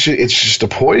 And it's just a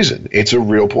poison. It's a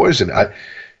real poison.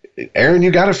 Aaron,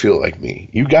 you got to feel like me.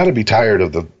 You got to be tired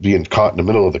of being caught in the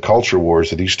middle of the culture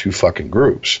wars of these two fucking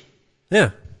groups.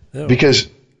 Yeah. Because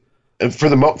for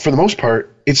the most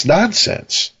part, it's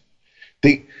nonsense.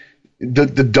 The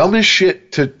dumbest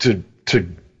shit to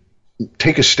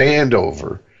take a stand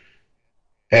over,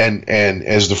 and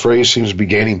as the phrase seems to be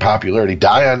gaining popularity,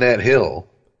 die on that hill,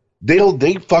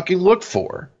 they fucking look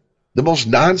for the most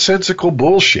nonsensical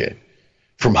bullshit,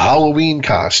 from Halloween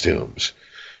costumes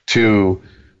to,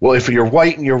 well, if you're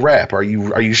white and you rap, are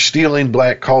you stealing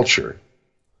black culture?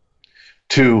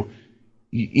 To,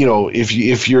 you know,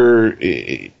 if you're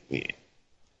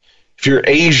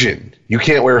Asian, you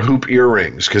can't wear hoop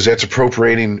earrings because that's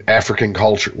appropriating African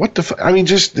culture. What the fuck? I mean,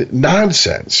 just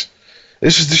nonsense.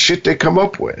 This is the shit they come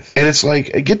up with. And it's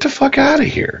like, get the fuck out of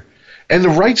here. And the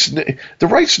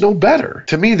rights know better.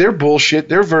 To me, their bullshit,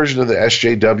 their version of the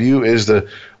SJW is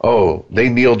they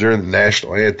kneel during the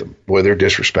national anthem. Boy, they're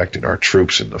disrespecting our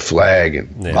troops and the flag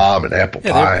and mom and apple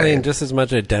pie. They're playing just as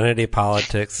much identity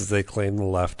politics as they claim the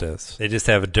leftists. They just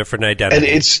have a different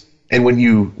identity. And when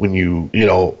you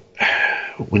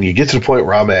get to the point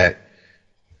where I'm at,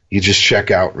 you just check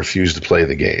out and refuse to play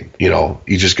the game. You know,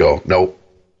 you just go, nope.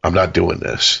 I'm not doing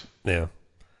this. Yeah.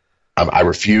 I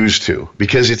refuse to,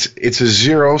 because it's a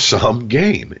zero-sum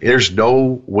game. There's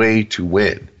no way to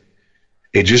win.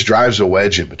 It just drives a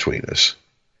wedge in between us.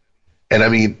 And I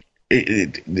mean,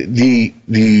 the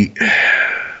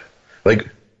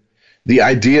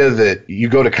idea that you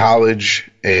go to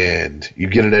college and you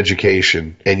get an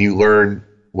education and you learn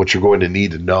what you're going to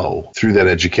need to know through that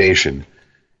education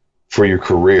for your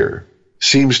career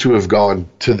seems to have gone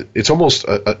to it's almost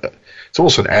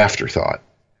an afterthought.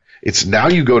 It's now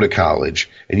you go to college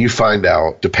and you find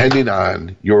out, depending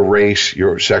on your race,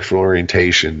 your sexual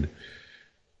orientation,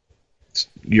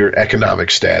 your economic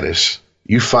status,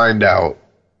 you find out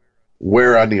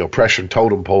where on the oppression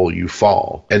totem pole you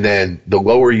fall. And then the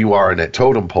lower you are in that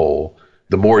totem pole,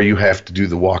 the more you have to do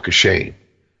the walk of shame,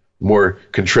 the more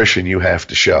contrition you have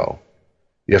to show.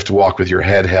 You have to walk with your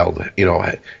head held, you know,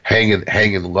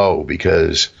 hanging low,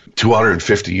 because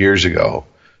 250 years ago,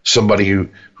 somebody who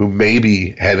maybe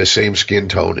had the same skin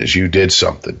tone as you did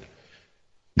something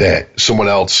that someone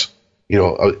else, you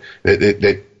know,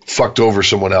 that fucked over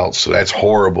someone else. So that's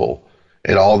horrible,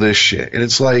 and all this shit. And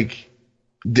it's like,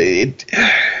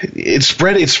 it's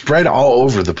spread all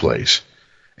over the place.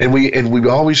 And we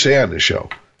always say on this show,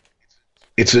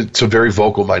 it's a very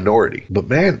vocal minority, but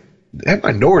man, that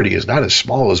minority is not as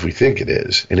small as we think it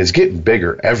is. And it's getting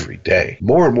bigger every day.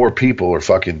 More and more people are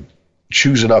fucking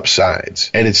choosing up sides,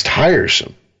 and it's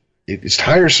tiresome. It's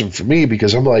tiresome for me,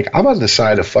 because I'm like, I'm on the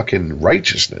side of fucking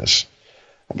righteousness.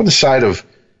 I'm on the side of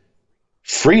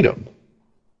freedom.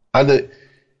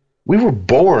 We were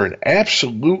born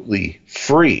absolutely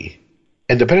free,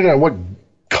 and depending on what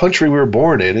country we were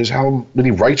born in is how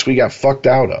many rights we got fucked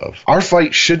out of. Our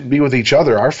fight shouldn't be with each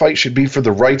other. Our fight should be for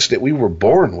the rights that we were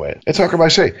born with. That's how come I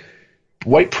say,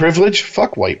 white privilege?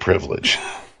 Fuck white privilege.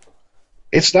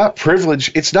 It's not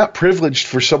privilege. It's not privileged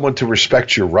for someone to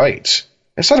respect your rights.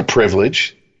 That's not a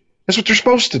privilege. That's what they're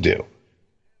supposed to do.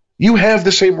 You have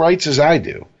the same rights as I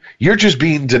do. You're just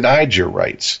being denied your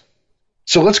rights.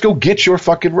 So let's go get your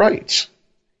fucking rights.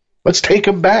 Let's take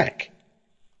them back.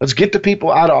 Let's get the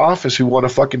people out of office who want to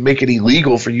fucking make it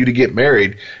illegal for you to get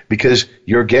married because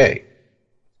you're gay.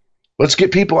 Let's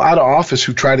get people out of office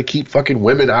who try to keep fucking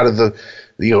women out of the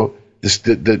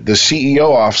CEO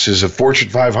offices of Fortune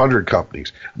 500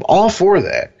 companies. I'm all for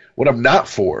that. What I'm not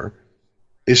for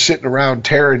is sitting around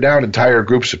tearing down entire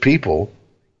groups of people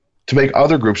to make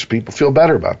other groups of people feel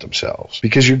better about themselves,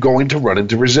 because you're going to run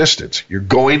into resistance. You're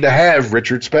going to have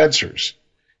Richard Spencers.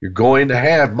 You're going to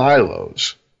have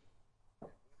Milos.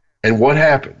 And what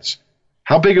happens?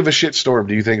 How big of a shitstorm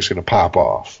do you think is going to pop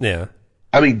off? Yeah.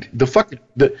 I mean,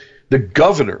 the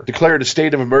governor declared a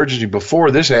state of emergency before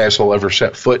this asshole ever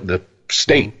set foot in the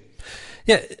state.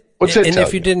 Yeah. What's that and tell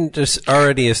if you didn't just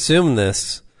already assume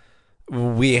this,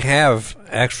 we have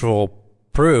actual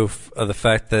proof of the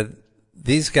fact that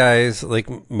these guys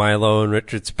like Milo and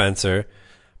Richard Spencer,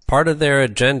 part of their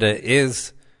agenda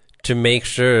is to make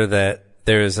sure that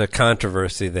there's a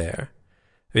controversy there.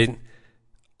 I mean,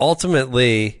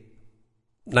 ultimately,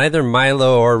 neither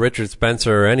Milo or Richard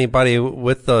Spencer or anybody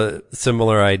with the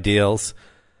similar ideals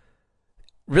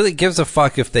really gives a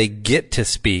fuck if they get to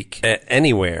speak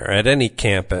anywhere, at any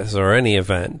campus or any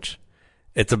event.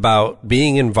 It's about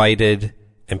being invited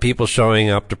and people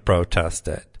showing up to protest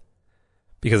it.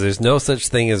 Because there's no such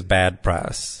thing as bad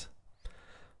press.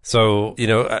 So,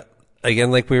 again,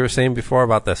 like we were saying before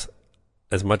about this,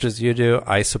 as much as you do,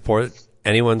 I support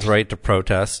anyone's right to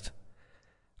protest.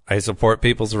 I support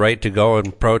people's right to go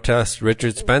and protest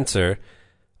Richard Spencer.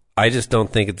 I just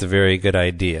don't think it's a very good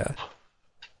idea.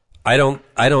 I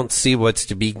don't see what's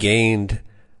to be gained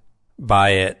by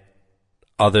it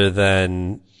other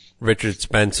than Richard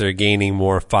Spencer gaining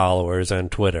more followers on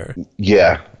Twitter.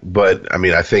 Yeah, but I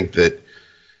mean, I think that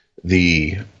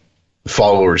the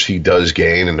followers he does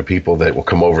gain and the people that will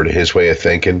come over to his way of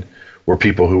thinking were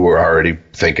people who were already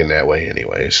thinking that way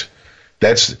anyways.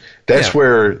 That's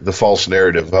where the false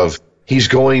narrative of he's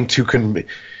going to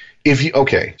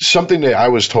something that I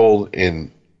was told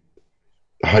in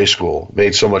high school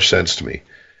made so much sense to me.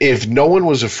 If no one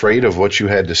was afraid of what you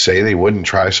had to say, they wouldn't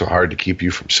try so hard to keep you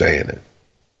from saying it.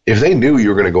 If they knew you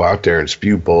were going to go out there and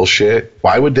spew bullshit,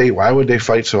 why would they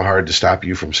fight so hard to stop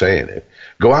you from saying it?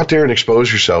 Go out there and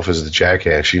expose yourself as the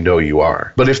jackass you know you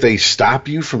are. But if they stop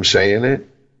you from saying it,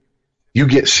 you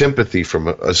get sympathy from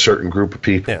a certain group of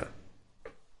people. Yeah.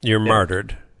 You're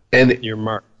martyred. And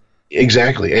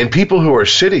exactly. And people who are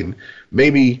sitting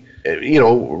maybe,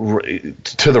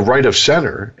 to the right of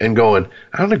center and going,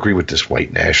 I don't agree with this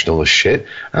white nationalist shit.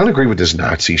 I don't agree with this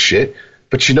Nazi shit.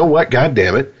 But you know what? God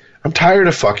damn it. I'm tired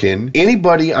of fucking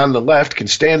anybody on the left can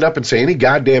stand up and say any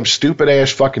goddamn stupid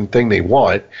ass fucking thing they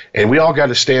want, and we all got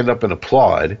to stand up and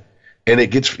applaud, and it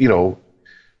gets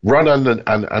run on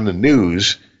the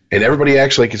news, and everybody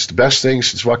acts like it's the best thing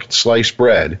since fucking sliced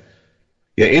bread.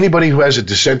 Yeah, anybody who has a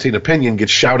dissenting opinion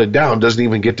gets shouted down, doesn't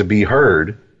even get to be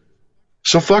heard.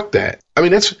 So fuck that. I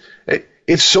mean,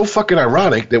 it's so fucking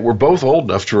ironic that we're both old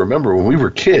enough to remember when we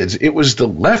were kids, it was the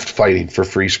left fighting for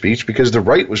free speech because the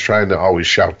right was trying to always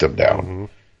shout them down. Mm-hmm.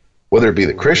 Whether it be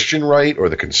the Christian right or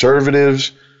the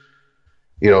conservatives,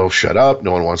 shut up,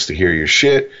 no one wants to hear your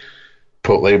shit,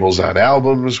 put labels on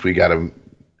albums, we got to,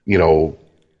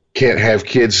 can't have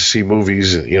kids see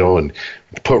movies, and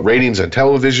put ratings on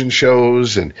television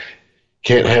shows, and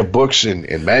can't have books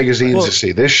and magazines that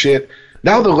say this shit.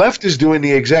 Now the left is doing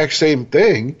the exact same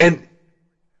thing, and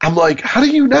I'm like, how do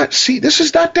you not see? This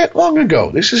is not that long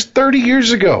ago. This is 30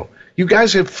 years ago. You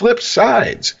guys have flipped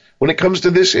sides when it comes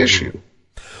to this issue.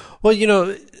 Well,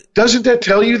 doesn't that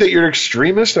tell you that you're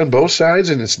extremist on both sides,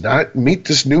 and it's not meet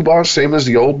this new boss same as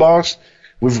the old boss?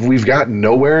 We've gotten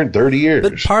nowhere in 30 years.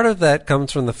 But part of that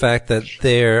comes from the fact that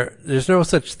there's no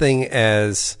such thing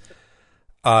as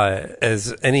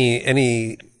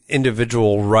any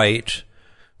individual right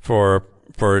for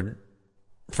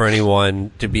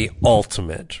anyone to be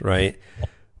ultimate, right?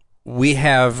 We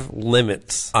have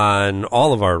limits on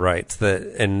all of our rights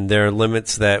and there are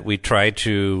limits that we try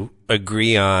to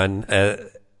agree on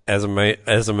as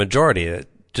a majority. It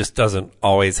just doesn't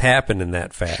always happen in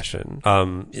that fashion.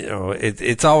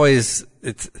 It's always,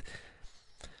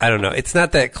 I don't know. It's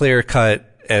not that clear cut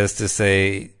as to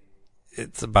say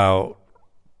it's about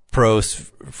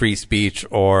pro-free speech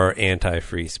or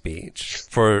anti-free speech.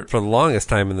 For the longest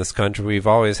time in this country, we've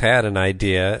always had an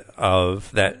idea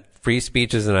of that free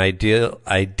speech is an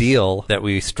ideal that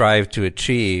we strive to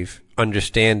achieve,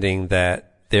 understanding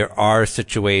that there are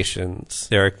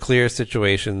clear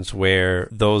situations where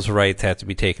those rights have to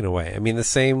be taken away. I mean, the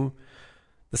same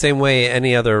way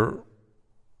any other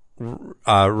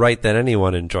right that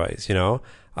anyone enjoys, you know.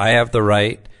 I have the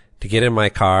right to get in my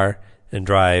car and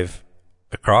drive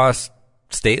across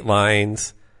state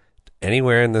lines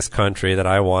anywhere in this country that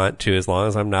I want to, as long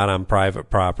as I'm not on private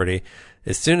property.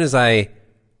 As soon as I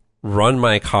run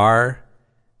my car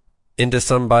into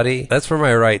somebody, that's where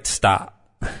my rights stop.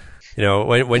 You know,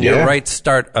 when your rights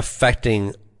start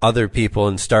affecting other people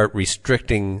and start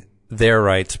restricting their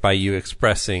rights by you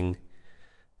expressing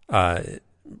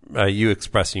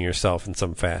yourself in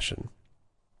some fashion.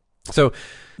 So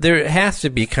there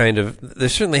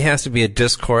certainly has to be a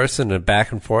discourse and a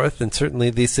back and forth, and certainly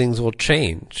these things will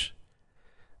change.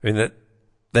 I mean,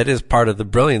 that is part of the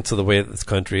brilliance of the way that this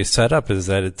country is set up, is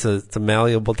that it's a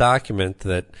malleable document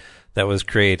that was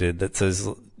created that says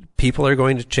people are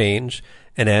going to change,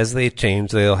 and as they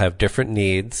change, they'll have different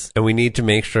needs, and we need to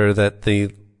make sure that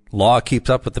the law keeps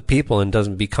up with the people and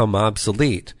doesn't become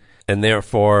obsolete, and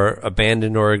therefore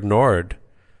abandoned or ignored,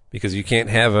 because you can't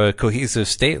have a cohesive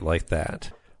state like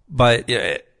that. But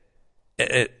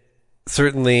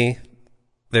certainly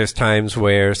there's times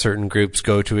where certain groups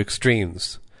go to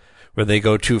extremes, where they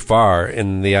go too far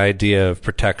in the idea of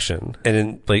protection. And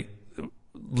in, like,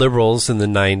 liberals in the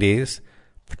 90s,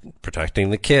 protecting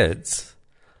the kids,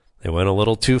 they went a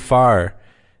little too far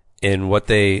in what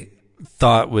they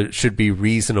thought should be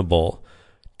reasonable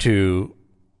to,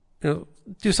 you know,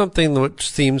 do something which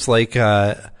seems like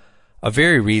a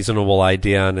very reasonable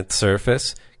idea on its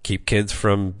surface. Keep kids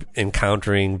from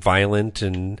encountering violent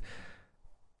and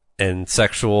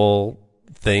sexual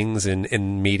things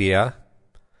in media.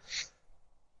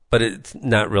 But it's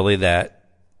not really that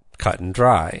cut and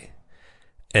dry.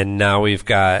 And now we've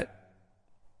got,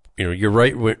 you know, your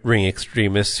right-wing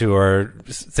extremists who are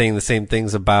saying the same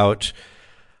things about,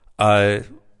 for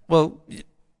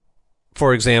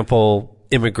example,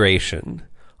 immigration.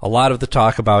 A lot of the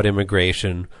talk about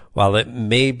immigration, while it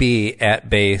may be at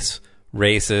base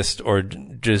racist or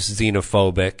just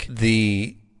xenophobic,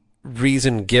 the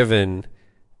reason given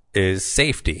is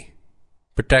safety,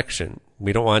 protection.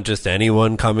 We don't want just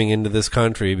anyone coming into this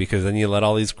country, because then you let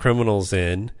all these criminals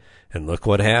in, and look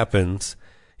what happens.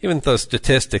 Even though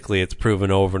statistically it's proven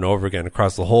over and over again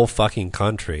across the whole fucking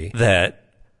country that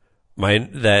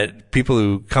people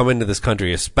who come into this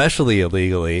country, especially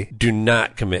illegally, do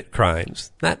not commit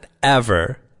crimes. Not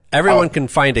ever. Everyone can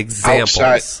find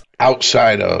examples.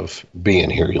 Outside of being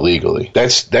here illegally.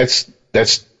 That's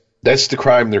the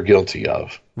crime they're guilty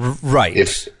of. Right.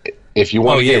 If you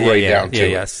want to get down to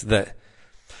it. Yes.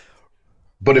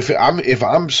 But if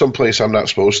I'm someplace I'm not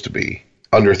supposed to be,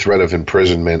 under threat of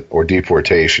imprisonment or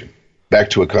deportation,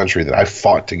 back to a country that I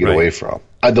fought to get away from,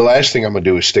 the last thing I'm going to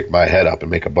do is stick my head up and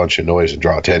make a bunch of noise and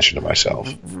draw attention to myself.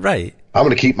 Right. I'm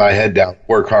going to keep my head down,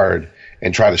 work hard,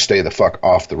 and try to stay the fuck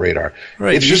off the radar.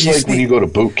 Right. It's just like when you go to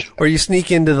boot camp. Or you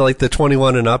sneak into the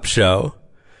 21 and up show,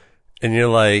 and you're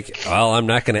like, well, I'm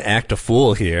not going to act a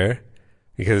fool here,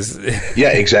 because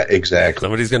exactly.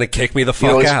 Somebody's going to kick me the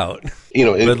fuck out. You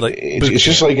know, it's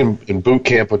just like in boot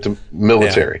camp with the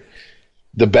military.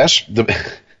 Yeah.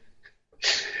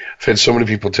 I've had so many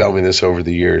people tell me this over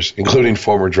the years, including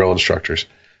former drill instructors.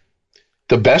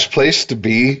 The best place to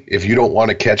be if you don't want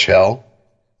to catch hell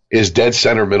is dead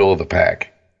center middle of the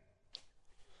pack.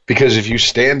 Because if you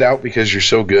stand out because you're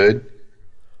so good,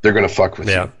 they're going to fuck with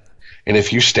you. And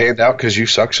if you stand out because you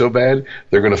suck so bad,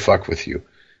 they're going to fuck with you.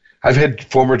 I've had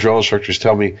former drill instructors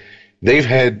tell me they've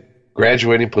had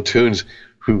graduating platoons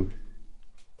who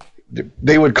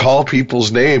they would call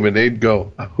people's name and they'd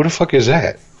go, who the fuck is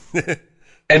that?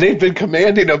 And they've been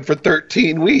commanding them for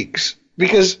 13 weeks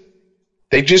because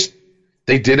they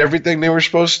did everything they were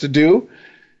supposed to do.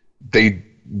 They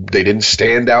didn't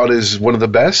stand out as one of the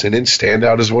best and didn't stand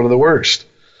out as one of the worst.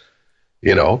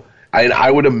 You know, I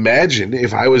would imagine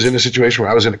if I was in a situation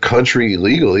where I was in a country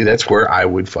illegally, that's where I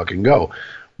would fucking go.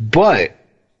 But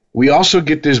we also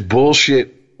get these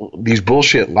bullshit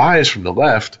lies from the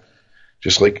left.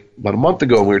 Just like about a month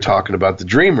ago, we were talking about the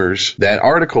Dreamers, that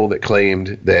article that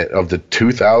claimed that of the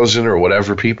 2,000 or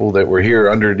whatever people that were here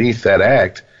underneath that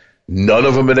act, none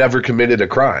of them had ever committed a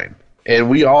crime. And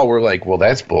we all were like, well,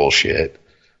 that's bullshit.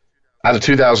 Out of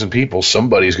 2,000 people,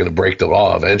 somebody's going to break the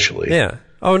law eventually. Yeah.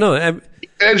 Oh, no.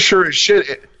 And sure as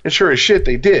shit,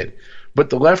 they did.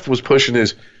 But the left was pushing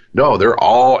no, they're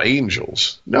all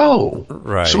angels. No.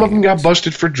 Right. Some of them got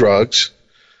busted for drugs.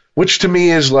 Which to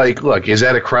me is like, look, is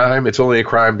that a crime? It's only a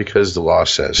crime because the law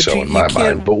says so in my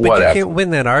mind. But whatever. You can't win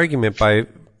that argument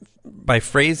by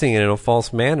phrasing it in a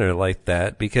false manner like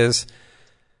that, because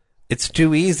it's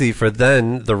too easy for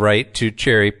then the right to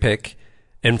cherry pick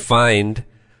and find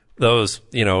those,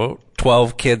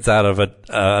 12 kids out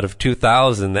of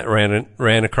 2,000 that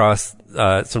ran across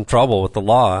some trouble with the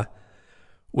law,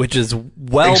 which is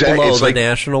well below the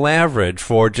national average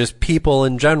for just people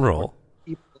in general.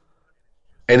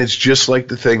 And it's just like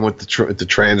the thing with the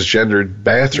transgendered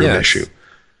bathroom issue.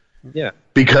 Yeah.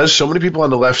 Because so many people on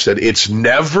the left said it's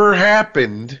never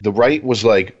happened, the right was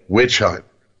like, witch hunt.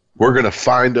 We're going to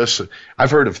find us.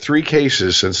 I've heard of 3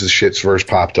 cases since this shit's first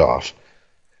popped off.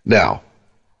 Now,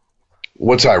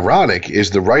 what's ironic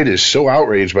is the right is so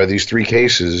outraged by these 3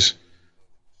 cases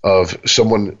of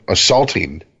someone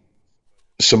assaulting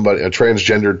somebody, a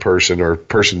transgendered person or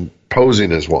person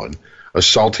posing as one,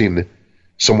 assaulting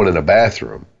someone in a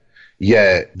bathroom.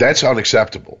 Yet that's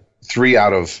unacceptable. 3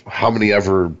 out of how many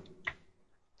ever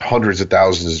hundreds of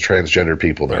thousands of transgender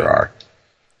people there are.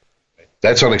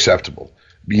 That's unacceptable.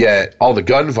 Yet all the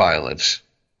gun violence,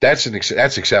 that's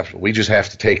acceptable. We just have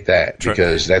to take that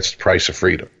because that's the price of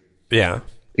freedom. Yeah.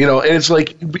 And it's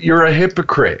like, you're a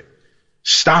hypocrite.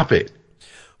 Stop it.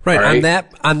 Right. On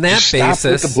that just basis,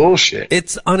 stop with the bullshit.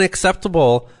 It's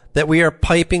unacceptable that we are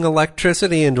piping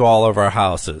electricity into all of our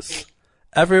houses.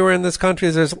 Everywhere in this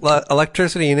country there's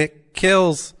electricity, and it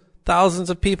kills thousands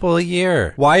of people a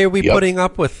year. Why are we putting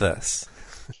up with this?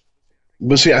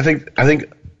 But see, I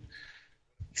think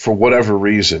for whatever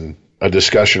reason, a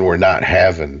discussion we're not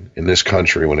having in this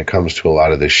country when it comes to a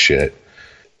lot of this shit,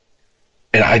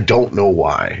 and I don't know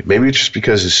why. Maybe it's just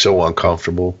because it's so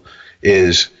uncomfortable,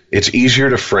 is it's easier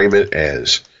to frame it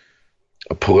as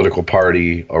a political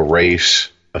party, a race,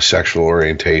 a sexual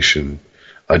orientation,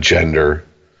 a gender,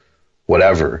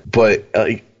 whatever. But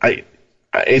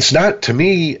it's not, to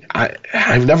me,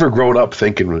 I've never grown up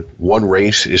thinking one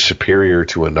race is superior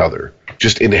to another,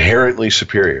 just inherently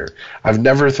superior. I've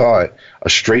never thought a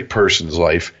straight person's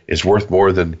life is worth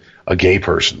more than a gay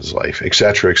person's life, et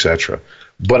cetera, et cetera.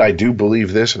 But I do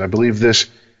believe this, and I believe this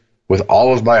with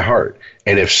all of my heart.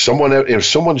 And if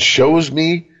someone shows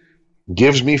me,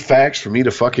 gives me facts for me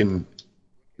to fucking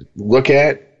look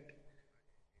at,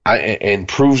 and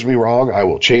proves me wrong, I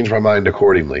will change my mind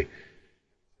accordingly.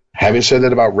 Having said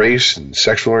that about race and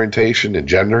sexual orientation and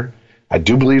gender, I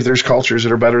do believe there's cultures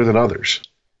that are better than others.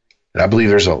 And I believe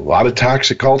there's a lot of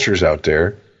toxic cultures out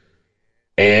there.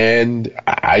 And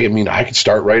I mean, I could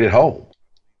start right at home.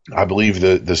 I believe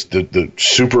the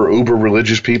super uber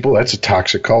religious people, that's a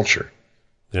toxic culture.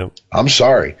 Yep. I'm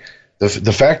sorry.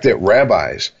 The fact that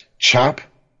rabbis chop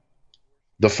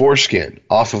the foreskin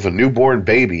off of a newborn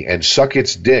baby and suck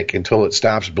its dick until it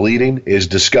stops bleeding is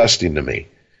disgusting to me.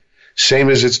 Same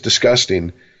as it's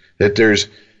disgusting that there's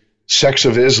sects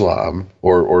of Islam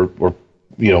or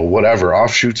whatever,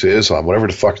 offshoots of Islam, whatever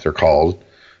the fuck they're called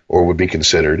or would be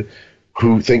considered,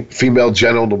 who think female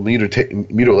genital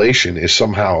mutilation is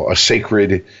somehow a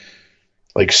sacred,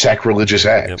 like, sacrilegious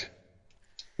act. Yep.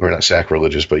 Or not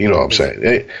sacrilegious, but you know what I'm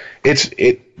saying.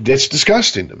 It's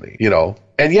disgusting to me,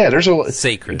 And yeah, there's a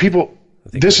sacred people.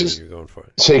 This is going for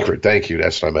it. Sacred. Thank you.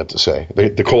 That's what I meant to say.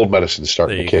 The cold medicine's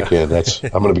starting to kick in.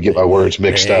 I'm going to get my words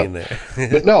mixed up.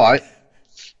 But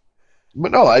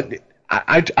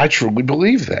I truly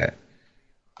believe that.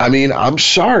 I mean, I'm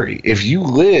sorry if you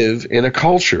live in a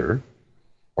culture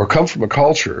or come from a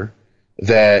culture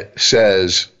that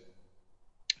says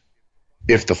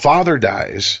if the father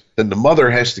dies, then the mother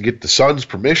has to get the son's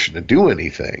permission to do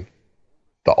anything.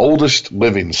 The oldest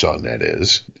living son, that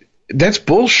is. That's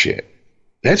bullshit.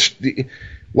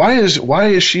 Why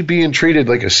is she being treated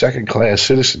like a second-class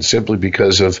citizen simply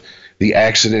because of the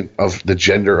accident of the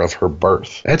gender of her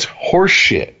birth? That's horse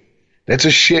shit. That's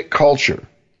a shit culture.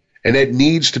 And it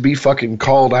needs to be fucking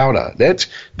called out on.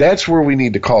 That's where we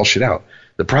need to call shit out.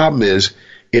 The problem is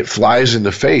it flies in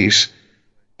the face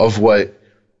of what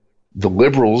the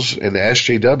liberals and the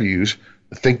SJWs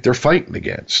think they're fighting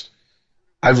against.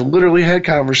 I've literally had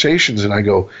conversations and I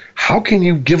go, how can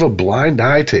you give a blind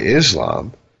eye to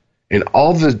Islam and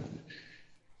all the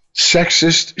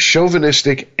sexist,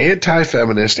 chauvinistic,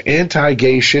 anti-feminist,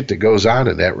 anti-gay shit that goes on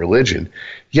in that religion,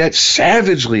 yet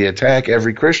savagely attack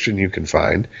every Christian you can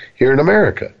find here in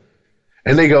America?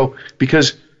 And they go,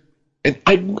 because,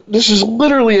 this is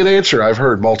literally an answer I've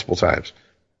heard multiple times,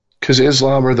 because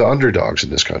Islam are the underdogs in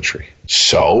this country.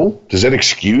 So, does that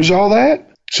excuse all that?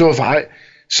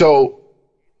 So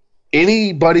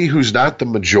anybody who's not the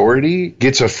majority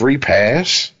gets a free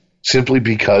pass simply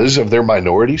because of their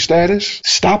minority status?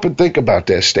 Stop and think about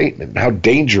that statement, how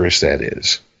dangerous that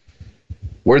is.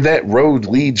 Where that road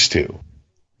leads to.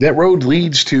 That road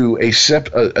leads to a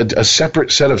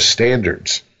separate set of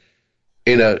standards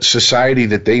in a society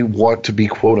that they want to be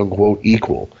quote-unquote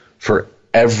equal for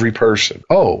every person.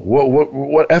 Oh,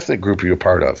 what ethnic group are you a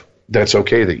part of? That's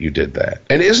okay that you did that.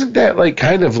 And isn't that like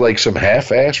kind of like some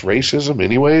half-ass racism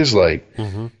anyways? Like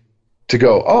to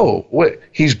go, oh, what,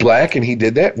 he's black and he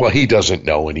did that? Well, he doesn't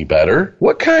know any better.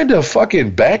 What kind of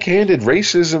fucking backhanded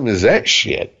racism is that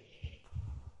shit?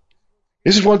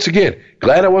 This is, once again,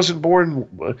 glad I wasn't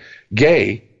born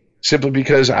gay simply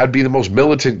because I'd be the most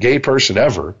militant gay person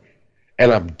ever.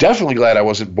 And I'm definitely glad I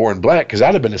wasn't born black because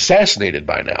I'd have been assassinated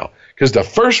by now. Because the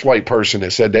first white person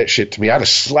that said that shit to me, I'd have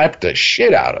slapped the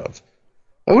shit out of.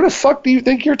 Who the fuck do you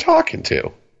think you're talking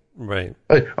to? Right.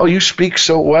 Like, oh, you speak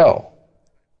so well.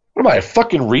 What am I, a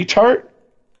fucking retard?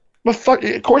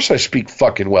 Of course I speak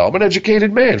fucking well. I'm an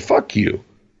educated man. Fuck you.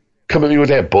 Come at me with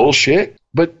that bullshit.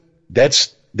 But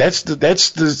that's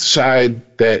the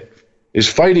side that is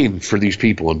fighting for these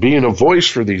people and being a voice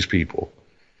for these people.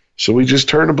 So we just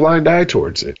turn a blind eye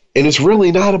towards it. And it's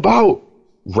really not about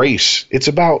race. It's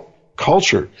about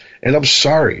culture. And I'm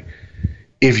sorry.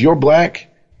 If you're black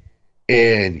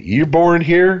and you're born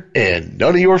here and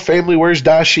none of your family wears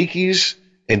dashikis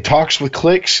and talks with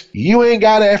cliques, you ain't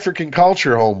got African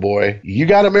culture, homeboy. You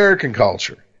got American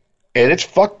culture. And it's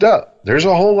fucked up. There's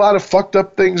a whole lot of fucked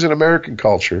up things in American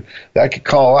culture that I could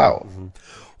call out.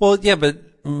 Well, yeah,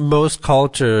 but most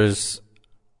cultures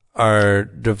are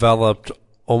developed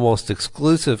almost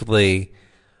exclusively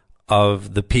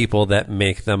of the people that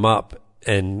make them up.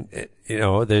 And, you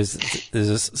know,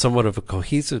 there's somewhat of a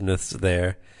cohesiveness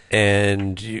there.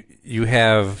 And you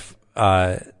have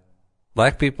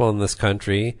black people in this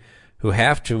country who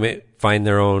have to find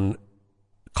their own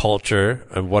culture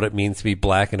and what it means to be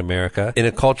black in America, in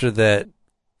a culture that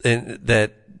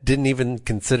didn't even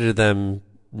consider them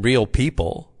real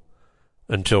people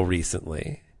until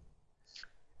recently.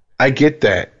 I get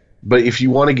that. But if you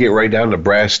want to get right down to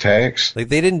brass tacks, like,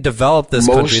 they didn't develop this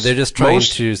country, they're just trying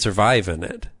to survive in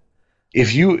it.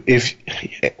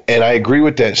 And I agree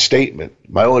with that statement.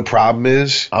 My only problem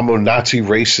is I'm a Nazi,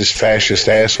 racist, fascist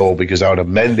asshole because I would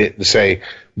amend it and say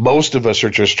most of us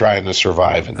are just trying to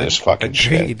survive in this fucking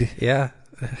shit. Yeah.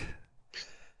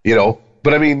 You know,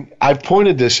 but I mean, I've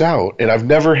pointed this out, and I've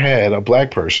never had a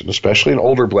black person, especially an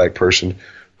older black person,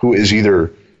 who is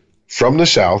either from the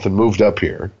South and moved up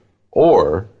here,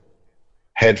 or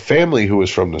had family who was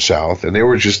from the South, and they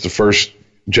were just the first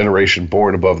generation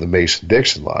born above the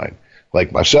Mason-Dixon line,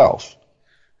 like myself,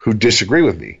 who disagree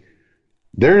with me.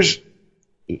 There's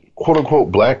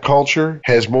quote-unquote black culture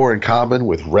has more in common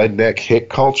with redneck hick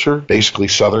culture, basically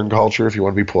Southern culture, if you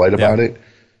want to be polite about it,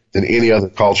 than any other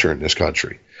culture in this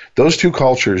country. Those two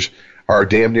cultures are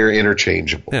damn near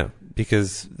interchangeable. Yeah,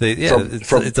 because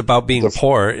it's about being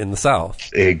poor in the South.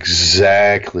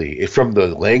 Exactly. From the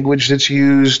language that's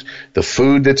used, the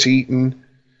food that's eaten.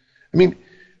 I mean,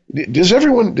 this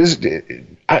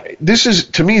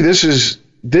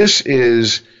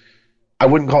is I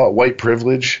wouldn't call it white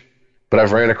privilege, but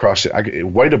I've ran across it.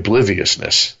 White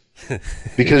obliviousness.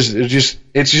 Because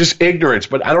it's just ignorance,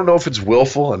 but I don't know if it's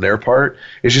willful on their part.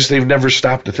 It's just they've never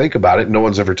stopped to think about it, and no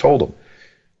one's ever told them.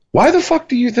 Why the fuck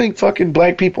do you think fucking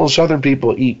black people and Southern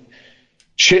people eat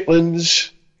chitlins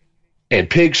and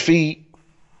pig's feet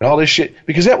and all this shit?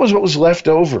 Because that was what was left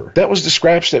over. That was the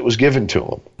scraps that was given to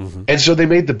them. Mm-hmm. And so they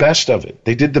made the best of it.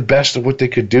 They did the best of what they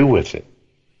could do with it.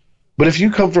 But if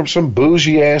you come from some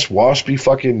bougie-ass, waspy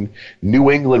fucking New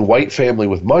England white family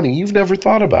with money, you've never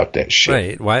thought about that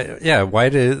shit. Right. Why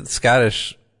do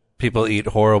Scottish people eat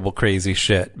horrible, crazy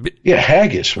shit? Yeah,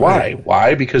 haggis. Why? Right.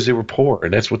 Why? Because they were poor,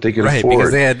 and that's what they could afford.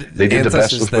 Because they did the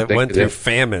best with what they went through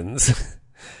famines.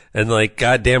 And like,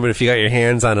 God damn it, if you got your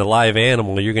hands on a live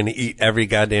animal, you're going to eat every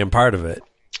goddamn part of it.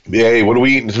 Hey, what are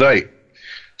we eating tonight?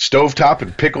 Stovetop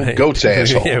and pickled goat's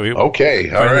asshole. Okay,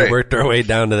 all right. We worked our way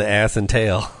down to the ass and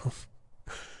tail.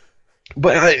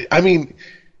 But I mean,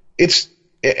 these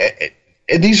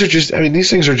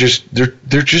things are just,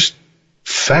 they're just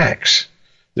facts.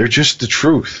 They're just the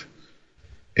truth.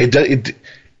 They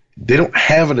don't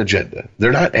have an agenda.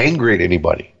 They're not angry at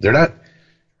anybody. They're not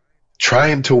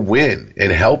trying to win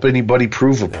and help anybody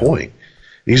prove a point.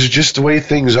 These are just the way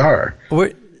things are.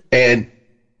 And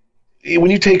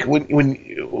when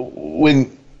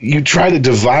you try to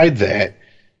divide that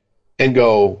and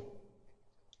go,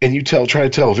 and you try to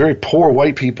tell very poor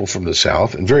white people from the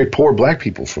South and very poor black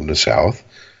people from the South,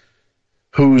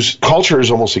 whose culture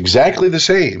is almost exactly the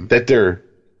same, that they're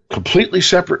completely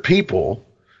separate people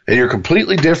and you're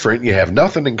completely different, you have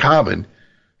nothing in common,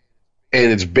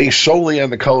 and it's based solely on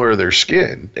the color of their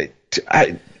skin.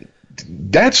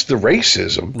 That's the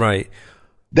racism. Right.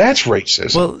 That's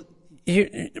racism. Well,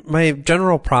 my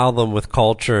general problem with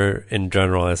culture in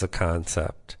general as a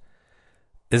concept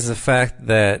is the fact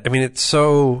that, I mean, it's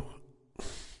so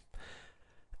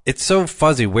it's so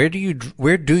fuzzy. Where do you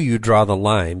draw the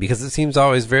line? Because it seems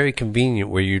always very convenient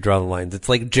where you draw the lines. It's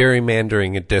like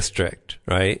gerrymandering a district,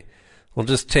 right? We'll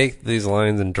just take these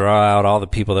lines and draw out all the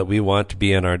people that we want to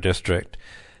be in our district.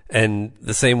 And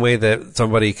the same way that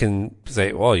somebody can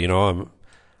say, well,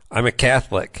 I'm a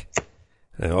Catholic.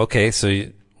 Okay, so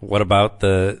what about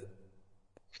the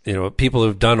people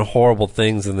who've done horrible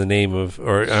things in the name of,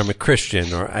 or I'm a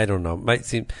Christian, or I don't know. Might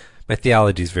seem my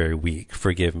theology is very weak.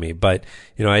 Forgive me, but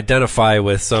identify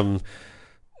with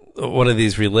one of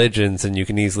these religions, and you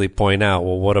can easily point out,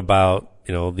 well, what about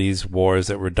these wars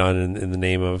that were done in the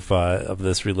name of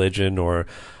this religion, or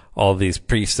all these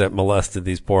priests that molested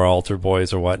these poor altar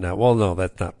boys or whatnot? Well, no,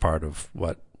 that's not part of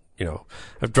what.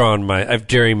 I've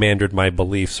gerrymandered my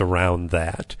beliefs around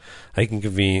that. I can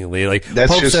conveniently,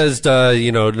 Pope says, no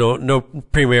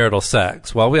premarital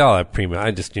sex. Well, we all have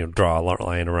I just, draw a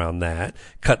line around that,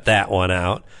 cut that one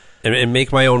out, and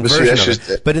make my own version of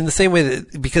it. But in the same way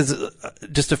because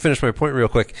just to finish my point real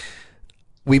quick,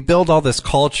 we build all this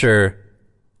culture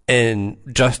and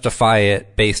justify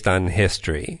it based on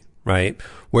history, right?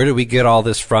 Where do we get all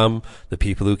this from? The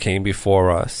people who came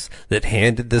before us that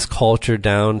handed this culture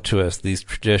down to us, these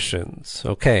traditions.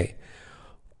 Okay.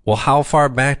 Well, how far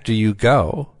back do you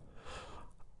go?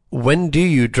 When do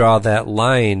you draw that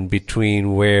line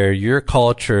between where your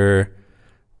culture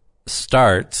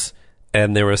starts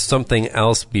and there was something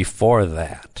else before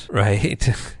that,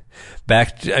 right?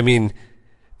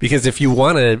 Because if you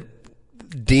want to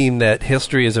deem that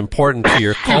history is important to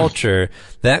your culture,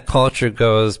 that culture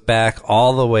goes back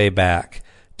all the way back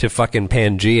to fucking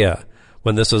Pangea,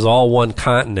 when this was all one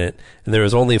continent and there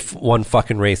was only one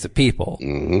fucking race of people.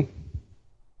 Mm-hmm.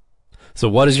 So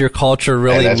what does your culture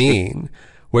really mean?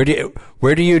 Where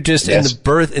do you just in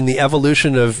the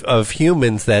evolution of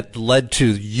humans that led to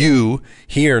you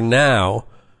here now?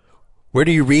 Where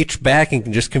do you reach back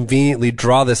and just conveniently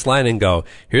draw this line and go,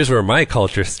 here's where my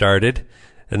culture started?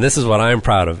 And this is what I'm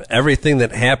proud of. Everything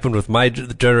that happened with my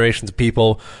generations of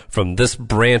people from this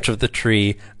branch of the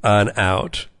tree on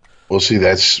out. Well, see,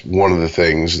 that's one of the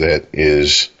things that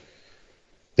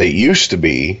used to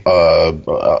be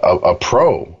a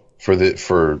pro for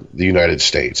the United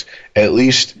States. At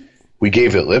least we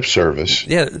gave it lip service.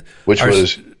 Yeah,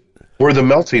 we're the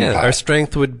melting pot. Our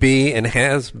strength would be and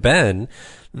has been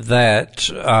that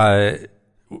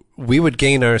we would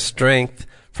gain our strength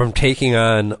from taking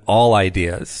on all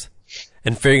ideas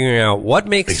and figuring out what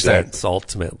makes sense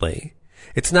ultimately.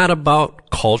 It's not about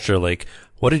culture. Like,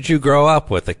 what did you grow up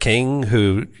with? A king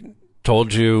who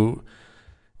told you,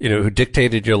 who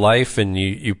dictated your life and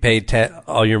you paid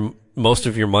most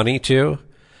of your money to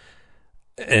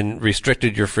and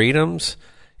restricted your freedoms,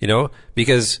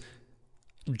 because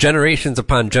generations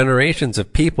upon generations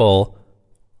of people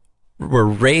were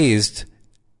raised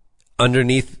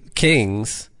underneath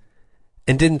kings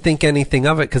and didn't think anything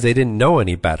of it because they didn't know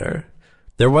any better.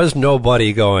 There was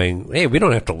nobody going, hey, we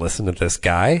don't have to listen to this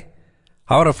guy.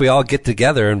 How about if we all get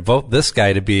together and vote this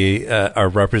guy to be our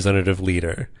representative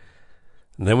leader?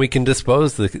 And then we can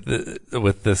dispose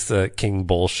with this king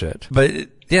bullshit. But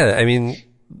yeah,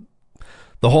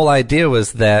 the whole idea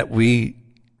was that we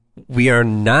are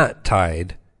not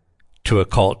tied to a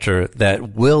culture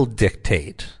that will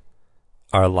dictate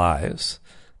our lives.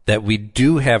 That we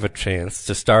do have a chance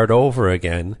to start over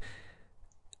again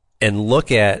and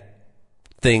look at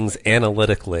things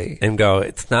analytically and go,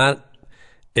 it's not,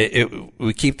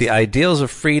 we keep the ideals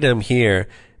of freedom here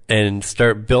and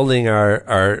start building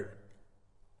our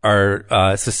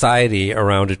society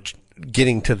around it,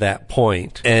 getting to that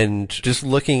point, and just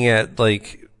looking at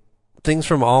things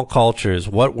from all cultures,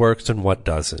 what works and what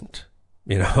doesn't,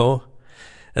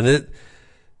 and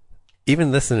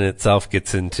even this in itself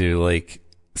gets into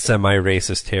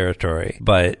semi-racist territory,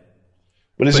 but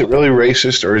is it really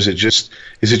racist, or is it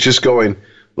just going,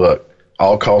 look,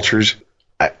 all cultures?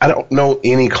 I don't know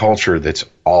any culture that's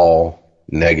all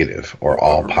negative or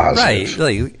all positive.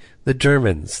 Right, the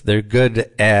Germans, they're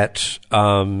good at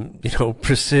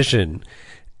precision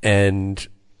and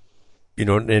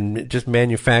and just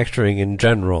manufacturing in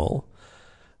general,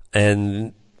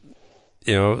 and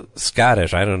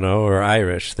Scottish, I don't know, or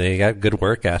Irish, they got good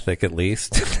work ethic at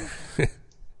least.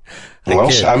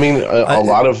 Well, a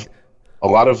lot of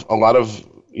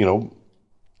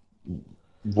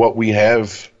what we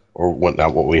have, or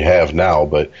not what we have now,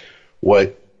 but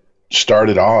what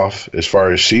started off as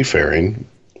far as seafaring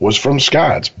was from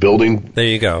Scots building. There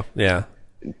you go. Yeah,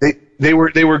 they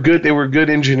were good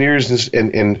engineers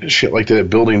and shit like that at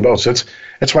building boats.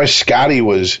 That's why Scotty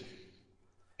was.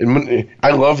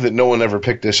 I love that no one ever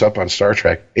picked this up on Star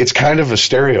Trek. It's kind of a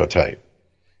stereotype.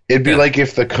 It'd be like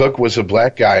if the cook was a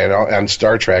black guy on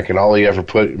Star Trek, and all he ever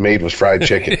made was fried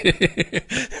chicken.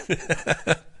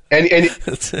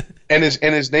 and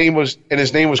his name was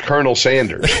Colonel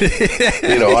Sanders.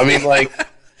 I mean, like,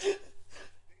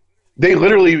 they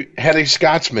literally had a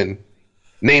Scotsman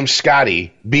named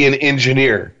Scotty be an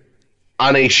engineer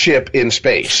on a ship in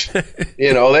space.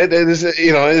 It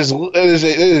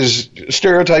is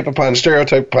stereotype upon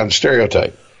stereotype upon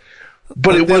stereotype.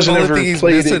 But it wasn't ever played. The only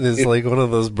thing he's missing is like one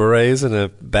of those berets and a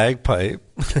bagpipe.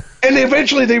 And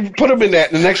eventually they put him in the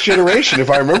Next Generation, if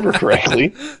I remember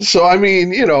correctly. So I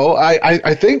mean,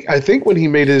 I think when he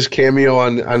made his cameo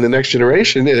on the Next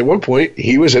Generation, at one point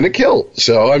he was in a kilt.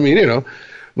 So I mean,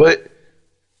 but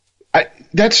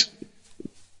that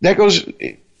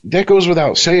goes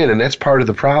without saying, and that's part of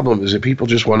the problem, is that people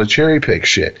just want to cherry pick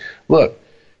shit. Look,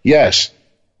 yes,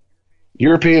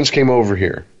 Europeans came over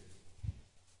here,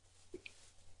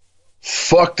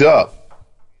 fucked up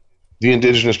the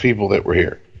indigenous people that were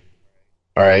here.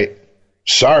 All right?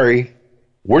 Sorry,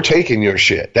 we're taking your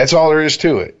shit. That's all there is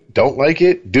to it. Don't like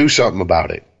it? Do something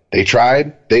about it. They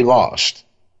tried, they lost.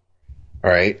 All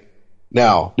right?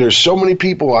 Now, there's so many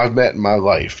people I've met in my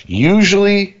life.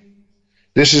 Usually,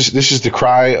 this is the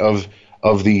cry of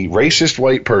the racist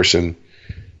white person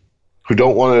who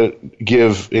don't want to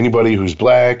give anybody who's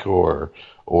black or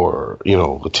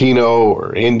Latino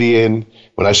or Indian.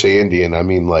 When I say Indian, I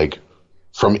mean like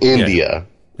from India,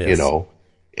 yes.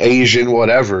 Asian,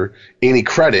 whatever, any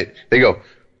credit. They go,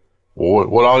 well,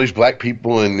 what all these black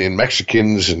people and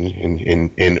Mexicans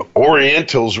and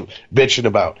Orientals bitching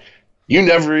about? You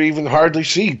never even hardly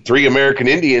see 3 American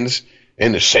Indians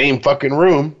in the same fucking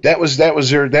room. That was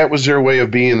their way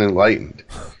of being enlightened.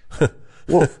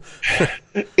 Well,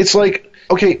 it's like,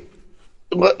 okay,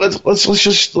 let's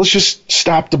just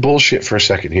stop the bullshit for a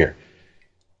second here.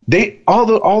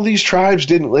 All these tribes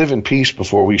didn't live in peace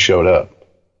before we showed up.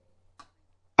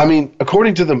 I mean,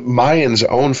 according to the Mayans'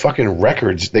 own fucking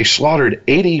records, they slaughtered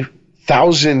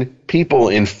 80,000 people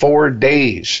in 4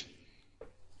 days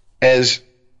as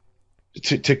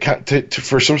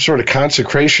for some sort of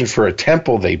consecration for a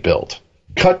temple they built.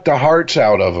 Cut the hearts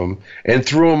out of them and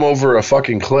threw them over a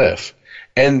fucking cliff.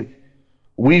 And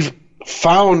we've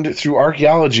found through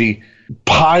archaeology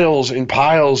piles and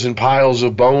piles and piles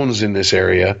of bones in this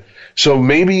area. So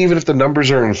maybe even if the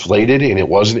numbers are inflated and it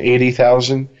wasn't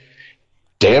 80,000,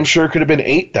 damn sure it could have been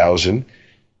 8,000.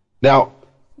 Now,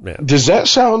 does that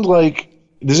sound like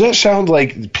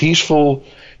peaceful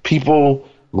people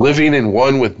living in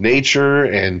one with nature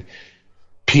and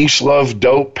peace, love,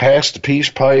 dope, pass the peace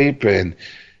pipe, and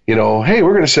hey,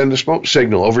 we're going to send a smoke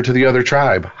signal over to the other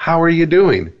tribe. How are you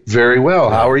doing? Very well.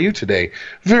 How are you today?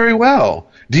 Very well.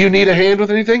 Do you need a hand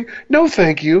with anything? No,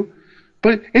 thank you.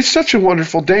 But it's such a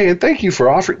wonderful day, and thank you for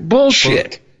offering.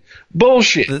 Bullshit.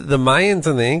 Bullshit. The Mayans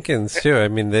and the Incans, too. I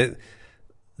mean,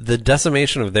 the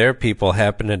decimation of their people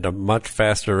happened at a much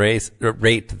faster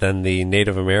rate than the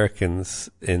Native Americans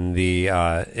in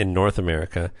North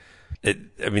America.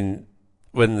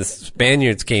 When the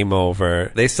Spaniards came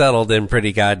over, they settled in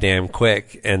pretty goddamn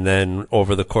quick, and then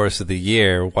over the course of the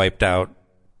year, wiped out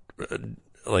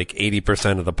like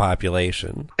 80% of the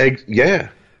population. Yeah.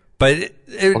 But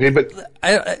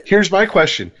here's my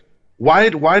question: yeah,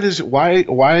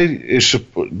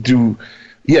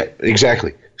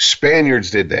 exactly.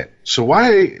 Spaniards did that. So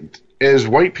why, as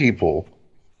white people,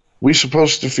 we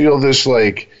supposed to feel this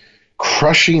like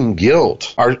crushing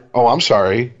guilt? I'm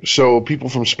sorry. So people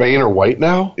from Spain are white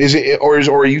now? Or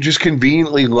are you just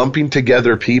conveniently lumping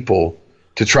together people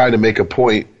to try to make a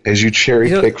point as you cherry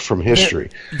pick from history?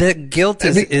 That guilt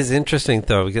is interesting,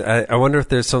 though. I wonder if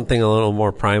there's something a little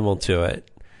more primal to it,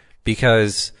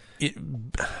 because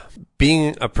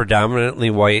being a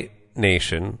predominantly white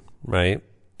nation, right,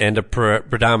 and a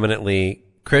predominantly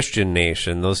Christian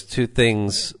nation, those two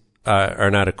things are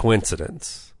not a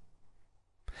coincidence.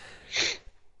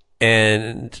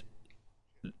 And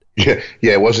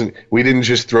it wasn't. We didn't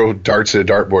just throw darts at a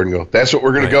dartboard and go, "That's what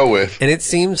we're going to go with." And it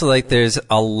seems like there's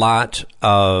a lot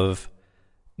of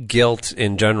guilt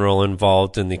in general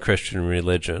involved in the Christian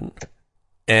religion,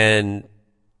 and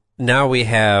now we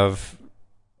have,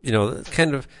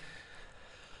 kind of.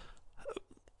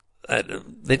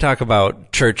 They talk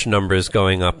about church numbers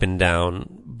going up and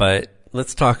down, but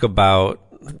let's talk about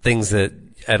things that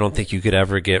I don't think you could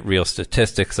ever get real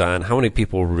statistics on. How many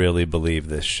people really believe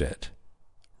this shit?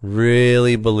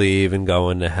 Really believe in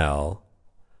going to hell?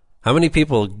 How many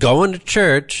people going to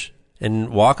church and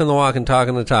walking the walk and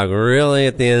talking the talk really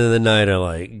at the end of the night are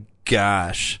like,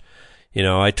 gosh,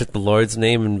 I took the Lord's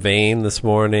name in vain this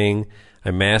morning. I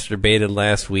masturbated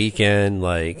last weekend.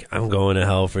 Like, I'm going to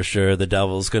hell for sure. The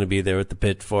devil's going to be there with the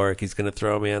pitchfork. He's going to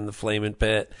throw me on the flaming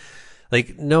pit.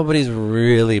 Like, nobody's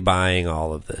really buying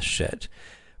all of this shit.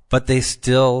 But they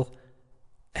still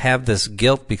have this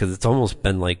guilt because it's almost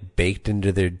been like baked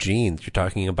into their genes. You're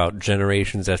talking about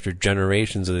generations after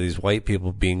generations of these white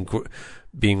people being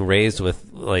raised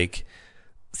with like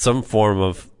some form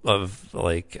of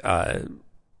like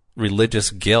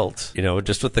religious guilt, you know,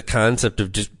 just with the concept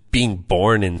of just being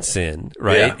born in sin,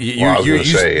 right? Yeah.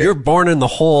 You're born in the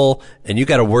hole and you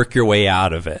got to work your way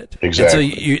out of it.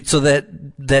 Exactly. And so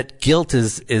that guilt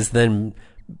is then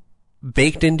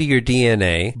baked into your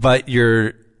DNA, but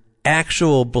your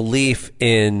actual belief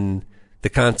in the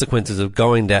consequences of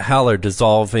going to hell are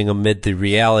dissolving amid the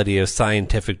reality of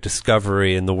scientific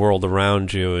discovery in the world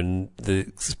around you and the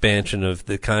expansion of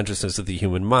the consciousness of the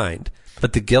human mind.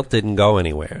 But the guilt didn't go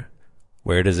anywhere.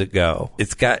 Where does it go?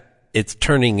 It's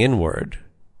turning inward,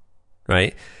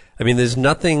 right? I mean, there's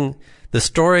nothing, the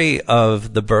story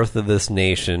of the birth of this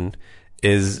nation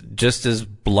is just as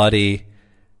bloody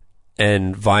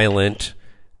and violent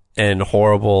and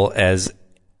horrible as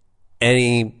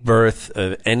any birth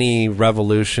of any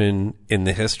revolution in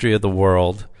the history of the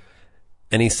world,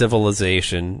 any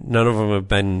civilization. None of them have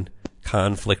been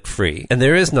conflict-free. And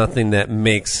there is nothing that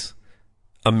makes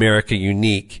America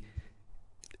unique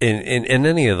in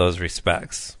any of those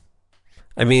respects.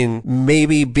 I mean,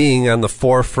 maybe being on the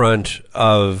forefront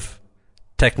of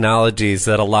technologies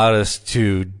that allowed us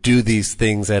to do these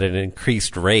things at an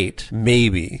increased rate,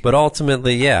 maybe. But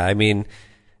ultimately, yeah, I mean,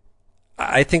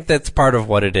 I think that's part of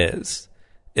what it is.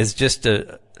 It's just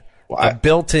a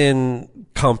built-in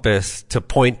compass to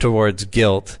point towards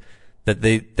guilt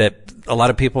that a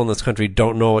lot of people in this country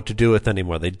don't know what to do with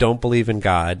anymore. They don't believe in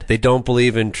God. They don't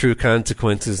believe in true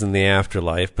consequences in the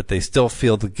afterlife, but they still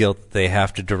feel the guilt that they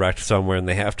have to direct somewhere and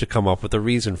they have to come up with a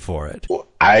reason for it. Well,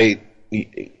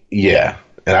 yeah,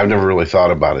 and I've never really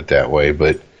thought about it that way,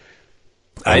 but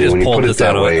I just pulled this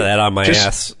out on my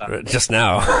ass just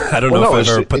now. I don't know if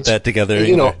I've ever put that together.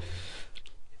 You know,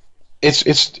 it's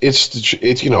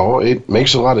you know, it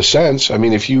makes a lot of sense. I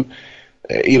mean, if you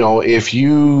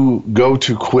go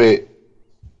to quit,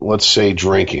 let's say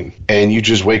drinking, and you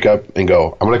just wake up and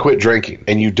go, I'm going to quit drinking,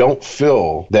 and you don't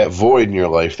fill that void in your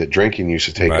life that drinking used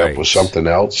to take up with something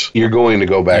else, you're going to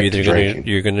go back to drinking.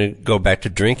 You're going to go back to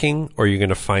drinking, or you're going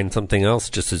to find something else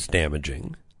just as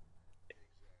damaging.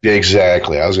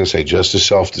 Exactly. I was going to say just as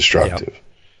self-destructive. Yep.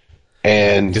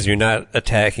 And because you're not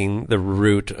attacking the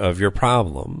root of your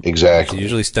problem. Exactly. It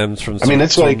usually stems from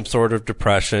some sort of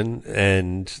depression,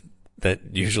 and that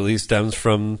usually stems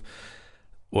from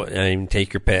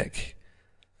take your pick.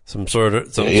 Some sort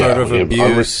of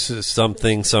abuse,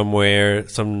 something somewhere,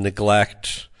 some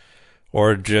neglect,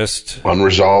 or just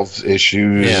unresolved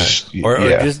issues. Yeah.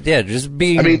 Or just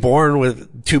being born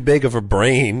with too big of a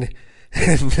brain.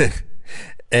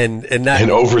 And not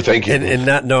overthinking and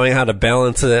not knowing how to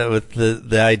balance it with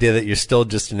the idea that you're still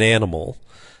just an animal.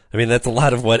 I mean, that's a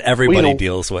lot of what everybody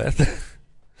deals with.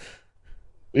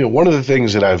 You know, one of the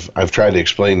things that I've tried to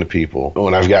explain to people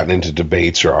when I've gotten into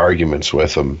debates or arguments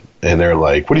with them, and they're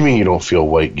like, "What do you mean you don't feel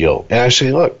white guilt?" And I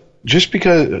say, "Look, just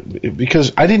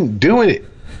because I didn't do it,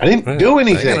 I didn't do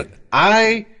anything.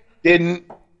 I didn't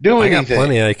do anything. I got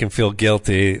plenty I can feel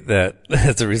guilty that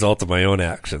as a result of my own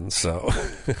actions. So."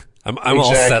 I'm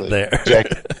all set there.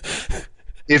 Exactly.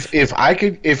 If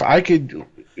I could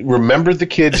remember the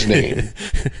kid's name,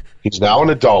 he's now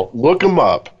an adult. Look him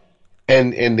up,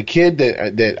 and the kid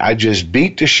that I just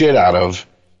beat the shit out of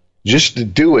just to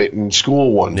do it in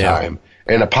school one time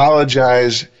and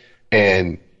apologize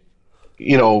and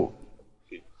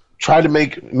try to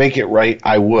make it right.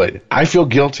 I would. I feel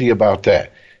guilty about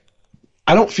that.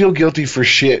 I don't feel guilty for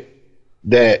shit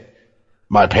that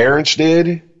my parents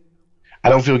did. I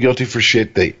don't feel guilty for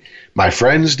shit that my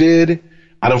friends did.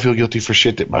 I don't feel guilty for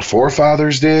shit that my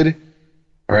forefathers did.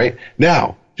 All right?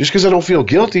 Now, just because I don't feel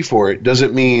guilty for it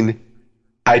doesn't mean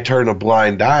I turn a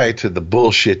blind eye to the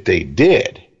bullshit they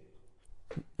did.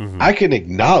 Mm-hmm. I can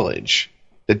acknowledge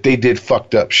that they did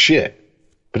fucked up shit,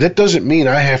 but that doesn't mean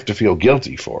I have to feel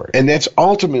guilty for it. And that's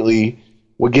ultimately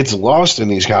what gets lost in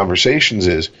these conversations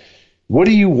is, what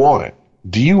do you want?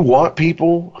 Do you want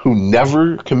people who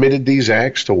never committed these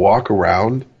acts to walk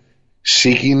around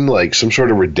seeking like some sort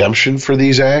of redemption for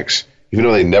these acts, even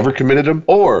though they never committed them?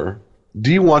 Or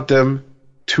do you want them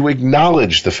to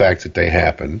acknowledge the fact that they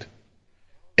happened,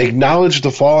 acknowledge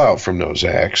the fallout from those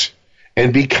acts,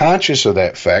 and be conscious of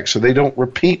that fact so they don't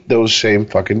repeat those same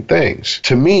fucking things?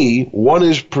 To me, one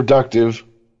is productive,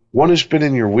 one is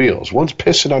spinning your wheels, one's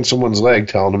pissing on someone's leg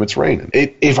telling them it's raining.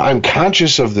 If I'm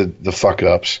conscious of the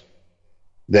fuck-ups,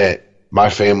 that my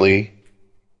family,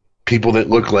 people that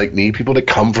look like me, people that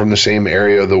come from the same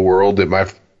area of the world that my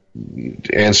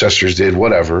ancestors did,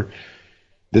 whatever,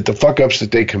 that the fuck-ups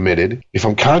that they committed, if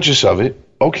I'm conscious of it,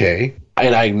 okay,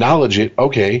 and I acknowledge it,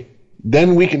 okay,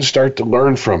 then we can start to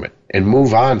learn from it and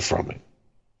move on from it.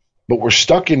 But we're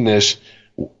stuck in this,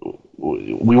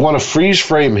 we want to freeze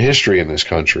frame history in this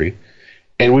country,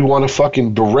 and we want to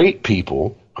fucking berate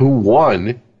people who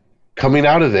won coming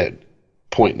out of that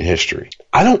point in history.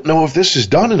 I don't know if this is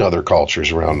done in other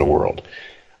cultures around the world.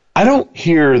 I don't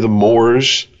hear the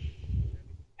Moors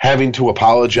having to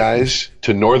apologize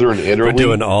to Northern Italy for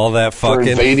doing all that fucking,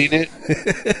 for invading it.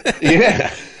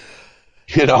 Yeah.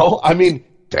 You know, I mean,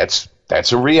 that's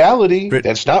a reality.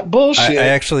 That's not bullshit. I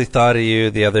actually thought of you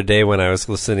the other day when I was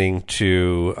listening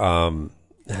to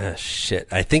shit.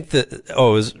 I think that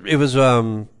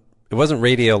it wasn't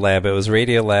Radio Lab. It was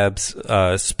Radio Lab's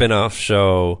spin-off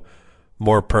show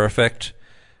More Perfect,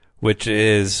 which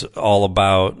is all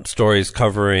about stories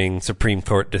covering Supreme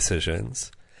Court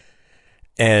decisions.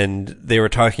 And they were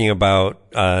talking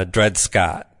about Dred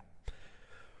Scott,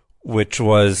 which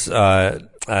was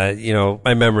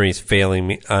my memory's failing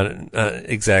me on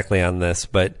exactly on this,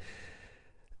 but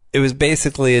it was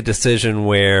basically a decision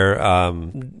where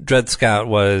Dred Scott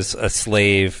was a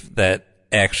slave that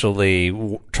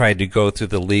actually tried to go through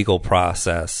the legal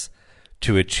process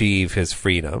to achieve his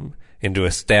freedom and to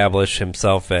establish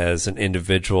himself as an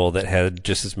individual that had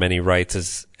just as many rights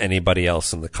as anybody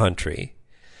else in the country.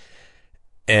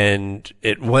 And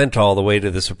it went all the way to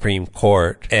the Supreme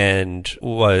Court and he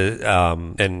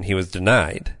was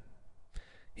denied.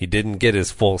 He didn't get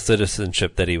his full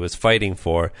citizenship that he was fighting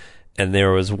for. And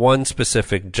there was one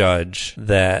specific judge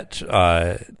that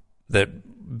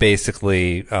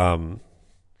basically,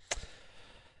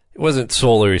 it wasn't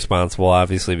solely responsible,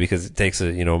 obviously, because it takes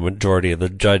a majority of the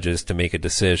judges to make a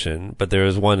decision. But there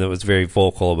was one that was very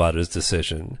vocal about his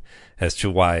decision as to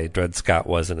why Dred Scott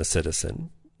wasn't a citizen.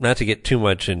 Not to get too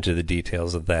much into the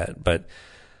details of that, but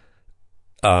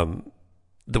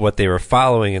what they were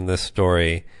following in this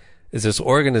story is this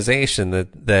organization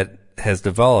that has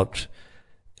developed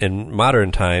in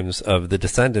modern times of the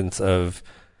descendants of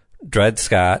Dred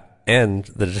Scott and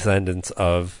the descendants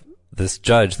of this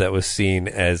judge that was seen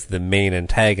as the main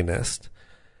antagonist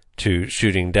to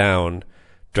shooting down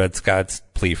Dred Scott's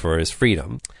plea for his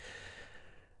freedom.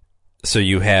 So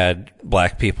you had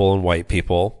black people and white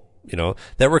people,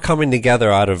 that were coming together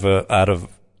out of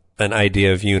an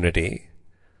idea of unity.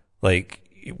 Like,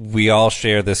 we all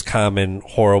share this common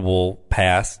horrible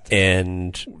past,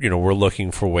 and, we're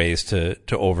looking for ways to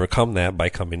overcome that by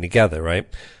coming together, right?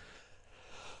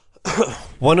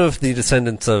 One of the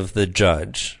descendants of the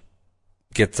judge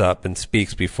gets up and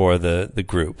speaks before the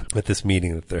group at this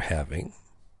meeting that they're having.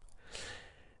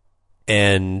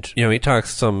 And, he talks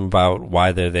some about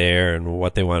why they're there and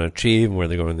what they want to achieve and where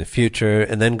they're going in the future,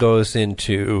 and then goes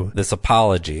into this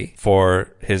apology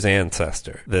for his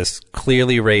ancestor, this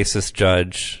clearly racist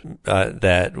judge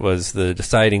that was the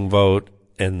deciding vote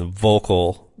and the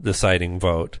vocal deciding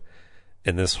vote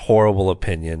in this horrible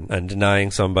opinion and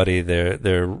denying somebody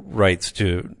their rights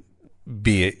to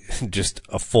be just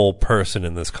a full person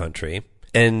in this country.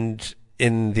 And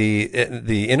in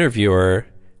the interviewer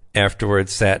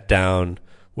afterwards sat down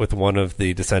with one of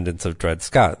the descendants of Dred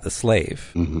Scott, the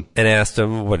slave, and asked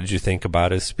him, what did you think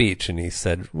about his speech? And he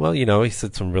said, well, he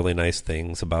said some really nice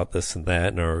things about this and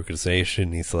that in our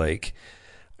organization. He's like,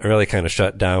 I really kind of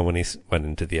shut down when he went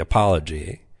into the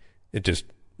apology. It just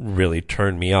really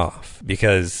turned me off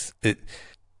because this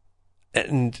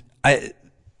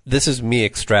is me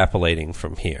extrapolating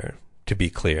from here, to be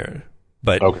clear.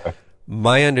 But okay.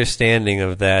 My understanding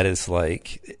of that is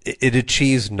like, it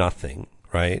achieves nothing,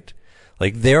 right?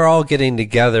 Like, they're all getting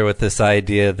together with this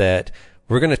idea that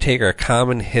we're going to take our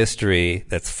common history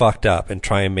that's fucked up and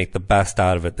try and make the best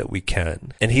out of it that we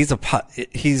can. And he's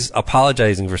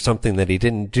apologizing for something that he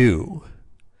didn't do.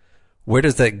 Where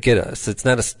does that get us? It's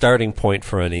not a starting point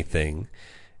for anything.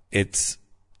 It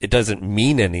doesn't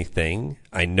mean anything.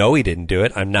 I know he didn't do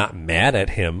it. I'm not mad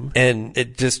at him. And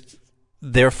it just,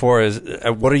 therefore, is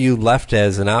what are you left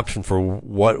as an option for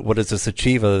what does this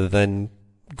achieve other than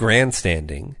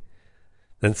grandstanding?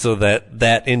 And so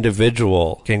that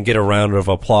individual can get a round of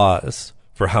applause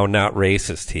for how not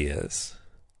racist he is.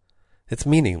 It's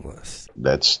meaningless.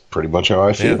 That's pretty much how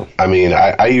I feel. Yeah. I mean,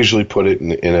 I usually put it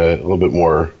in a little bit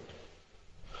more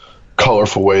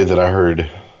colorful way that I heard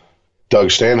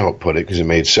Doug Stanhope put it, because it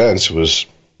made sense, was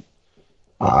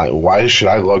why should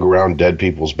I lug around dead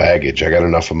people's baggage? I got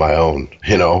enough of my own.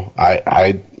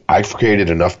 I've created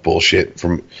enough bullshit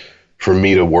for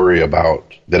me to worry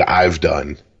about that I've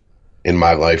done in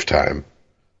my lifetime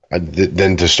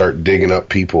than to start digging up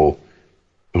people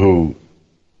who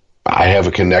I have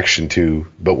a connection to,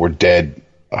 but were dead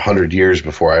 100 years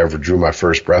before I ever drew my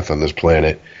first breath on this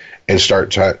planet, and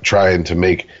start trying to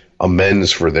make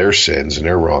amends for their sins and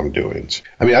their wrongdoings.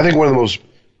 I mean, I think one of the most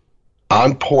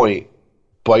on point,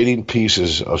 biting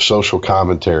pieces of social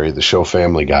commentary the show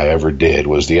Family Guy ever did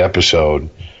was the episode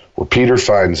where Peter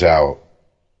finds out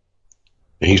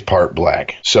he's part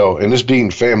black. So, and this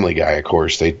being Family Guy, of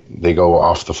course, they go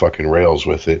off the fucking rails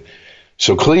with it.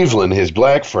 So Cleveland, his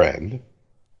black friend,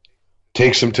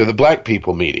 takes him to the black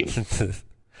people meeting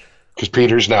because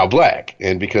Peter's now black,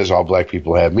 and because all black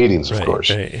people have meetings, of course.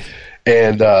 Right.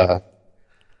 And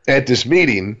at this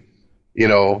meeting, you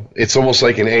know, it's almost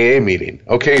like an AA meeting.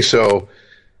 Okay, so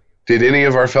did any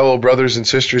of our fellow brothers and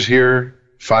sisters here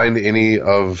find any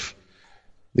of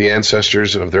the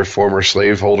ancestors of their former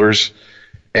slaveholders?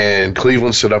 And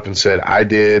Cleveland stood up and said, I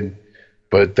did,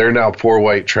 but they're now poor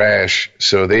white trash,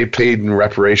 so they paid in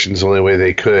reparations the only way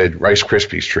they could, Rice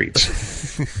Krispies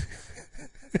treats.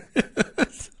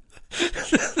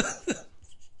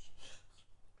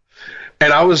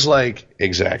 And I was like,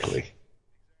 exactly.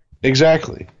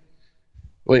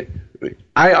 Wait,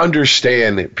 I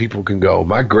understand that people can go,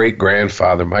 my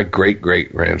great-grandfather, my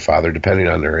great-great-grandfather, depending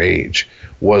on their age,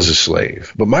 was a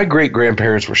slave. But my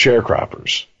great-grandparents were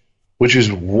sharecroppers, which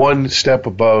is one step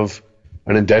above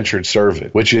an indentured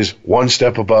servant, which is one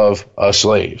step above a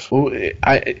slave.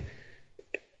 I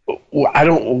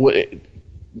don't.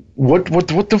 What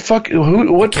the fuck?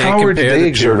 What power did they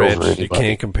exert over anybody? You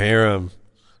can't compare them.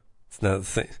 It's not the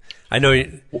same. I know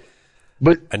you,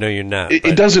 but I know you're not.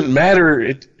 It doesn't matter.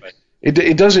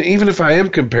 It doesn't. Even if I am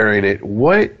comparing it,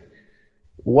 what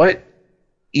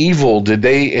evil did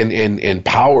they and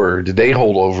power did they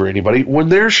hold over anybody when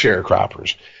they're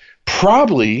sharecroppers?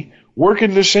 Probably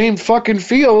working the same fucking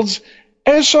fields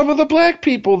as some of the black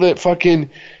people that fucking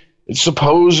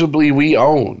supposedly we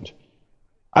owned.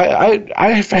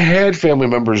 I've had family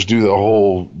members do the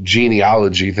whole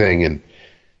genealogy thing, and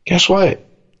guess what?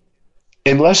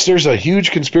 Unless there's a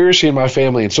huge conspiracy in my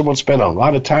family and someone spent a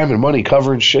lot of time and money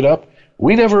covering shit up,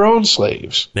 we never owned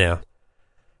slaves. Yeah.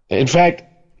 In fact,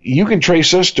 you can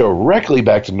trace us directly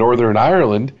back to Northern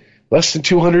Ireland less than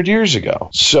 200 years ago.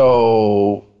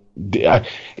 So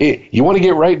you want to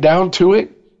get right down to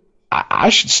it? I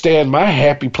should stand my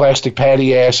happy plastic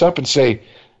patty ass up and say,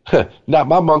 not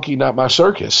my monkey, not my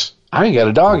circus. I ain't got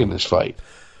a dog in this fight.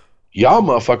 Y'all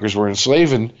motherfuckers were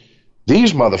enslaving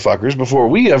these motherfuckers before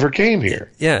we ever came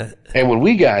here. Yeah. And when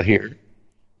we got here,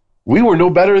 we were no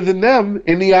better than them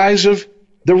in the eyes of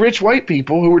the rich white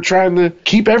people who were trying to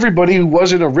keep everybody who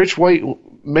wasn't a rich white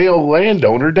male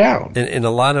landowner down. And a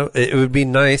lot of it would be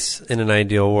nice in an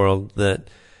ideal world that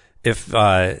if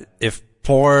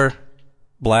poor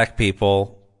black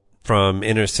people from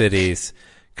inner cities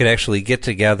could actually get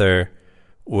together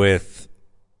with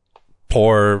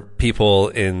poor people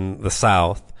in the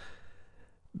South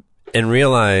and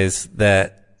realize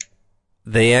that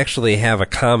they actually have a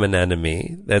common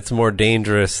enemy that's more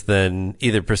dangerous than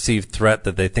either perceived threat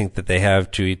that they think that they have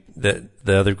to that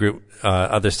the other group,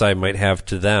 other side might have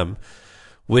to them,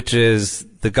 which is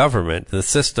the government, the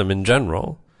system in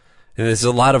general. And there's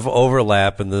a lot of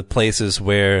overlap in the places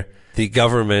where the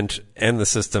government and the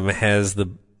system has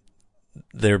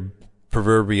their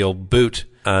proverbial boot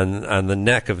on the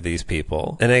neck of these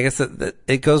people. And I guess that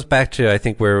it goes back to, I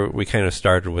think, where we kind of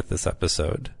started with this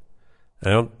episode.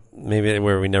 Maybe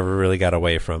where we never really got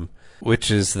away from, which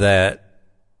is that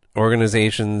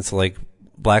organizations like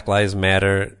Black Lives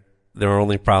Matter, their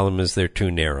only problem is they're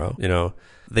too narrow. You know,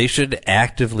 they should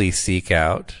actively seek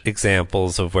out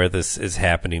examples of where this is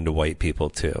happening to white people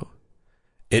too.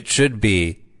 It should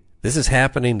be, this is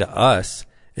happening to us,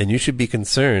 and you should be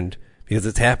concerned because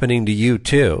it's happening to you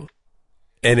too.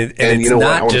 And it's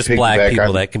not just black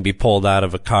people that can be pulled out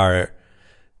of a car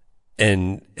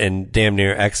and damn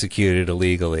near executed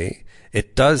illegally.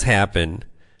 It does happen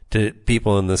to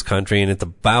people in this country, and it's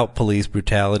about police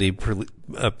brutality,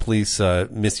 police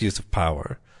misuse of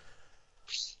power.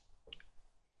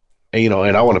 And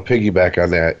I want to piggyback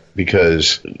on that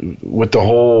because with the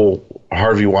whole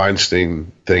Harvey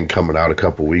Weinstein thing coming out a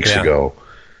couple weeks ago,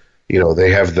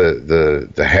 they have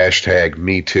the hashtag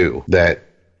Me Too that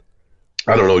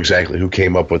I don't know exactly who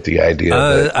came up with the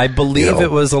idea. I believe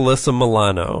it was Alyssa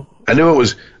Milano. I knew it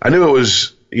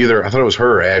was either, I thought it was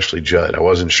her or Ashley Judd. I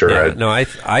wasn't sure. Yeah,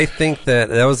 I think that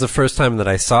was the first time that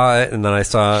I saw it, and then I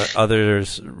saw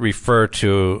others refer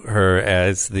to her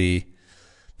as the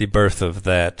birth of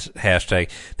that hashtag.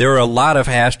 There were a lot of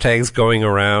hashtags going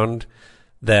around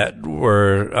that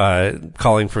were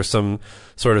calling for some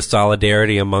sort of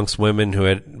solidarity amongst women who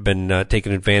had been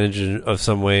taken advantage of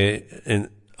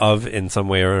in some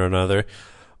way or another.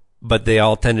 But they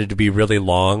all tended to be really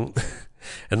long.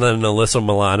 And then Alyssa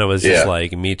Milano was just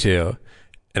like, me too.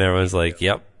 And everyone's like,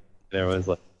 yep. And everyone's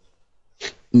like.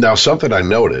 Now, something I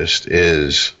noticed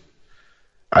is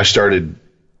I started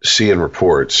seeing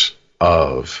reports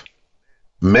of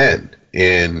men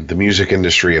in the music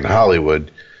industry in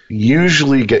Hollywood,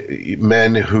 usually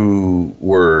men who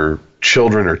were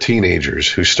children or teenagers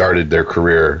who started their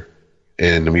career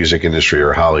in the music industry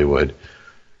or Hollywood,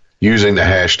 using the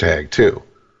hashtag too,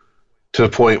 to the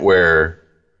point where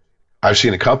I've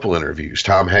seen a couple interviews.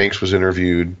 Tom Hanks was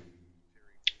interviewed.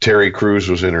 Terry Crews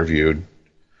was interviewed.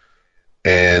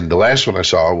 And the last one I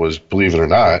saw was, believe it or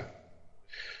not,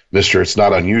 Mr. It's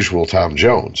Not Unusual Tom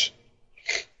Jones.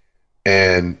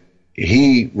 And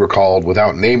he recalled,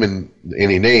 without naming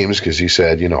any names, because he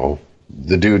said, you know,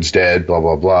 the dude's dead, blah,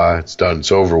 blah, blah, it's done,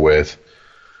 it's over with.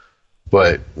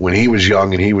 But when he was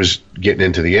young and he was getting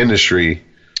into the industry,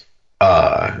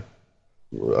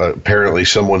 apparently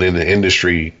someone in the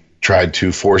industry tried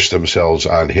to force themselves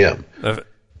on him.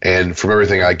 And from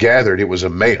everything I gathered, it was a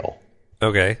male.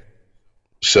 Okay.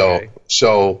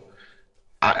 So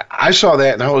I saw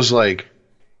that and I was like,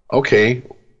 okay.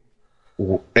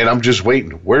 And I'm just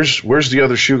waiting. Where's the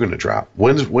other shoe going to drop?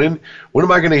 When am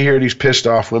I going to hear these pissed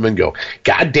off women go,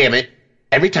 God damn it.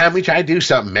 Every time we try to do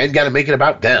something, men got to make it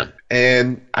about them.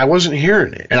 And I wasn't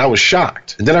hearing it. And I was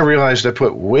shocked. And then I realized I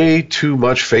put way too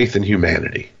much faith in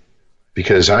humanity,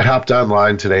 because I hopped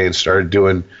online today and started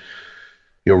doing,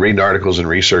 reading articles and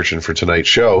researching for tonight's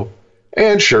show.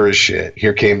 And sure as shit,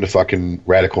 here came the fucking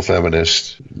radical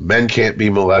feminists. Men can't be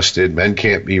molested. Men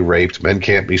can't be raped. Men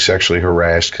can't be sexually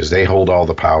harassed because they hold all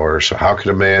the power. So how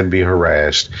could a man be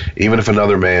harassed? Even if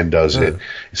another man does it,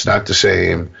 it's not the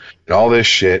same. And all this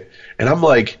shit. And I'm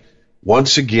like,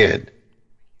 once again,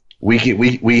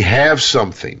 we have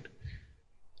something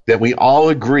that we all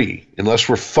agree, unless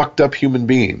we're fucked up human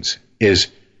beings, is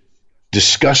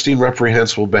disgusting,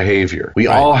 reprehensible behavior. We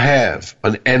all have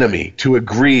an enemy to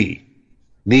agree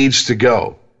needs to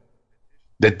go.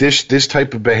 That this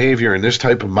type of behavior and this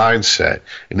type of mindset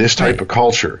and this type of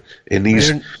culture and we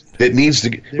need to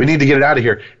get it out of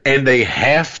here. And they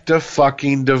have to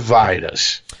fucking divide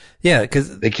us. Yeah,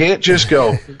 because they can't just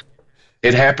go,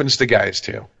 it happens to guys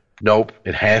too. Nope,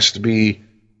 it has to be,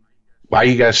 why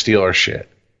you gotta steal our shit?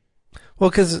 Well,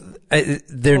 because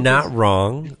they're not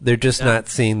wrong. They're just not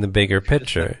seeing the bigger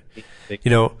picture.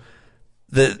 The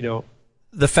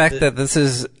fact that this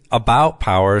is about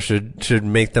power should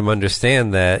make them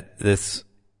understand that this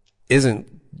isn't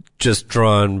just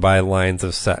drawn by lines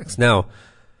of sex. Now,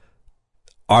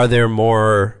 are there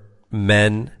more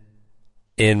men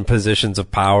in positions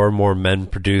of power, more men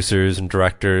producers and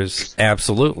directors?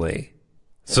 Absolutely.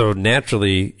 So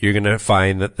naturally, you're going to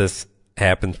find that this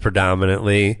happens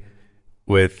predominantly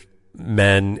with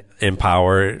men in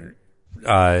power,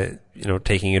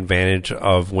 taking advantage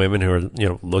of women who are,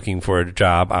 looking for a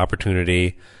job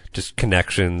opportunity, just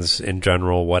connections in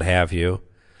general, what have you.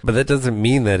 But that doesn't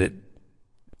mean that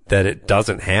it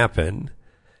doesn't happen.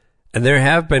 And there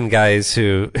have been guys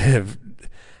who have,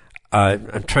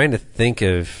 I'm trying to think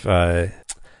of, well,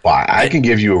 I can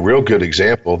give you a real good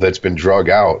example that's been drug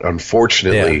out.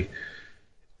 Unfortunately,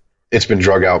 it's been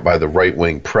drug out by the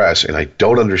right-wing press, and I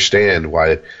don't understand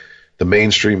why the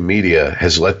mainstream media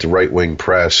has let the right-wing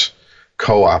press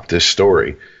co-opt this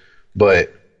story.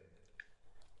 But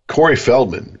Corey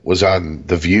Feldman was on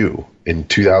The View in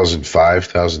 2005,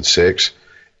 2006,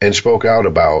 and spoke out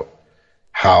about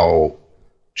how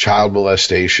child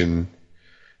molestation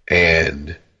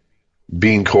and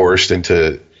being coerced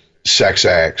into sex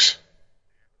acts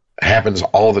happens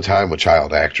all the time with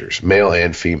child actors, male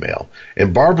and female.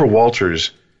 And Barbara Walters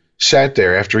sat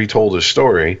there after he told his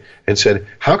story and said,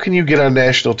 how can you get on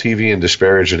national TV and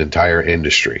disparage an entire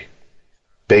industry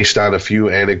based on a few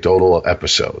anecdotal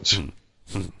episodes?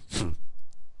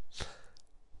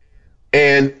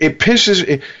 And it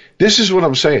pisses, this is what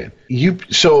I'm saying.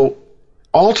 So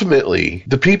ultimately,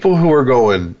 the people who are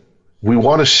going, we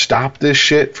want to stop this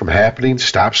shit from happening,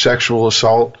 stop sexual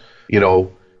assault,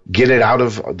 get it out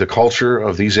of the culture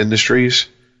of these industries,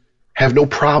 have no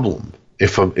problem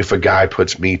if a guy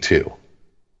puts Me Too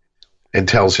and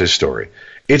tells his story.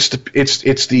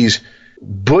 It's these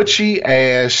butchy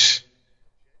ass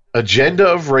agenda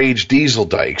of rage diesel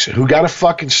dykes who got to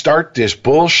fucking start this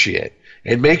bullshit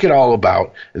and make it all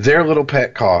about their little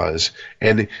pet cause,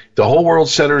 and the whole world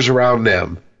centers around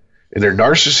them and their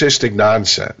narcissistic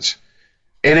nonsense.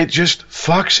 And it just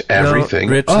fucks everything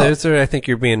Rich, up. I think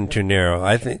you're being too narrow.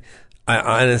 I think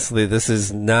honestly, this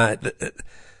is not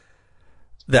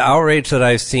the outrage that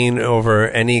I've seen over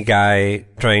any guy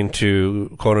trying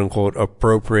to quote unquote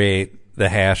appropriate the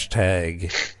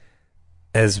hashtag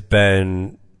has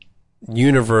been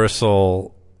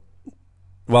universal.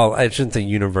 Well, I shouldn't say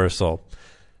universal.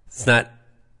 It's not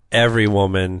every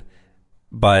woman,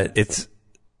 but it's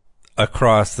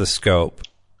across the scope.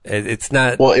 It's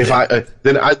not. Well,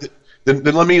 then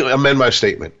let me amend my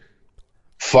statement.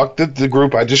 Fuck the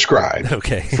group I described.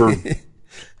 Okay. For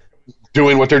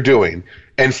doing what they're doing,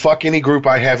 and fuck any group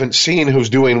I haven't seen who's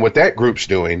doing what that group's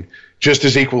doing just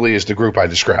as equally as the group I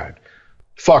described.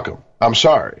 Fuck them. I'm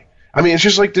sorry. I mean, it's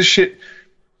just like this shit.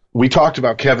 We talked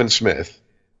about Kevin Smith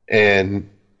and,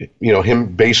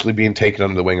 him basically being taken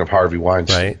under the wing of Harvey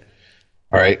Weinstein. Right.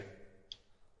 All right.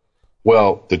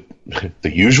 Well, the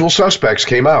usual suspects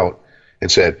came out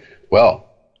and said, well,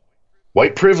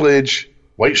 white privilege,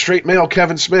 white straight male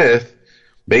Kevin Smith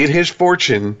made his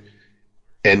fortune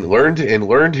and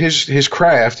learned his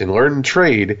craft and learned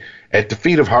trade at the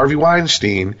feet of Harvey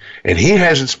Weinstein, and he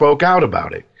hasn't spoke out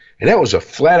about it. And that was a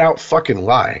flat out fucking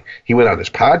lie. He went on his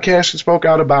podcast and spoke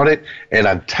out about it, and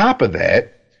on top of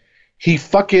that, he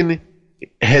fucking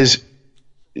has,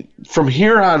 from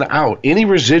here on out, any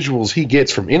residuals he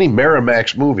gets from any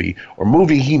Miramax movie or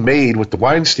movie he made with the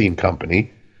Weinstein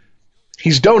Company,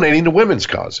 he's donating to women's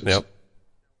causes. Yep.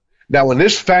 Now, when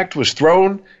this fact was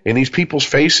thrown in these people's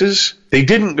faces, they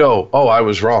didn't go, oh, I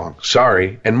was wrong,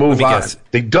 sorry, and move on.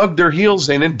 They dug their heels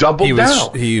in and doubled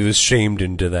down. He was shamed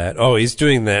into that. Oh, he's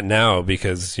doing that now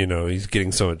because, he's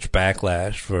getting so much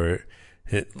backlash for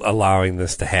allowing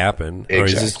this to happen. Exactly. Or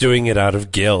he's just doing it out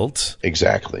of guilt.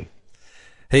 Exactly.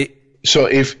 Hey, so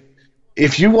if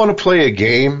you want to play a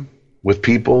game with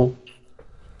people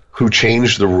who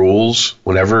change the rules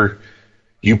whenever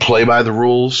you play by the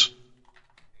rules,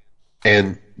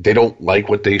 and they don't like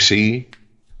what they see,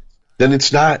 then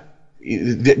it's not.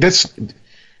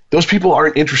 Those people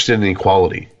aren't interested in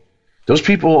equality. Those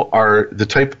people are the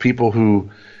type of people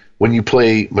who, when you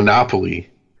play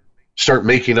Monopoly, start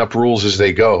making up rules as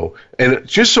they go. And it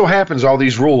just so happens all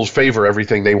these rules favor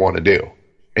everything they want to do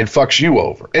and fucks you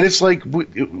over. And it's like,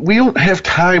 we don't have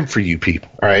time for you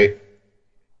people, all right?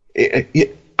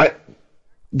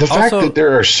 The fact that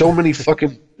there are so many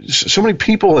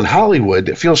people in Hollywood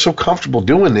that feel so comfortable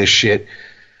doing this shit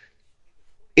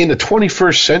in the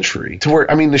 21st century to where,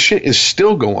 the shit is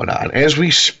still going on. As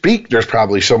we speak, there's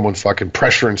probably someone fucking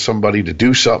pressuring somebody to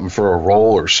do something for a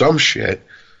role or some shit.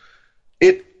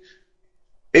 It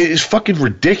is fucking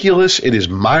ridiculous. It is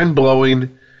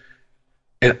mind-blowing.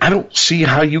 And I don't see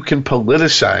how you can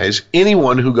politicize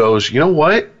anyone who goes, you know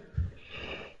what?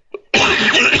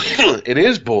 It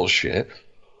is bullshit.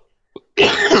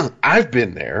 I've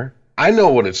been there. I know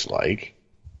what it's like.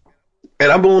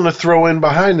 And I'm willing to throw in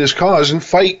behind this cause and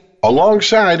fight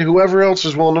alongside whoever else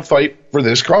is willing to fight for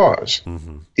this cause.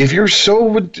 Mm-hmm. If you're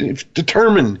so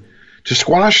determined to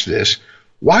squash this,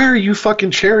 why are you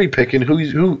fucking cherry picking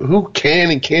who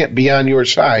can and can't be on your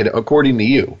side according to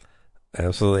you?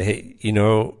 Absolutely. Hey,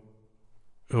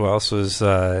 who else was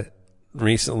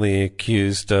recently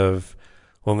accused of,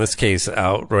 well, in this case,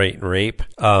 outright rape?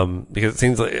 Because it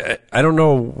seems like, I don't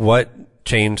know what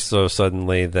changed so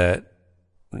suddenly that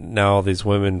now all these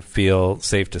women feel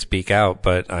safe to speak out,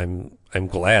 but I'm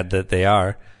glad that they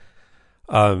are.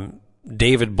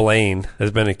 David Blaine has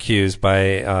been accused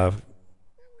by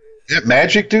that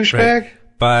magic douchebag? Right,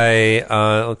 by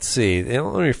let's see, they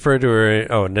only refer to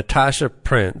her. Natasha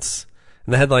Prince.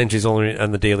 In the headline, she's only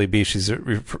on the Daily Beast. She's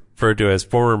referred to as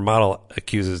former model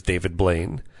accuses David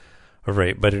Blaine of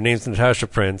rape, but her name's Natasha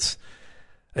Prince.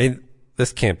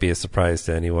 This can't be a surprise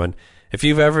to anyone. If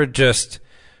you've ever just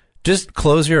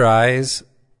close your eyes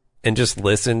and just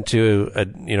listen to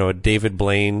a David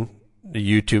Blaine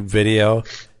YouTube video,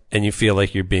 and you feel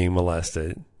like you're being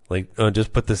molested. Like,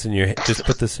 just put this in your hand.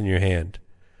 Put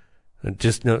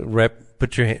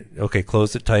your hand. Okay,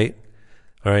 close it tight.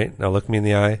 All right, now look me in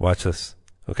the eye. Watch this.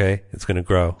 Okay, it's gonna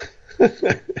grow.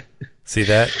 See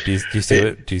that? Do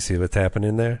you see what's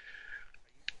happening there?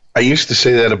 I used to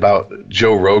say that about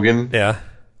Joe Rogan. Yeah.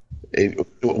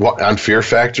 On Fear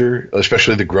Factor,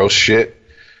 especially the gross shit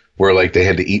where like they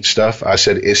had to eat stuff. I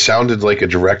said it sounded like a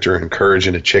director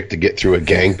encouraging a chick to get through a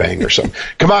gangbang or something.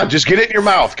 Come on, just get it in your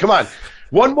mouth. Come on,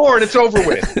 one more and it's over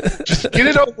with. Just get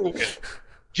it over with.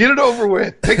 Get it over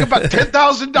with. Take about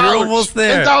 $10,000. You're almost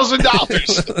there.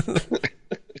 $10,000.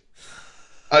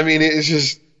 It's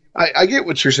just I get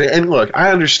what you're saying, and look,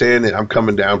 I understand that I'm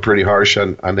coming down pretty harsh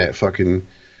on that fucking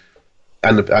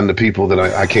on the people that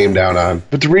I came down on.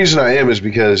 But the reason I am is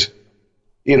because,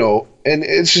 and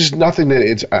it's just nothing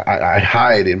that I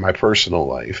hide in my personal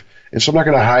life. And so I'm not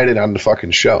going to hide it on the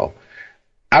fucking show.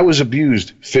 I was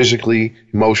abused physically,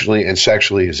 emotionally, and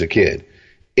sexually as a kid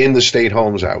in the state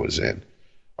homes I was in.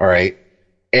 All right.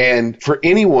 And for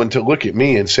anyone to look at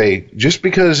me and say, just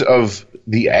because of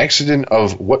the accident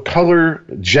of what color,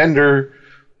 gender,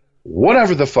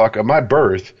 whatever the fuck of my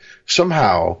birth,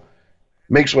 somehow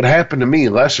makes what happened to me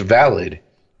less valid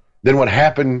than what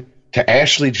happened to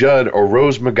Ashley Judd or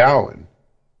Rose McGowan.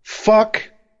 Fuck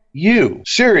you.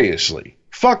 Seriously.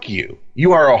 Fuck you.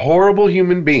 You are a horrible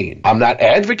human being. I'm not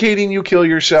advocating you kill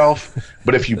yourself,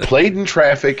 but if you played in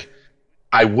traffic,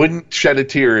 I wouldn't shed a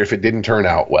tear if it didn't turn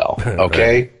out well.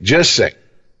 Okay? Right. Just say.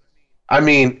 I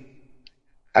mean,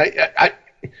 I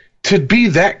to be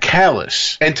that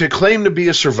callous and to claim to be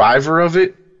a survivor of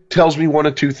it tells me one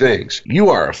of two things. You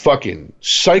are a fucking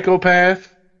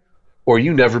psychopath or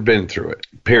you never been through it.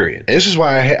 Period. And this is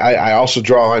why I also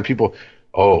draw a line. People,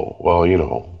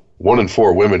 1 in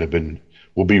 4 women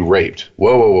will be raped.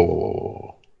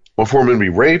 Whoa. 1 in 4 women will be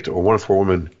raped, or 1 in 4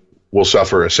 women will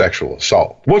suffer a sexual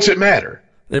assault. What's it matter?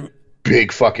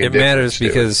 Big fucking difference. It matters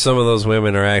because some of those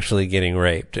women are actually getting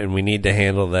raped, and we need to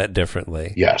handle that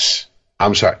differently. Yes.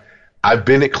 I'm sorry. I've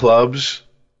been at clubs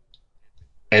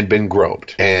and been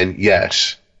groped. And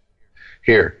yes,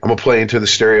 here, I'm going to play into the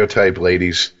stereotype,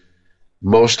 ladies.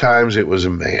 Most times it was a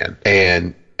man.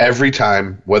 And every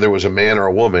time, whether it was a man or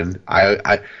a woman,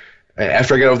 I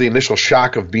after I got over the initial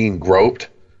shock of being groped,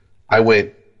 I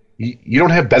went, you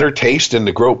don't have better taste than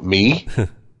to grope me?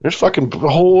 There's fucking a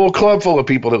whole club full of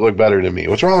people that look better than me.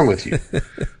 What's wrong with you?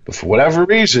 But for whatever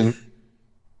reason,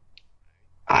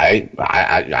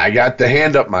 I got the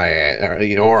hand up my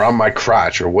ass, or on my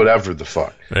crotch, or whatever the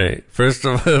fuck. Right. First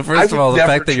of all, the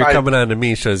fact that you're coming on to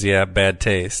me shows you have bad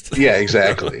taste. Yeah,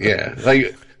 exactly. Yeah.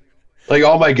 Like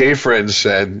all my gay friends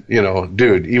said,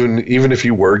 dude, even if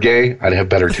you were gay, I'd have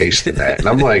better taste than that. And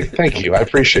I'm like, thank you, I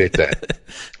appreciate that.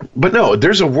 But no,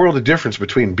 there's a world of difference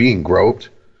between being groped,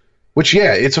 which,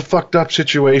 yeah, it's a fucked up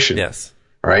situation. Yes.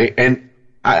 Right? And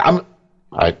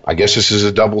I guess this is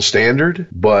a double standard,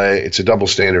 but it's a double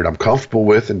standard I'm comfortable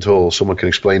with until someone can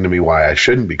explain to me why I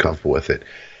shouldn't be comfortable with it.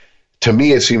 To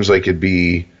me, it seems like it'd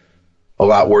be a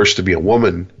lot worse to be a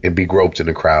woman and be groped in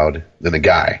a crowd than a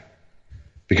guy.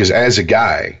 Because as a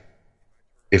guy,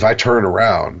 if I turn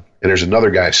around and there's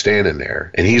another guy standing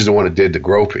there and he's the one that did the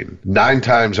groping, 9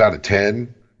 times out of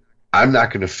 10, I'm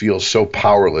not going to feel so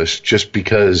powerless just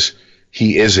because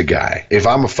he is a guy. If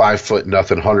I'm a 5 foot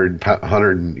nothing, 100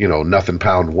 nothing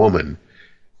pound woman,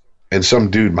 and some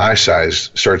dude my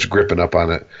size starts gripping up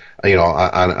on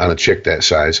a chick that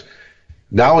size,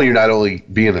 now you're not only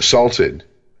being assaulted,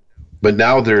 but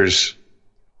now there's,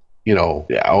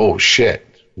 oh shit,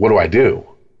 what do I do?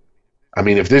 I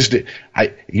mean,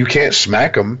 you can't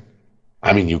smack him.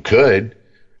 I mean, you could,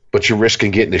 but you're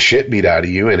risking getting the shit beat out of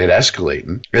you and it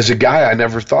escalating. As a guy, I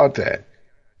never thought that.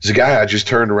 As a guy, I just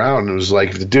turned around and was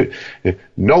like,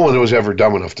 no one was ever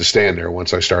dumb enough to stand there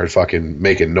once I started fucking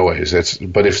making noise.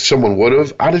 But if someone would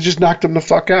have, I'd have just knocked them the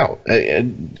fuck out.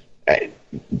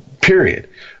 Period.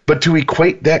 But to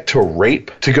equate that to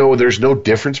rape, to go, there's no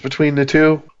difference between the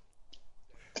two,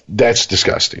 that's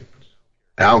disgusting.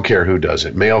 I don't care who does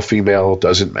it. Male, female,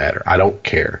 doesn't matter. I don't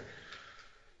care.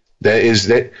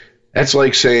 That's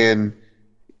like saying,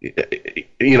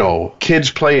 kids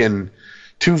playing,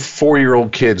 2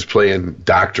 4-year-old kids playing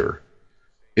doctor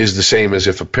is the same as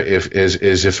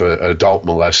if an adult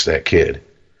molests that kid.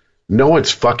 No,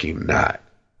 it's fucking not.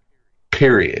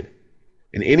 Period.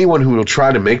 And anyone who will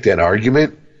try to make that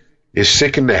argument is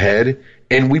sick in the head,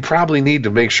 and we probably need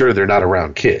to make sure they're not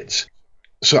around kids.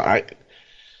 So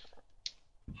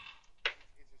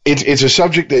it's a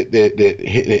subject that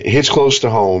hits close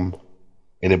to home,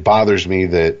 and it bothers me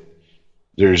that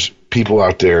there's people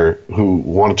out there who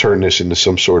want to turn this into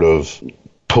some sort of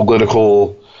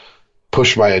political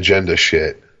push my agenda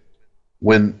shit,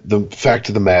 when the fact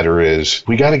of the matter is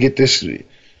we got to get this.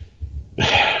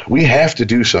 We have to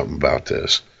do something about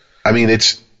this. I mean,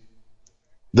 it's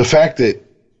the fact that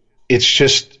it's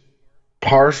just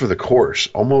par for the course,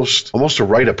 almost a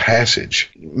rite of passage,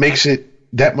 makes it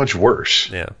that much worse.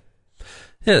 Yeah.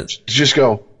 Just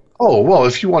go, oh, well,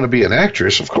 if you want to be an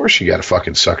actress, of course you got to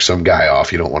fucking suck some guy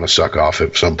off you don't want to suck off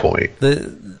at some point.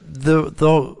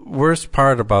 The worst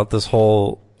part about this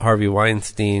whole Harvey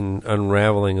Weinstein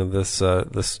unraveling of this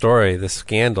story, this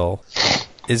scandal,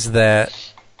 is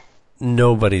that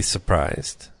nobody's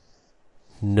surprised.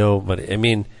 Nobody. I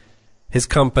mean, his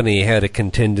company had a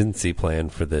contingency plan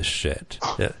for this shit.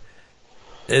 Yeah.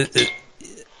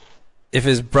 If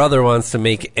his brother wants to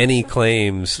make any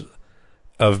claims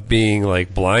of being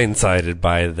like blindsided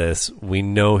by this, we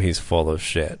know he's full of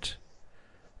shit.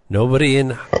 Nobody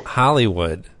in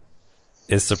Hollywood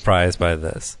is surprised by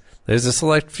this. There's a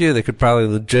select few that could probably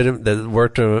that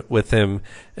worked with him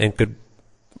and could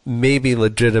maybe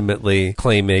legitimately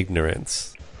claim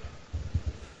ignorance.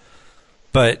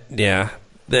 But yeah,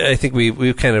 I think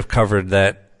we've kind of covered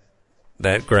that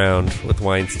ground with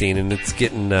Weinstein, and it's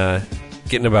getting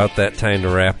about that time to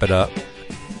wrap it up.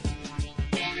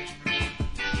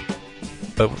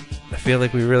 But I feel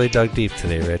like we really dug deep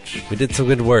today, Rich. We did some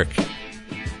good work.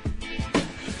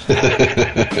 I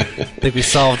think we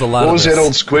solved a lot of this. What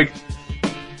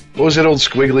was that old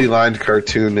squiggly lined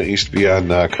cartoon that used to be on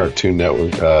Cartoon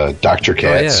Network? Dr.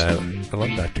 Katz. Oh, yeah, I love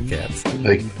Dr. Katz.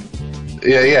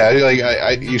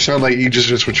 You sound like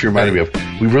that's what you reminded me of.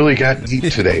 We really got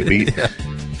deep today.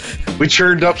 We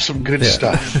churned up some good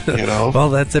stuff, you know. Well,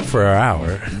 that's it for our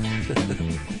hour.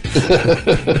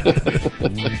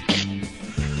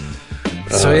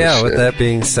 So with that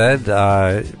being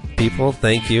said, people,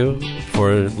 thank you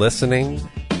for listening.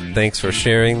 Thanks for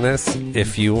sharing this.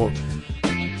 If you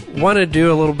want to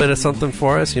do a little bit of something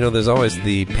for us, there's always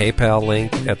the PayPal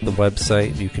link at the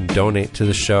website. You can donate to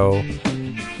the show.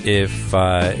 If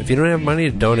you don't have money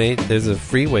to donate, there's a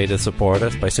free way to support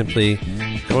us by simply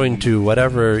going to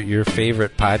whatever your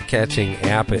favorite podcatching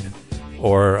app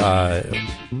or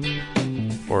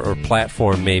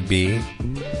platform may be,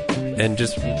 and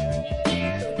just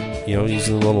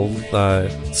using the little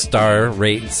star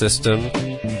rate system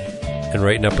and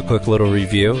writing up a quick little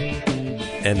review,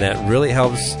 and that really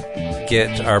helps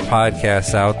get our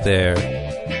podcasts out there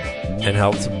and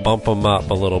helps bump them up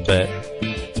a little bit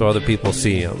so other people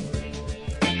see them.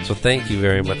 So thank you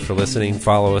very much for listening.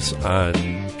 Follow us on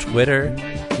Twitter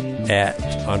at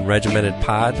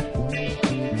UnregimentedPod.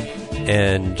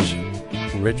 And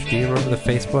Rich, do you remember the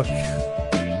Facebook?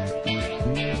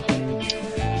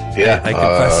 Yeah,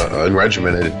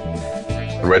 Unregimented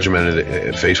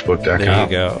at Facebook.com. There you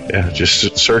go. Yeah,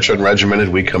 just search Unregimented.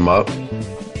 We come up.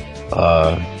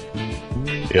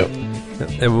 Yep.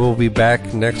 And we'll be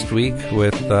back next week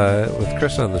with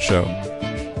Chris on the show.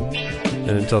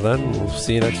 And until then, we'll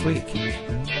see you next week.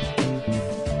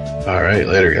 All right,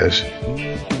 later, guys.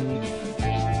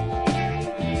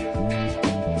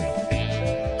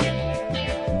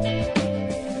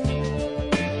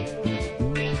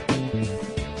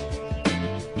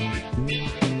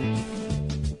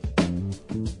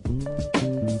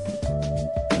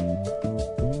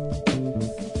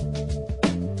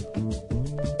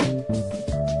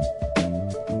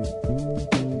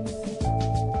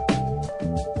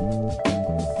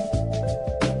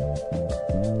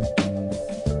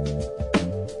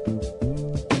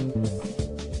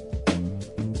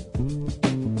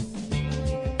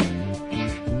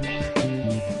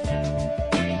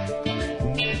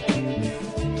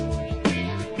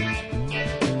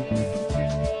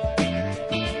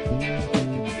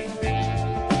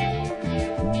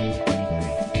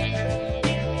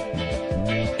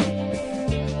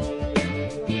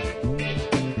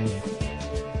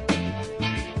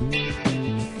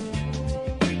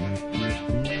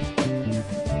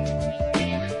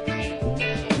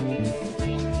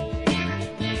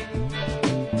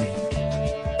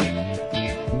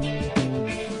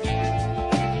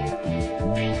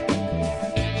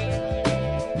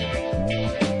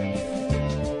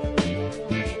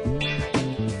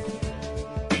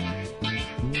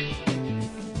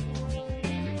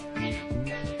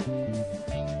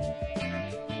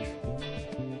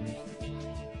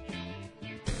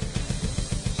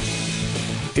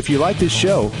 If you like this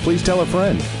show, please tell a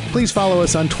friend. Please follow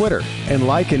us on Twitter and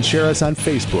like and share us on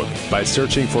Facebook by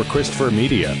searching for Christopher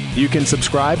Media. You can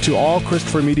subscribe to all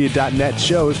ChristopherMedia.net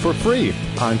shows for free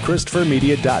on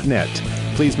ChristopherMedia.net.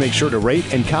 Please make sure to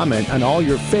rate and comment on all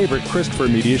your favorite Christopher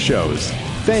Media shows.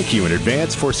 Thank you in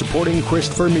advance for supporting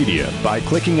Christopher Media by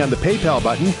clicking on the PayPal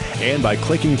button and by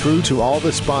clicking through to all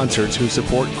the sponsors who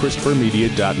support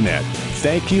ChristopherMedia.net.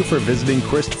 Thank you for visiting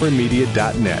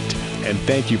ChristopherMedia.net, and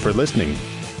thank you for listening.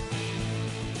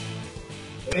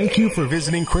 Thank you for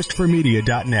visiting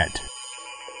ChristopherMedia.net.